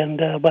 Raleigh.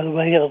 And by the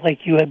way,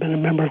 like you, I've been a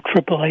member of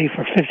AAA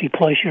for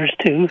 50-plus years,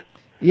 too.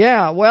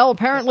 Yeah, well,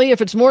 apparently if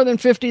it's more than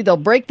 50, they'll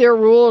break their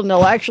rule and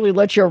they'll actually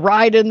let you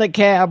ride in the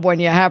cab when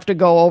you have to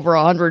go over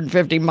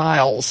 150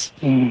 miles.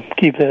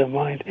 Keep that in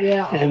mind.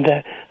 Yeah.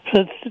 And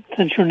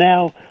since you're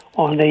now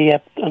on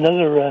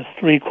another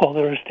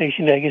three-caller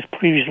station, I guess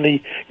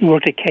previously you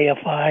worked at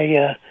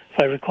KFI, if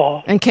I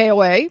recall. And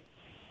KOA.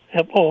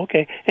 Oh,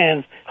 okay.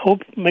 And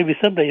hope maybe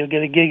someday you'll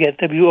get a gig at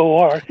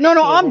WOR.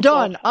 No, I'm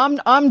done.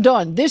 I'm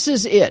done. This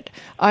is it.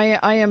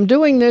 I am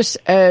doing this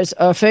as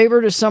a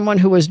favor to someone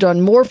who has done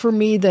more for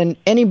me than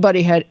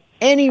anybody had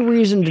any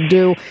reason to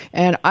do,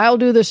 and I'll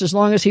do this as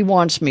long as he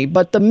wants me.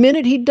 But the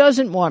minute he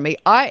doesn't want me,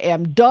 I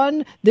am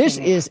done. This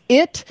is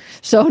it.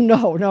 So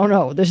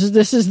no. This is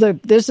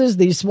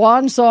the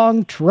swan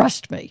song.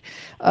 Trust me.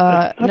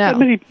 Not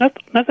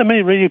that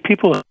many radio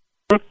people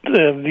worked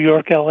New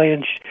York, L.A.,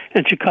 and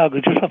Chicago.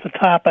 Just off the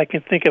top, I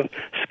can think of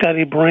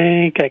Scotty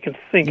Brink. I can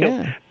think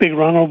of Big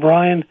Ron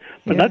O'Brien,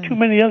 but not too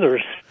many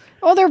others.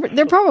 Oh,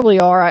 there probably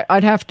are.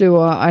 I'd have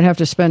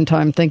to spend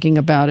time thinking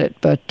about it,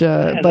 but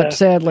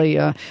sadly,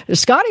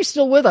 Scotty's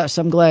still with us.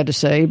 I'm glad to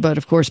say, but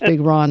of course, Big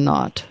Ron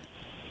not.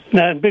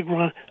 Now, Big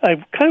Ron, I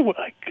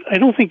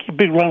don't think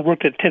Big Ron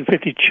worked at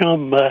 1050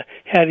 Chum.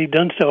 Had he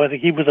done so, I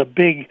think he was a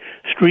big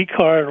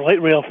streetcar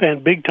light rail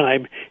fan, big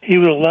time. He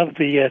would have loved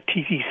the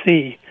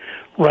TTC,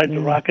 riding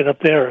the rocket up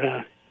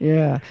there.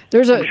 Yeah,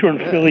 I'm sure in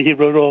Philly he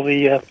rode all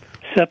the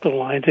Zeppelin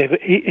lines. They have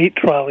eight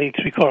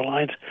streetcar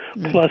lines,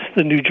 plus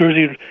the New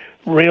Jersey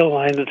rail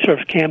line that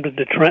serves Camden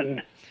to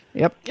Trenton.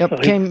 Yep. So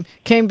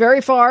came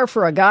very far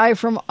for a guy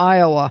from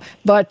Iowa.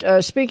 But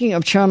speaking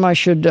of Chum, I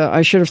should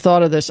have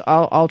thought of this.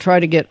 I'll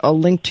try to get a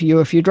link to you.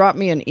 If you drop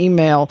me an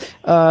email,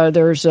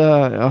 there's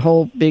a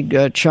whole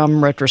big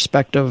Chum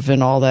retrospective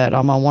and all that.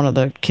 I'm on one of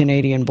the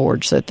Canadian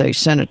boards that they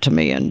sent it to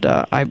me, and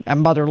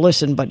I'm bother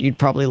listen, but you'd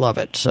probably love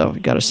it. So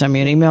you got to send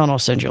me an email, and I'll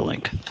send you a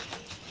link.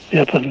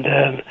 Yep, and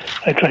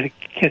I try to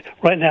get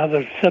right now.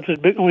 The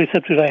only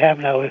substitute I have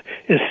now is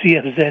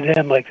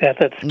CFZM, like that.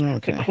 That's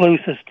the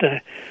closest.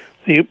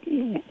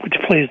 Which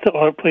plays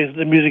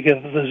the music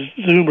of the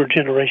Zoomer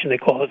generation, they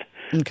call it,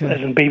 as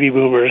in baby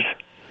boomers.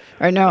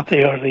 Right now,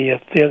 they are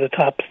the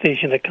top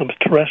station that comes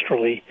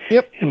terrestrially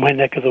in my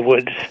neck of the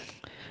woods.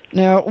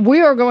 Now, we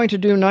are going to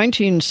do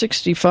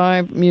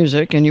 1965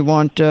 music, and you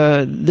want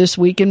this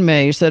week in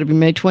May, so that'll be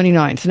May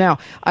 29th. Now,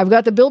 I've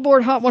got the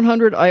Billboard Hot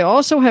 100. I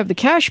also have the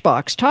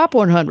Cashbox Top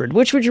 100.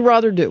 Which would you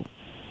rather do?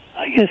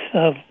 I guess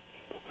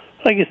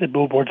the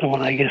Billboard's the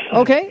one, I guess.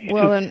 Okay,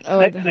 well then...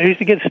 I used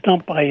to get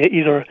stumped by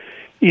either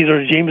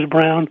James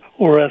Brown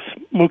or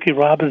Smokey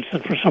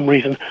Robinson for some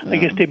reason. I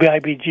guess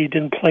WIBG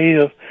didn't play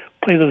those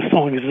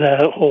songs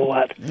a whole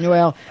lot.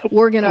 Well,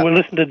 we're going to... I would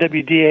listen to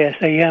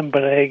WDAS-AM,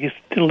 but I guess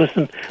didn't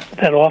listen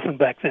that often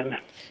back then.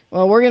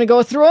 Well, we're going to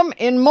go through them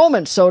in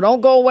moments, so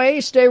don't go away.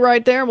 Stay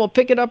right there. We'll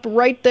pick it up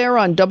right there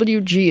on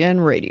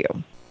WGN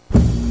Radio.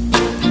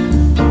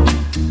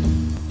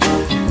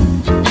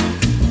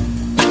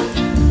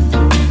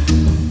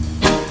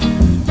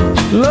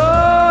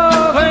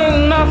 Love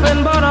ain't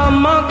nothing but a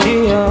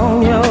monkey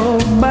on your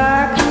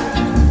back.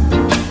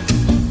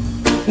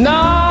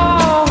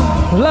 No,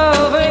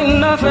 love ain't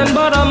nothing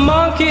but a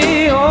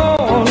monkey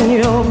on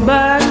your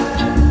back.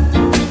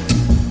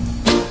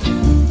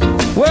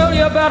 Well,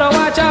 you better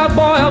watch out,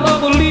 boy,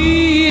 love will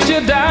lead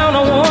you down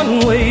a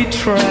one-way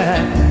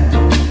track.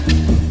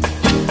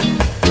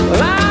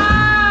 Well,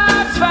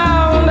 I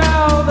found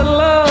out that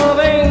love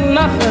ain't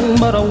nothing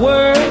but a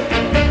word.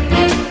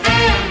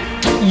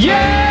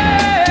 Yeah!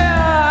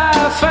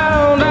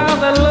 Found out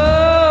that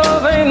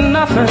love ain't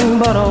nothing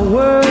but a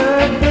word.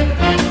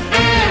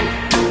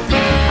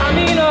 I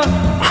mean a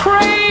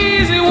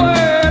crazy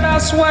word, I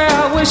swear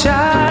I wish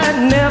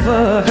I'd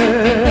never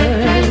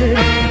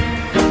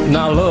heard.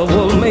 Now love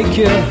will make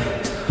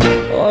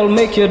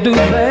you do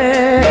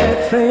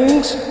bad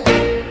things,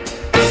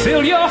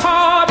 fill your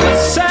heart with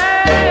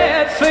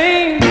sad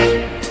things.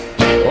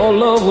 Oh,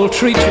 love will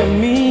treat you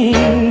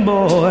mean,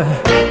 boy.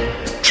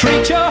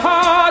 Treat your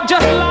heart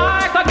just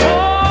like a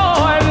toy.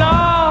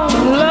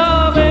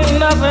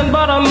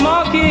 But a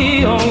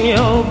monkey on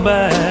your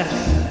back.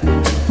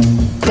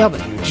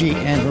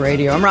 WGN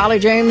Radio. I'm Raleigh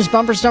James.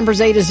 Bumper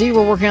Stumpers A to Z.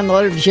 We're working on the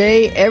letter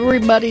J.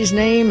 Everybody's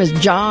name is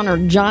John or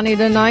Johnny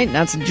tonight.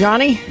 That's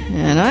Johnny.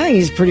 And I think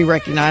he's pretty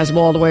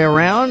recognizable all the way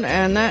around.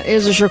 And that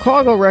is a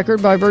Chicago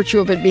record by virtue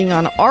of it being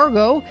on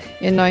Argo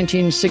in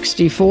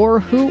 1964.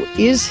 Who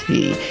is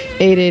he?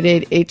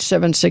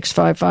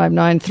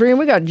 888-876-5593. And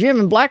we got Jim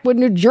in Blackwood,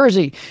 New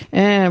Jersey.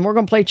 And we're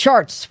going to play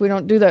charts. We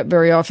don't do that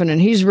very often, and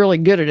he's really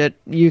good at it.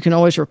 You can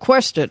always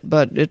request it,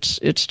 but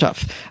it's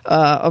tough.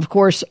 Of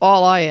course,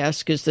 all I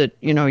ask is that,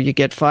 you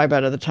get 5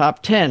 out of the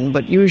top 10.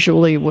 But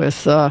usually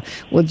with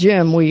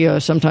Jim, we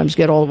sometimes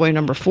get all the way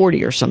number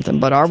 40 or something.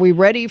 But are we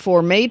ready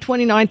for May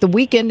 29th, the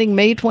week ending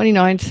May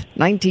 29th,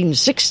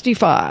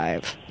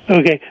 1965?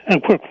 Okay,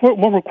 and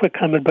one more quick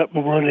comment about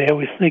Memorial Day. I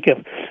always think of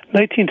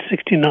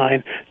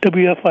 1969,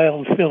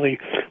 WFIL in Philly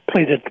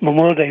played at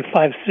Memorial Day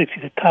 560,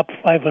 the top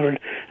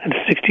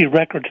 560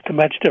 records to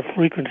match their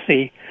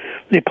frequency.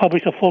 They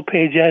published a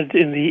full-page ad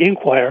in the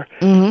Inquirer.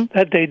 Mm-hmm.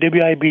 That day,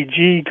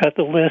 WIBG got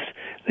the list.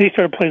 They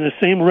started playing the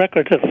same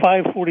records at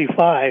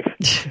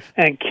 5:45,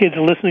 and kids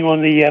are listening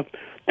on the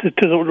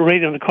to the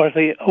radio in the car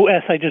say, "Oh,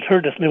 I just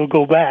heard this," and they would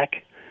go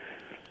back.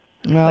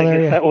 Well,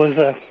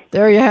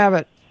 there you have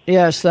it.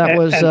 Yes, that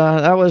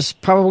was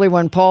probably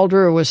when Paul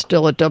Drew was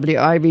still at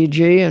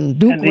WIBG, and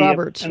Duke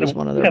Roberts was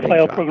one of their big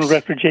FIL jobs. program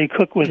director Jay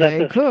Cook was at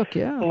the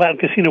Latin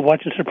Casino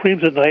watching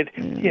Supremes at night.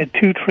 He had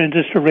 2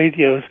 transistor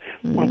radios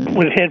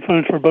with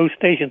headphones for both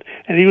stations,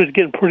 and he was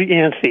getting pretty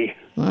antsy.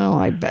 Well,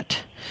 I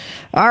bet.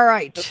 All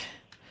right.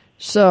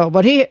 So,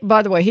 but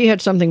by the way, he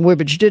had something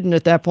Wibbage didn't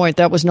at that point.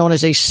 That was known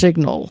as a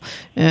signal.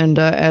 And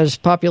as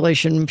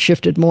population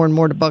shifted more and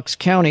more to Bucks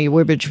County,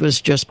 Wibbage was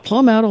just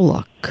plumb out of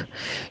luck.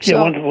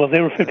 So, well,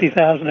 they were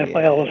 50,000.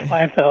 FIL was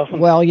 5,000.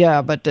 Well,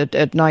 yeah, but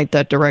at night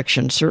that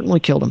direction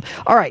certainly killed him.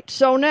 All right,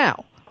 so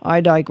now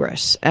I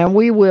digress. And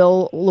we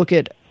will look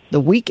at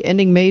the week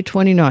ending May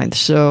 29th.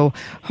 So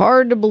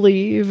hard to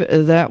believe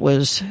that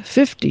was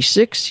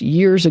 56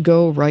 years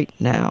ago right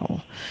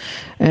now.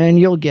 And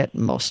you'll get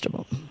most of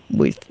them,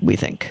 we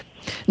think.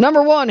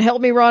 Number 1,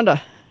 Help Me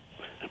Rhonda.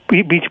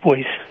 Beach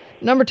Boys.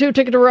 Number 2,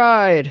 Ticket to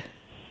Ride.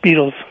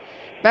 Beatles.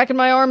 Back in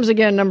My Arms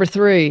Again, number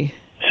 3.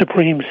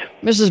 Supremes.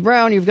 Mrs.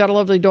 Brown, You've Got a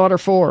Lovely Daughter,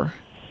 4.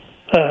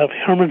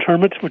 Herman's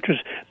Hermits, which was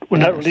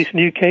not released in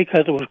the UK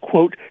because it was,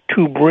 quote,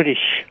 too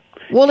British.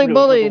 Wooly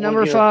Bully,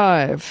 number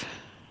 5.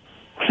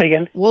 Say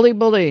again? Wooly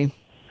Bully.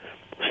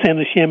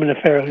 Stanley Sham and the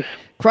Pharaohs.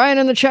 Crying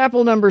in the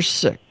Chapel, number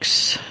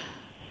 6.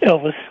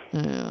 Elvis.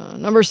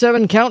 Number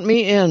 7, Count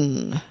Me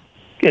In.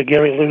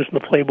 Gary Lewis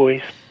and the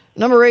Playboys.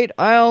 Number 8,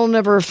 I'll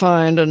Never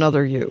Find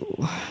Another You.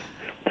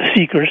 The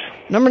Seekers.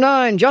 Number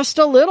 9, Just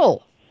a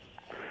Little.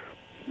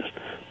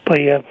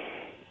 By,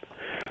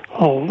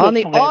 on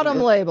the Autumn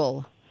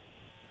label.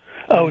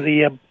 Oh,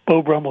 the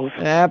Beau Brummels.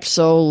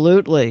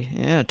 Absolutely.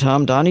 Yeah,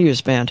 Tom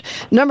Donohue's band.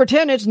 Number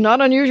 10, It's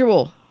Not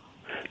Unusual.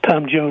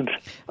 Tom Jones.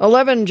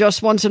 11,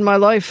 Just Once in My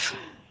Life.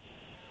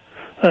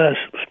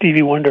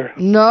 Stevie Wonder.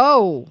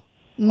 No.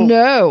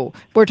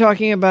 We're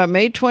talking about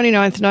May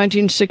 29th,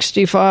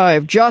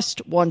 1965.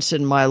 Just Once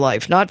in My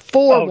Life, not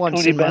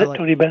Once in My Life.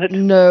 Tony Bennett?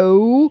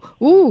 No.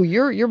 Ooh,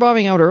 you're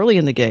bobbing out early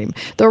in the game.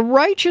 The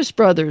Righteous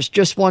Brothers,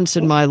 Just Once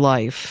in My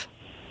Life.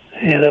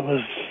 Yeah, that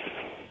was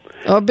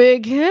a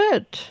big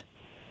hit.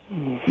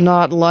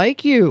 Not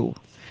Like You.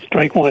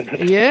 Strike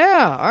 1.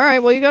 Yeah. All right.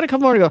 Well, you got a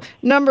couple more to go.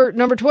 Number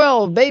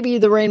 12, Baby,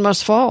 the Rain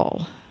Must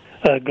Fall.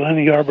 Glenn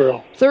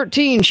Yarborough.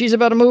 13, She's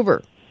About a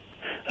Mover.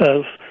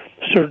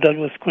 Sir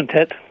Douglas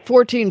Quintet.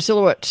 14,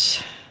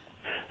 Silhouettes.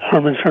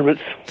 Herman's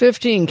Hermits.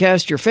 15,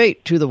 Cast Your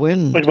Fate to the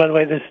Wind. Which, by the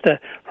way, this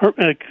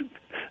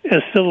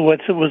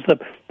Silhouettes. It was the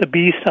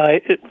B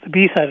side. The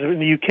B side in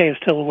the UK of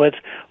Silhouettes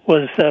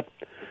was the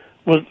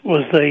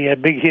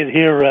big hit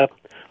here. What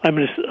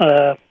was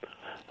the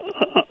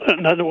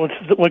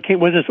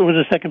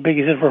second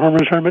biggest hit for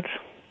Herman's Hermits?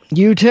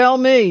 You tell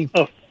me.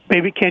 Oh,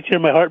 Baby, Can't You Hear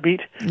My Heartbeat?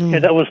 Yeah,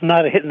 that was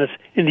not a hit in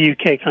the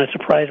UK. Kind of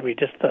surprised me,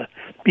 just the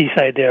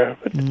B-side there.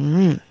 But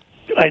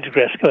I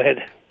digress. Go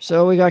ahead.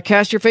 So we got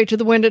Cast Your Fate to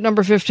the Wind at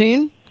number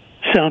 15.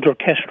 Sounds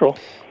orchestral.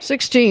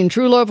 16,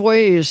 True Love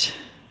Ways.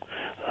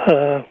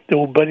 The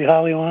old Buddy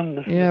Holly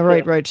one. Yeah,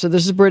 right. So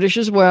this is British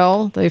as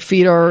well. They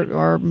feed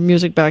our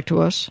music back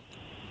to us.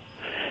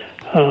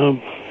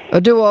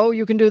 A duo,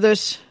 you can do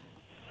this.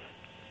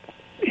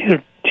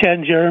 Either Chad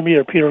and Jeremy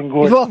or Peter and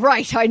Gordon. Well,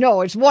 right, I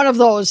know. It's one of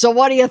those. So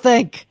what do you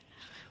think?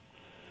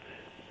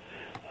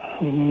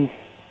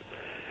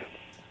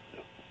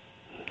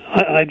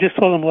 I just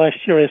saw them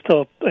last year. I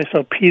saw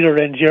Peter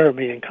and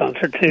Jeremy in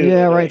concert, too.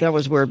 Yeah, right. That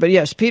was weird. But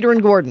yes, Peter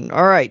and Gordon.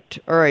 All right.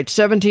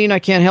 17, I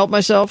Can't Help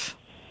Myself.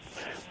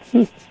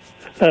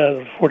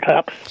 Four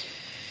Tops.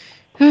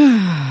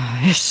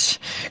 Yes.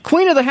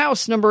 Queen of the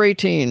House, number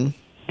 18.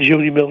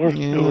 Jody Miller,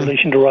 no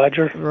relation to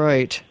Roger.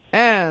 Right.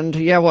 And,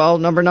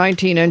 number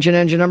 19,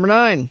 Engine number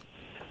 9.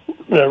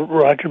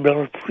 Roger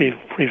Miller,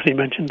 briefly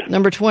mentioned.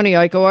 Number 20,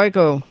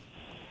 Iko.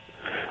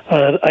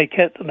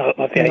 Icat, not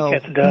the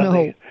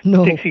Icats.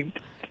 No.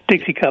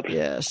 Dixie Cups.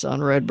 Yes,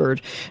 on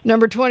Redbird.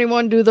 Number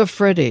 21, Do the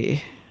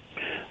Freddie.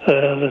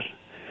 It's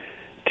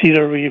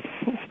either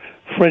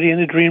Freddie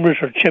and the Dreamers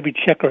or Chubby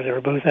Checker. They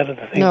were both out of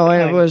the same No,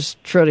 time. It was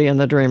Freddie and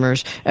the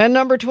Dreamers. And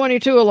number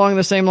 22, along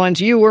the same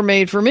lines, You Were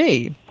Made for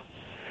Me.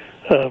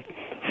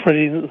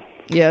 Freddie.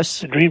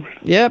 Yes. The Dreamers.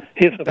 Yep.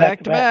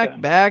 Back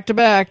to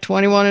back,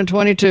 21 and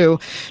 22.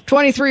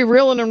 23,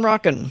 Reelin' and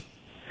Rockin'.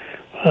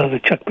 The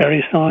Chuck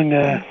Berry song.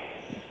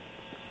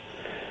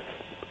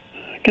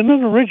 Get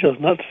another originals,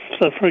 not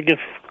forget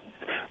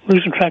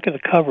losing track of the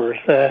covers.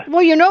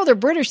 Well, they're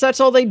British. That's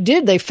all they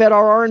did. They fed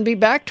our R&B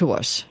back to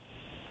us.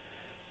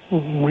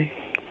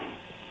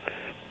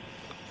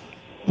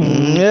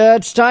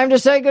 It's time to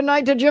say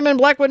goodnight to Jim in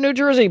Blackwood, New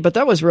Jersey. But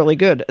that was really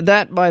good.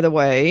 That, by the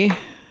way,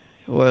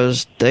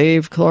 was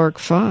Dave Clark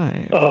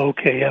 5. Oh,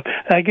 okay, yeah.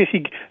 I guess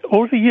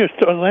over the years,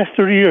 the last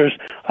 30 years,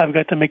 I've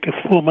got to make a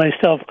fool of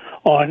myself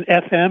on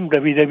FM,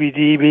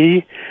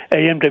 WWDB,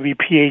 AM,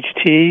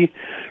 WPHT,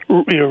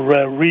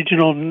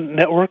 regional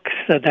networks,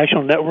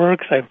 national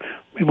networks. I've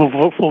made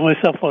a fool of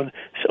myself on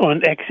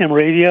XM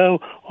radio,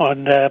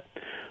 on the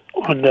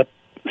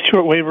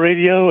shortwave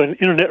radio and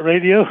internet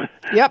radio.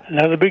 Yep.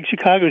 Now the big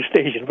Chicago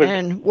station. But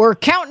and we're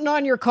counting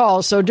on your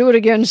calls, so do it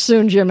again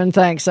soon, Jim, and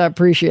thanks. I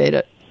appreciate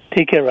it.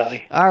 Take care,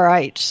 Riley. All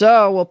right,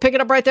 so we'll pick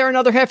it up right there.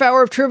 Another half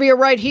hour of trivia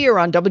right here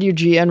on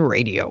WGN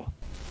Radio.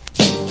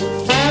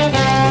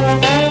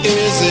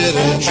 Is it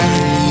a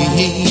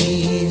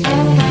dream?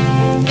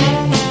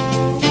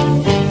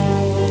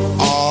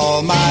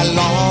 All my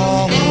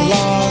long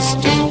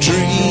lost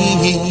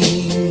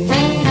dream.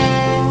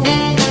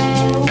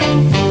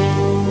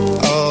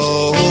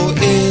 Oh,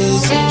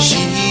 is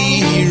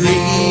she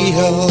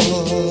real?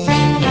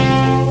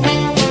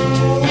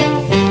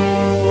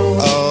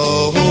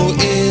 Oh,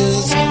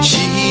 is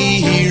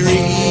she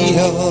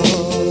real?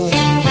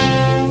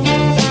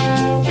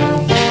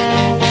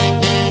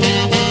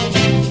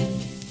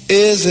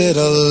 Is it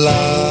a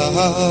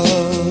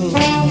love?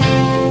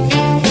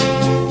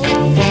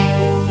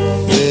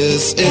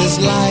 This is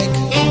like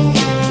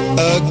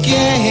a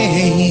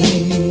game.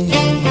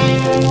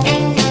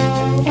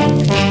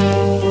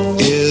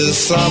 Is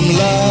some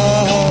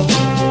love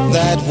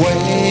that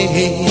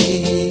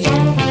way?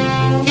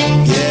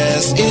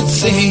 Yes, it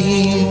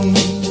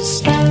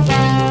seems.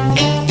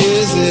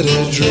 Is it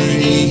a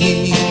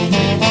dream?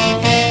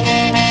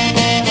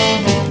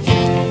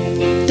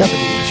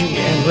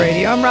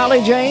 Radio. I'm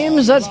Raleigh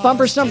James. That's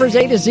Bumper Stumpers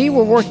A to Z.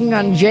 We're working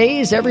on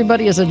J's.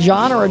 Everybody is a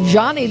John or a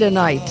Johnny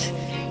tonight.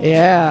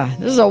 Yeah,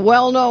 this is a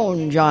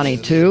well-known Johnny,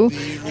 too.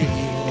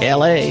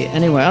 L.A.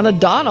 Anyway, on the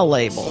Donna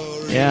label.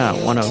 Yeah,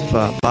 one of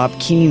Bob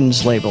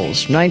Keene's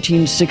labels,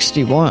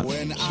 1961.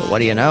 So what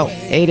do you know?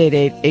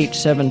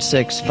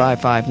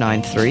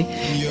 888-876-5593,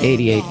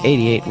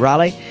 8888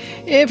 Raleigh.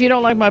 If you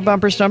don't like my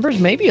Bumper Stumpers,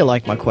 maybe you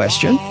like my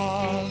question.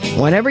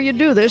 Whenever you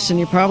do this, and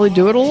you probably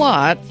do it a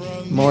lot,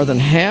 more than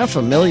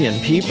 500,000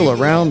 people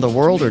around the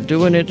world are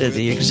doing it at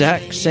the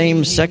exact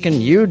same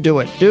second you do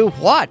it. Do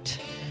what?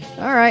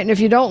 All right, and if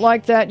you don't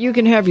like that, you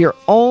can have your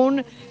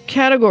own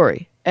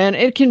category, and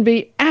it can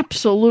be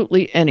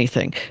absolutely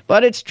anything.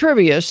 But it's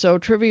trivia, so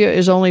trivia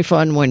is only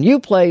fun when you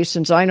play,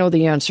 since I know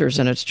the answers,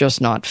 and it's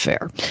just not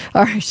fair.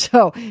 All right,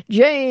 so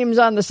James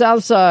on the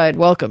South Side,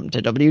 welcome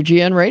to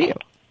WGN Radio.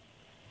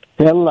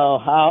 Hello.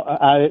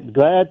 I'm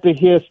glad to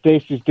hear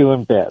Stacy's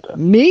doing better.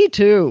 Me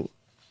too.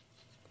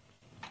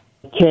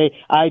 Okay,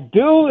 I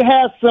do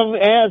have some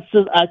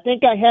answers. I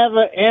think I have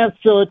an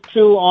answer or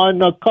two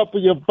on a couple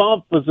of your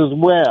bumpers as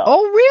well.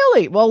 Oh,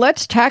 really? Well,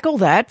 let's tackle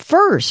that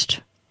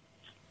first.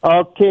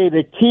 Okay,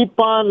 the Keep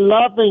On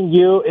Loving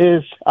You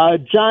is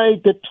Johnny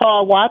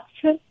Guitar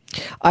Watson.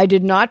 I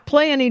did not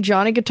play any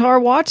Johnny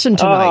Guitar Watson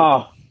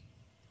tonight.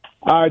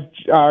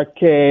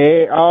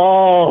 Okay.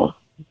 Oh,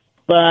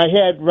 but I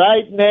had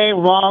right name,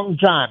 wrong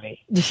Johnny.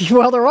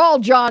 Well, they're all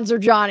Johns or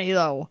Johnny,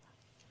 though.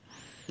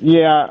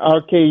 Yeah,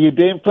 okay. You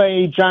didn't play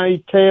any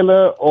Johnny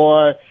Taylor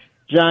or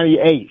Johnny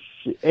Ace.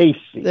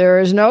 There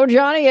is no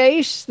Johnny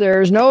Ace.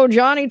 There's no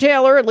Johnny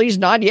Taylor, at least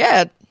not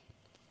yet.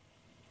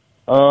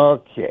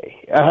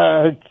 Okay.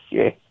 Let's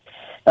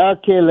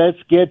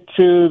get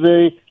to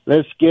the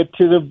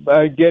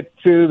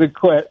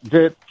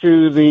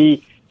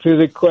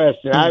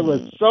question. I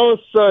was so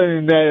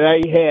certain that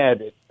I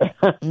had it.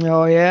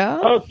 Oh yeah.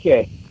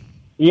 Okay.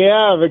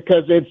 Yeah,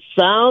 because it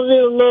sounded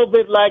a little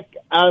bit like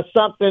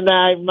something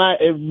I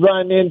might have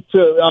run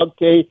into,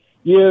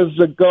 years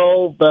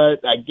ago,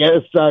 but I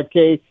guess,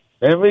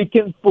 memory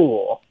can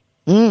fool.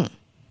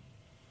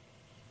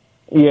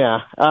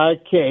 Yeah,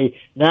 okay.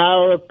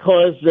 Now, of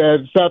course,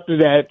 there's something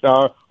that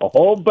a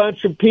whole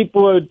bunch of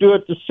people will do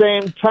at the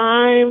same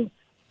time.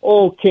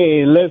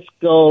 Okay, let's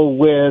go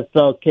with,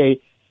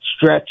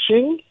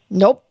 stretching.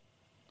 Nope.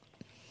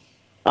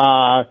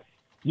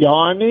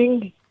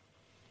 Yawning.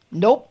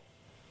 Nope.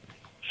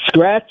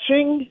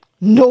 Scratching?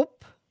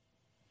 Nope.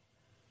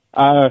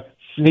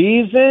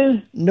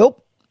 Sneezing?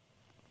 Nope.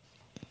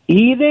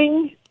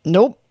 Eating?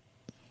 Nope.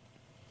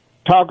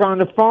 Talk on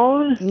the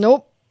phone?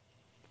 Nope.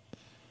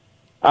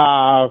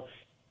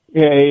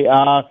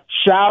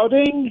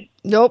 Shouting?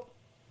 Nope.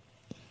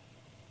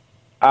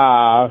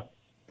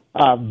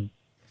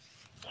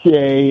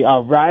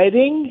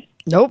 Writing?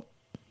 Nope.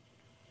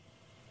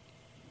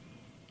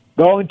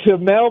 Going to a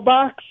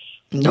mailbox?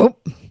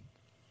 Nope.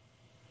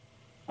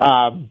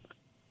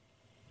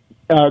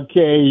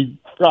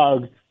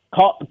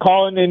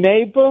 Calling a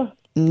neighbor?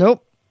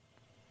 Nope.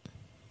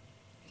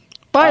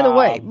 By the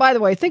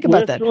way, think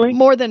about that.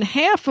 More than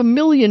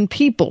 500,000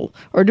 people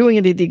are doing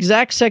it at the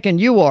exact second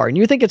you are, and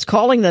you think it's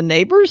calling the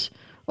neighbors?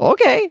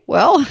 Okay,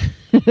 well.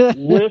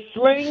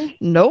 Whistling?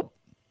 Nope.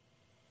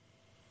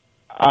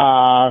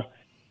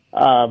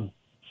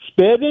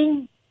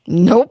 Spitting?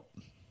 Nope.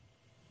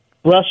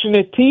 Brushing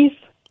the teeth?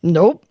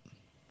 Nope.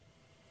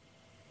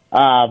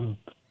 Combing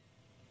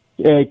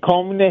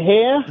the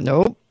hair?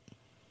 Nope.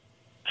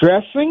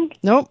 Dressing?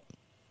 Nope.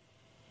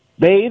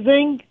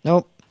 Bathing?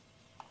 Nope.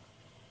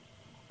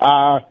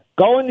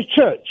 Going to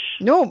church?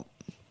 Nope.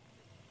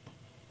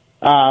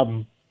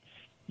 Driving?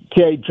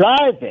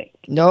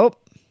 Nope.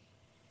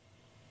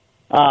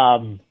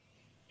 And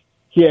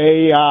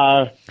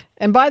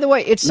by the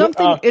way,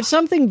 it's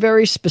something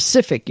very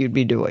specific you'd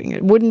be doing.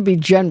 It wouldn't be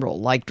general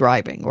like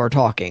driving or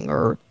talking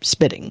or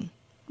spitting. It'd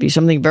be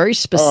something very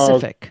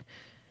specific.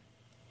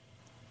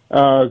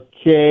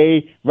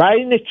 Okay,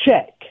 writing a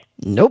check.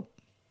 Nope.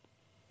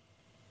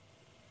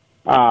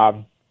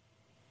 Making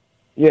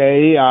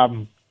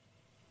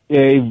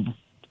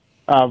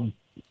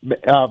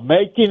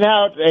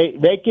out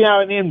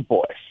an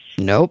invoice.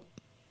 Nope.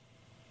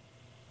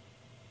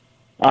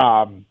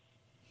 Calling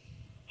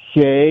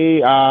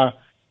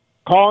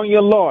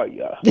your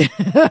lawyer.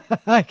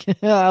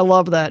 I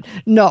love that.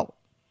 No.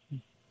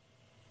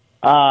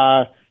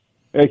 Calling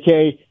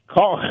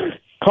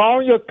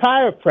your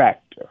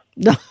chiropractor.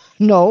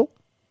 No.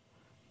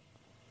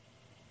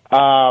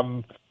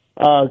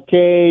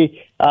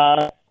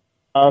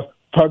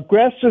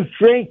 Progressive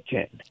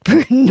drinking.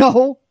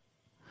 No.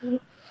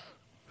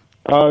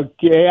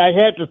 Okay, I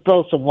had to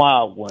throw some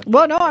wild ones.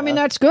 Well, no, I mean,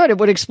 that's good. It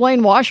would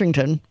explain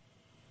Washington.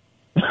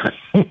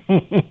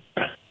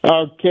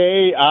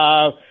 Okay,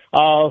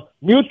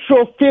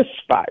 mutual fist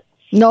fights.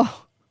 No.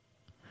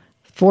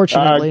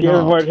 Fortunately,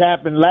 given no. what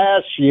happened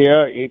last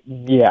year,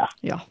 yeah.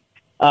 Yeah.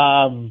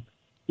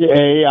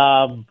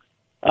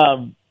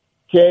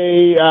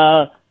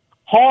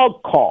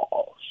 Hog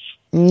calls.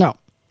 No.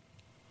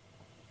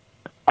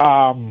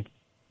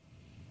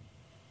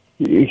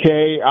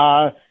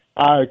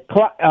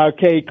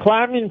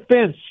 Climbing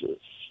fences.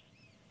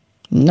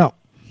 No.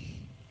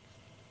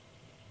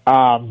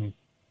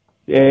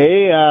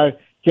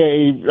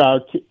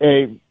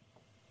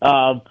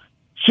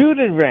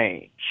 Shooting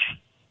range.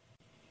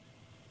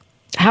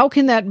 How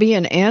can that be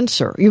an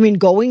answer? You mean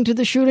going to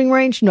the shooting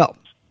range? No.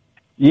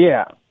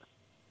 Yeah.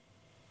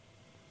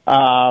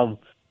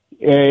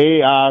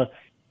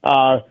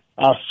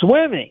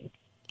 Swimming.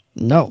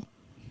 No.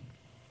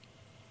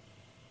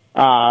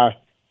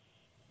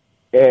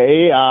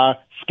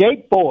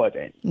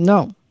 Skateboarding.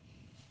 No.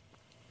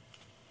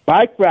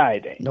 Bike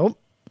riding. Nope.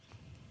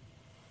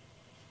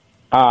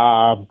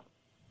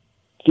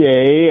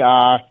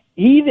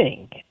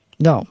 Eating.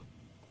 No.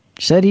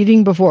 Said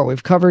eating before.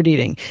 We've covered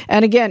eating.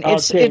 And again,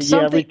 it's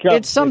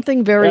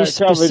something very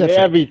specific.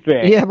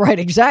 Everything. Yeah, right,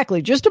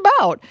 exactly. Just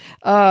about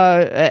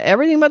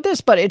everything but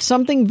this, but it's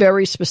something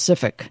very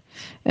specific.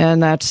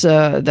 And that's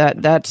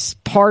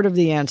part of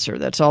the answer.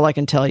 That's all I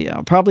can tell you.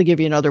 I'll probably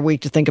give you another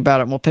week to think about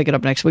it, and we'll pick it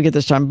up next week at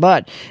this time.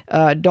 But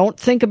don't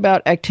think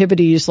about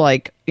activities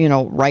like,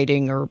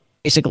 writing or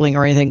bicycling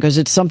or anything, because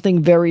it's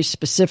something very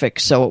specific.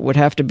 So it would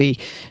have to be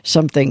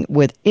something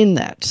within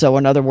that. So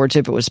in other words,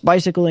 if it was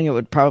bicycling, it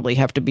would probably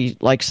have to be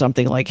like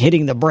something like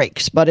hitting the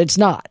brakes, but it's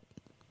not.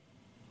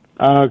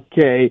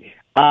 Okay.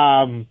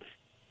 Let's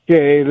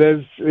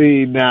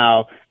see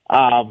now.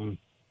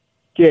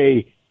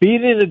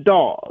 Feeding a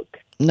dog.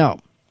 No.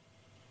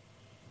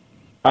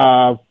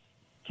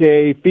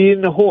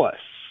 Feeding the horse.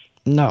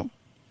 No.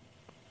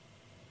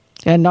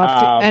 And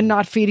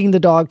not feeding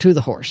the dog to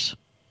the horse.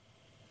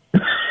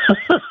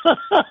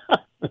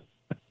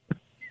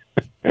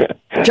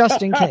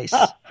 Just in case.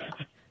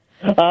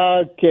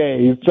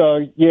 Okay, so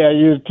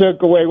you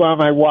took away one of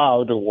my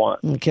wilder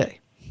ones. Okay.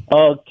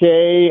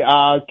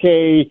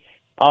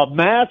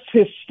 Mass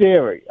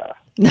hysteria.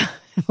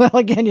 Well,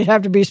 again, you'd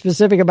have to be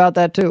specific about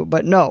that too.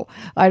 But no,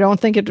 I don't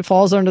think it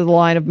falls under the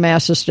line of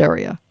mass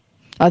hysteria.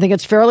 I think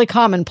it's fairly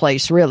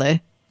commonplace,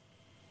 really.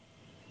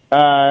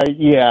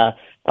 Yeah.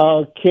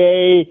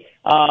 Okay.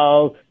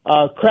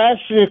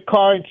 Crashing a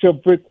car into a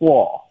brick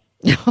wall.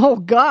 Oh,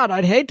 God,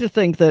 I'd hate to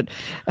think that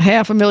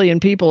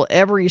 500,000 people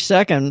every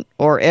second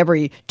or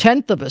every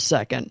tenth of a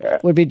second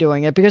would be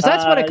doing it, because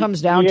that's what it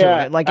comes down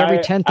to, like every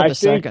tenth of a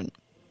second.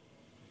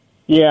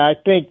 Yeah, I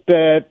think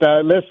that,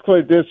 let's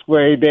put it this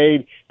way,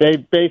 they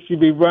basically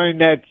be running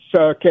that,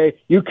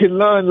 you can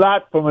learn a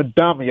lot from a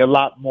dummy, a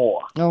lot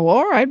more. Oh,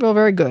 all right, well,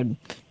 very good.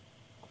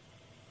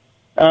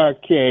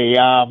 Okay,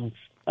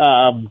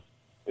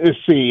 let's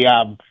see,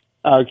 I've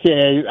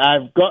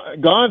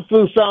gone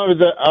through some of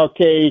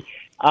the,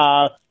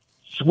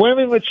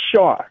 swimming with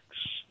sharks.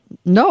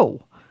 No.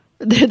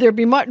 There'd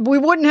be we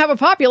wouldn't have a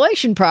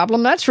population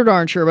problem, that's for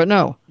darn sure, but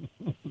no.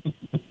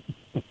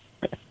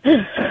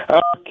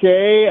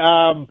 Okay,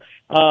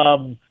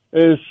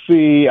 let's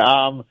see,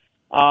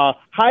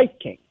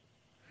 hiking.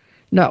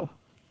 No.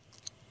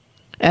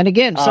 And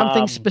again,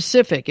 something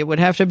specific. It would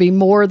have to be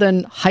more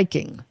than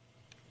hiking.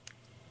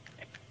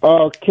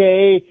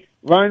 Okay,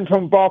 run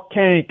from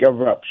volcanic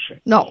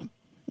eruption. No.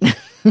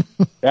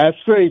 That's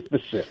very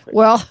specific.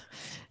 Well,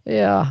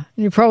 yeah,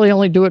 you probably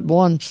only do it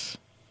once,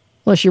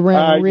 unless you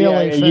ran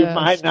really fast. You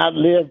might not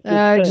live.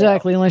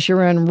 Exactly, unless you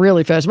ran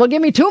really fast. Well,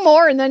 give me two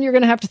more, and then you're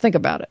going to have to think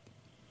about it.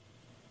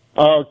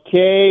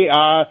 Okay.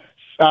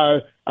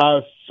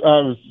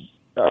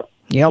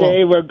 Yellow.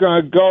 Okay, we're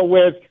going to go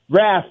with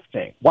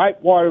rafting,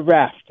 whitewater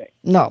rafting.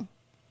 No.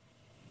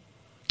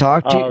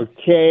 Talk to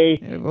Okay,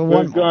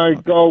 we're going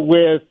to go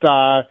with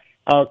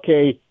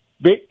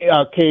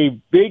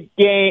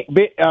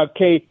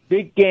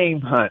big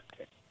game hunt.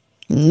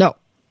 No.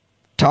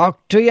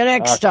 Talk to you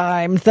next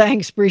time.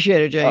 Thanks.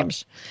 Appreciate it,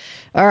 James.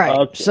 All right.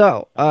 Okay.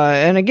 So,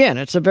 and again,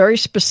 it's a very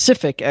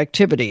specific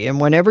activity. And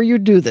whenever you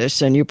do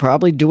this, and you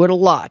probably do it a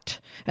lot,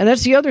 and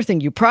that's the other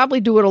thing, you probably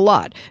do it a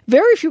lot.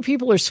 Very few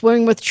people are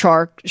swimming with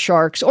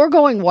sharks or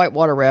going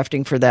whitewater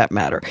rafting for that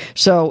matter.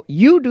 So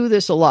you do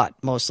this a lot,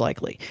 most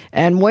likely.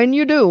 And when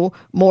you do,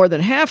 more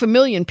than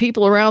 500,000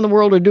 people around the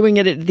world are doing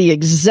it at the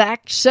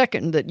exact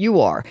second that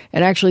you are.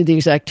 And actually the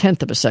exact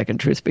 10th of a second,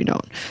 truth be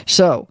known.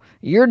 So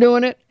you're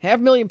doing it.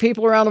 500,000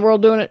 people around the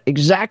world doing it.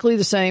 Exactly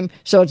the same.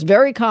 So it's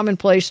very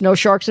commonplace. No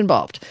sharks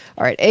involved.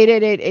 All right.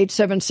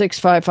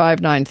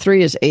 888-876-5593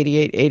 is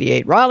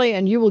 8888 Raleigh.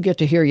 And you will get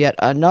to hear yet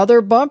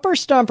another bumper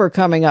stumper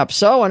coming up.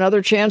 So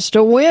another chance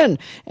to win.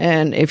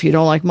 And if you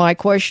don't like my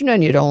question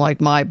and you don't like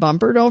my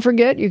bumper, don't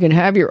forget you can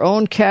have your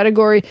own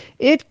category.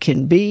 It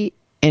can be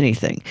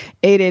anything.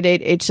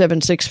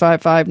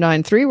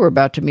 888-876-5593. We're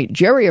about to meet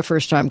Jerry, a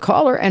first-time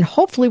caller. And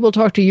hopefully we'll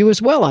talk to you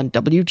as well on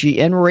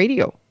WGN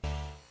Radio.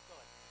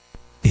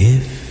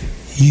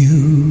 If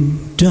you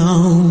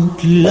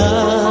don't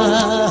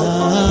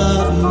love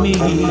me,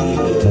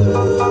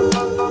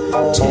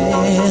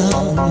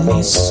 tell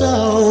me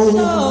so.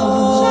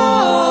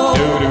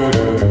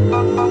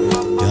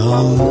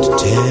 Don't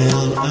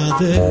tell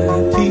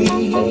other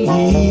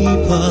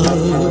people.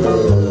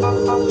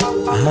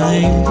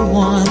 I'm the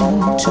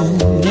one to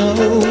know.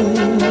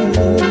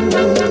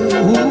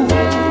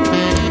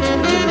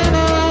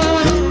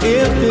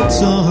 If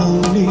it's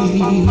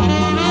only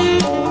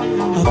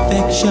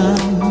affection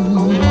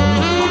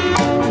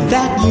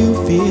that you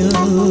feel,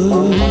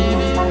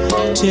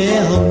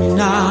 tell me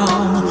now,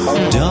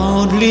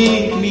 don't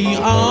lead me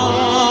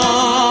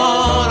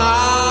on.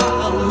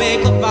 I'll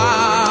make a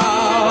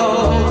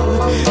vow,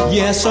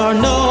 yes or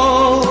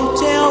no,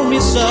 tell me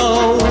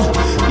so.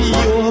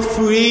 You're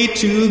free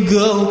to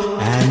go,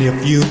 and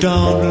if you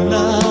don't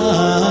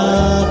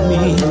love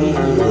me,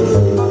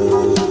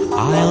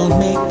 I'll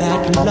make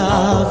that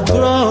love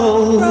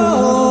grow.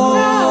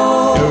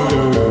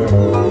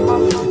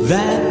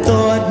 That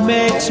thought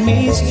makes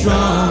me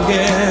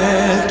stronger,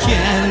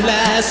 can't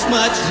last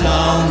much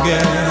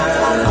longer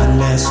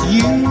unless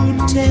you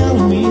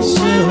tell me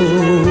so.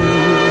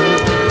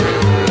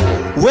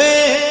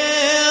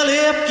 Well,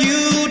 if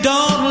you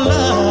don't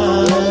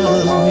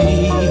love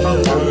me,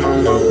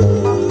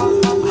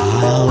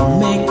 I'll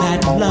make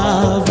that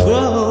love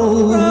grow.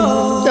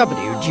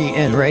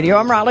 WGN Radio.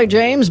 I'm Raleigh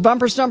James.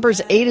 Bumper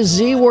Stumpers A to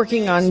Z,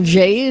 working on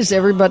J's.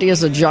 Everybody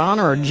is a John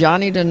or a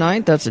Johnny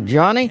tonight. That's a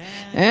Johnny.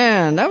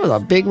 And that was a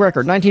big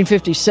record.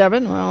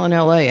 1957. Well, in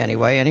L.A.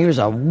 anyway. And he was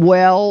a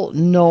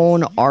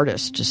well-known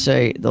artist, to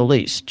say the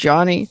least.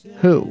 Johnny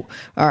Who.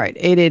 All right.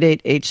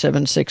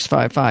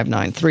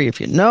 888-876-5593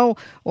 if you know.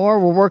 Or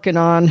we're working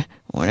on,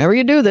 whenever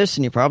you do this,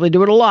 and you probably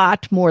do it a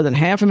lot, more than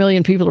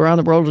 500,000 people around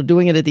the world are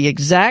doing it at the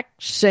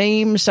exact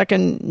same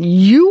second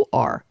you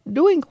are.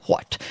 Doing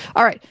what?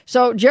 All right.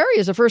 So Jerry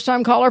is a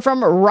first-time caller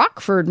from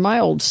Rockford, my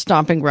old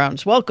stomping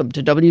grounds. Welcome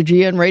to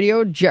WGN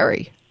Radio,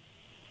 Jerry.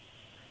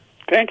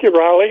 Thank you,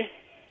 Raleigh.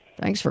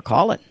 Thanks for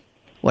calling.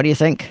 What do you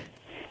think?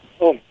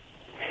 Oh,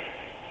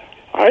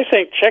 I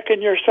think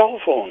checking your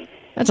cell phone.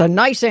 That's a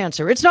nice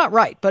answer. It's not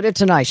right, but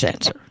it's a nice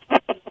answer.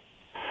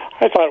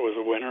 I thought it was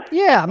a winner.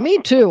 Yeah, me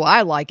too.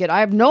 I like it. I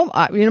have no,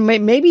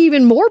 maybe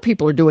even more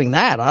people are doing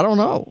that. I don't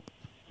know.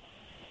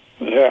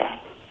 Yeah.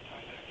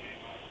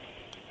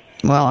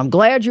 Well, I'm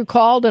glad you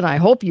called, and I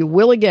hope you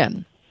will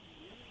again.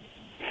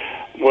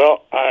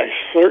 Well, I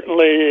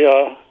certainly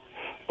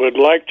would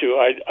like to.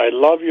 I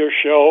love your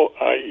show.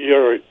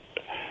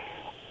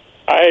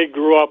 I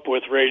grew up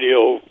with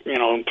radio,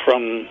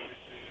 from,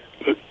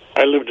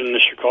 I lived in the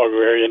Chicago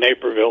area,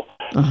 Naperville.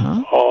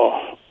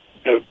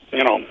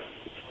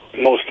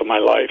 Most of my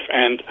life,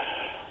 and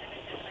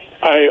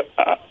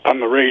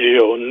I'm a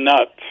radio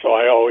nut, so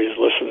I always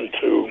listen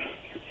to,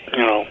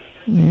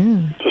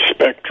 the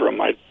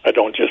spectrum. I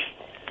don't just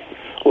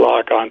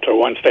lock onto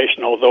one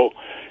station, although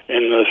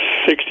in the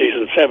 60s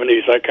and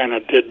 70s I kind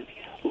of did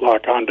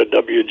lock onto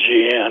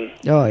WGN.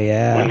 Oh,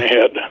 yeah. When they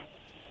had,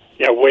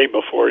 way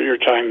before your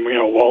time,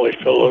 Wally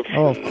Phillips.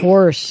 Oh, of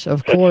course.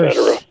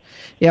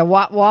 Yeah,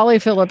 Wally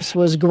Phillips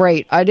was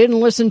great. I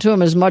didn't listen to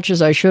him as much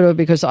as I should have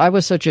because I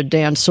was such a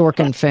Dan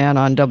Sorkin fan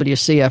on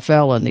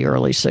WCFL in the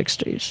early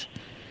 60s.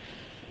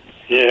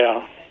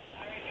 Yeah.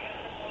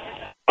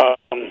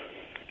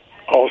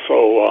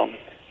 Also,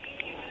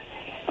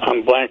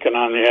 I'm blanking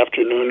on the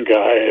afternoon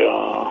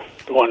guy,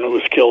 the one who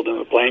was killed in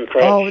the plane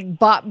crash. Oh,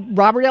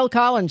 Robert L.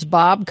 Collins,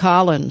 Bob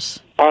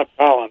Collins. Bob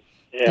Collins.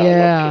 Yeah.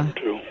 Yeah. I loved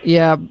him too.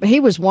 Yeah,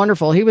 he was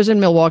wonderful. He was in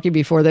Milwaukee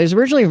before that. He was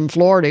originally from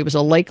Florida. He was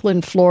a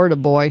Lakeland, Florida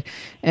boy.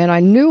 And I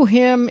knew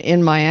him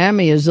in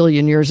Miami a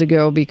zillion years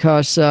ago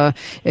because a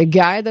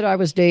guy that I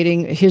was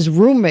dating, his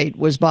roommate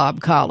was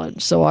Bob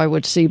Collins. So I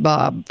would see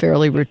Bob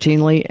fairly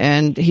routinely.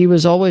 And he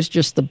was always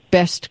just the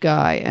best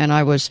guy. And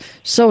I was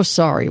so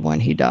sorry when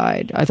he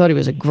died. I thought he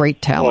was a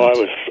great talent.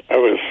 Well,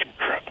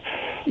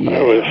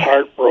 I was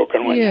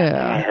heartbroken when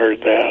I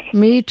heard that.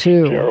 Me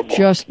too.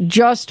 Terrible.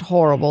 Just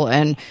horrible,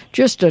 and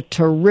just a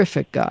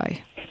terrific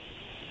guy.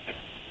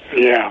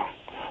 Yeah.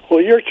 Well,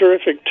 you're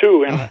terrific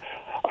too, and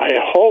I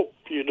hope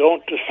you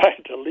don't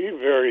decide to leave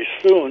very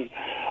soon.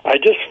 I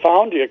just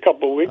found you a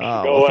couple of weeks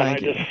ago, and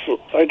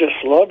I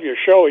just love your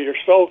show. You're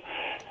so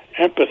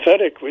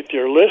empathetic with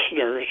your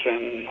listeners,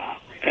 and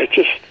it's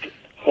just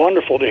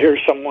wonderful to hear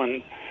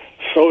someone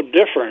so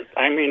different.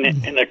 I mean,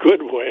 in a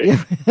good way.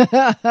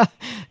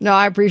 No,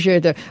 I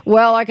appreciate that.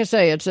 Well, like I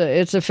say, it's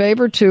a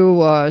favor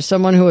to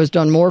someone who has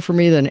done more for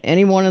me than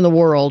anyone in the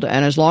world.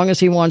 And as long as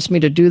he wants me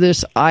to do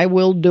this, I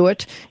will do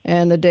it.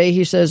 And the day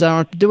he says I don't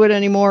have to do it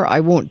anymore,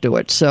 I won't do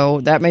it.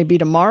 So that may be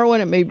tomorrow,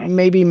 and it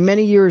may be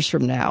many years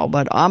from now.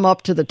 But I'm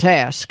up to the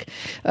task.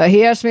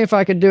 He asked me if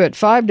I could do it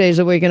 5 days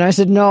a week, and I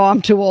said, no,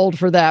 I'm too old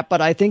for that. But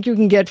I think you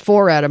can get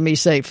 4 out of me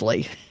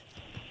safely.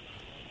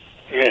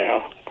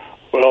 Yeah.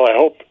 Well, I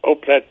hope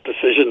that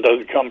decision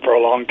doesn't come for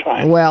a long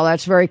time. Well,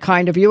 that's very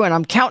kind of you, and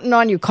I'm counting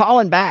on you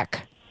calling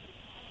back.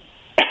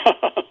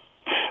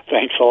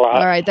 Thanks a lot.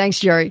 All right, thanks,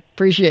 Jerry.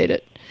 Appreciate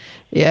it.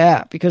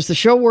 Yeah, because the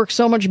show works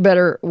so much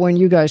better when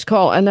you guys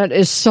call, and that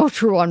is so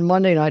true on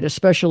Monday night,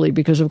 especially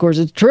because, of course,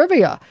 it's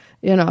trivia.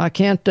 You know, I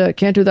can't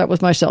do that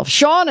with myself.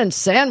 Sean and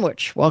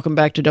Sandwich, welcome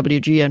back to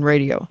WGN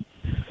Radio.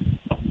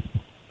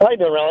 How you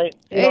doing, Riley?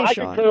 Hey, I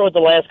Sean. concur with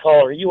the last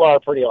caller. You are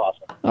pretty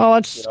awesome. Oh,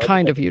 that's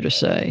kind of you to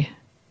say.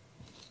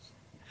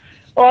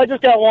 Well, I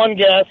just got one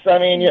guess. I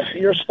mean,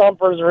 your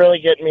stumpers are really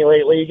getting me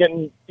lately.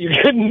 You're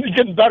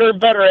getting better and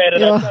better at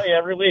it. I tell you,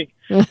 every week.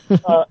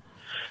 I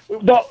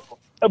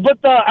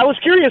was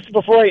curious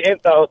before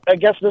I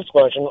guess this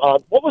question.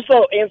 What was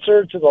the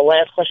answer to the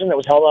last question that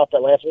was held up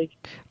at last week?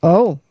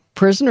 Oh,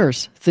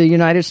 prisoners. The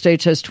United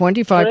States has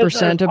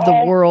 25% of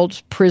the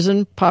world's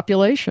prison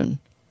population.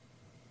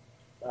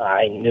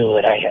 I knew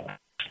it.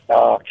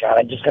 Oh God,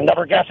 I just can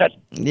never guess it.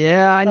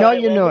 Yeah, I know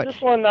you knew it. This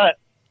one,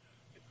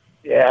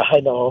 yeah, I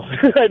know.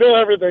 I know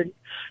everything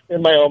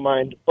in my own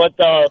mind. But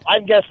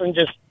I'm guessing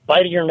just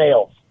biting your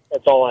nails.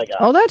 That's all I got.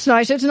 Oh, that's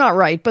nice. It's not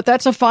right, but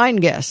that's a fine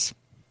guess.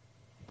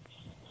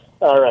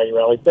 All right,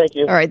 Riley. Thank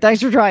you. All right,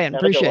 thanks for trying.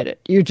 Appreciate it.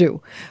 You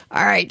too.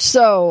 All right,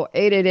 so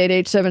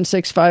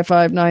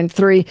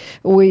 888-876-5593.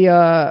 We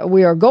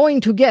are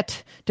going to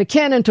get to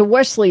Ken and to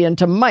Wesley and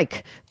to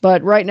Mike,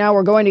 but right now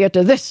we're going to get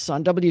to this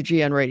on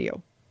WGN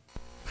Radio.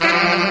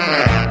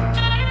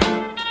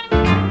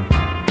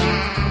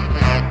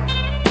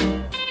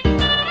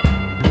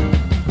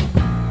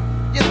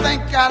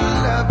 I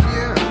love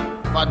you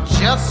for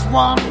just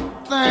one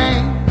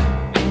thing.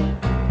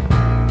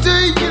 To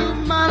you,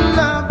 my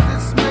love,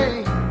 this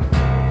may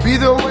be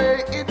the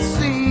way it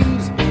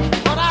seems,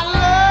 but I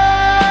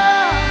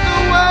love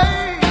the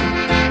way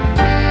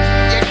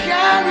you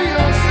carry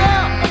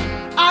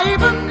yourself. I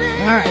even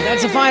need. All right,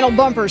 that's the final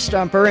bumper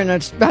stumper, and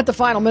it's about the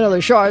final minute of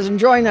the show. I was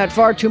enjoying that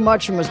far too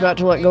much and was about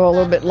to let go a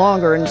little bit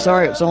longer, and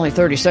sorry it's only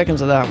 30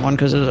 seconds of that one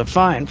because it was a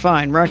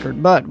fine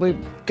record, but we've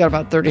got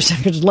about 30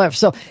 seconds left.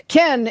 So,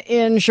 Ken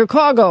in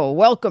Chicago,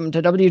 welcome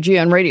to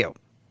WGN Radio.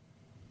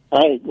 All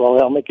right,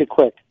 well, I'll make it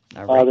quick.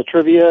 Right. The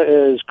trivia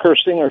is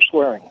cursing or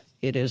swearing.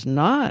 It is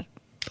not,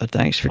 but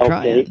thanks for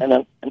trying.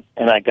 And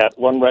I got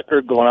one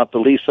record going out to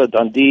Lisa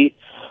Dundee,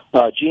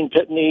 Gene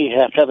Pitney,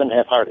 Half Heaven,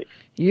 Half Heartache.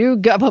 You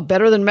got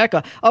better than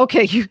Mecca.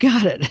 Okay, you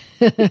got it.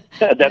 That's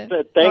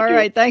it. Thank you. All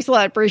right, thanks a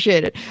lot.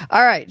 Appreciate it.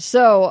 All right,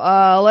 so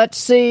let's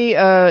see.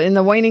 In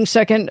the waning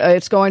second,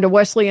 it's going to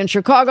Wesley in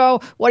Chicago.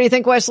 What do you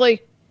think,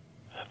 Wesley?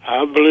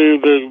 I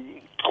believe the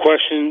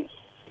question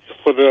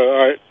for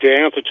the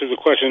answer to the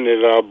question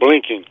is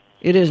blinking.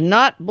 It is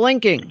not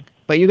blinking,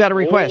 but you got a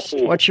request.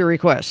 Oh. What's your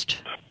request?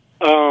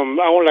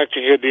 I would like to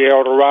hear the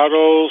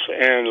Eldorados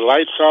and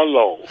Lights Are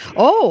Low.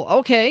 Oh,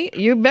 okay.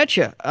 You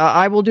betcha.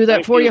 I will do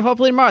that for you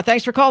hopefully tomorrow.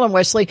 Thanks for calling,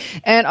 Wesley.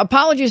 And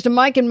apologies to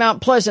Mike in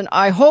Mount Pleasant.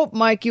 I hope,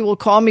 Mike, you will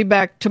call me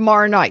back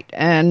tomorrow night.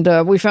 And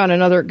we found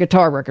another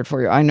guitar record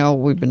for you. I know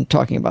we've been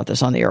talking about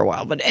this on the air a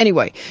while. But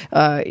anyway,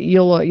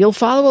 you'll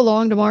follow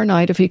along tomorrow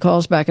night if he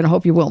calls back, and I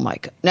hope you will,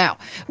 Mike. Now,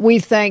 we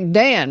thank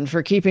Dan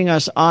for keeping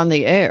us on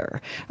the air.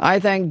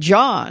 I thank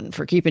John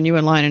for keeping you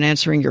in line and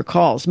answering your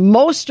calls.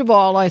 Most of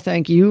all, I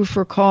thank you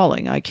for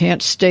calling. I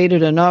can't state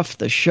it enough.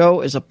 The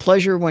show is a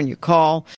pleasure when you call.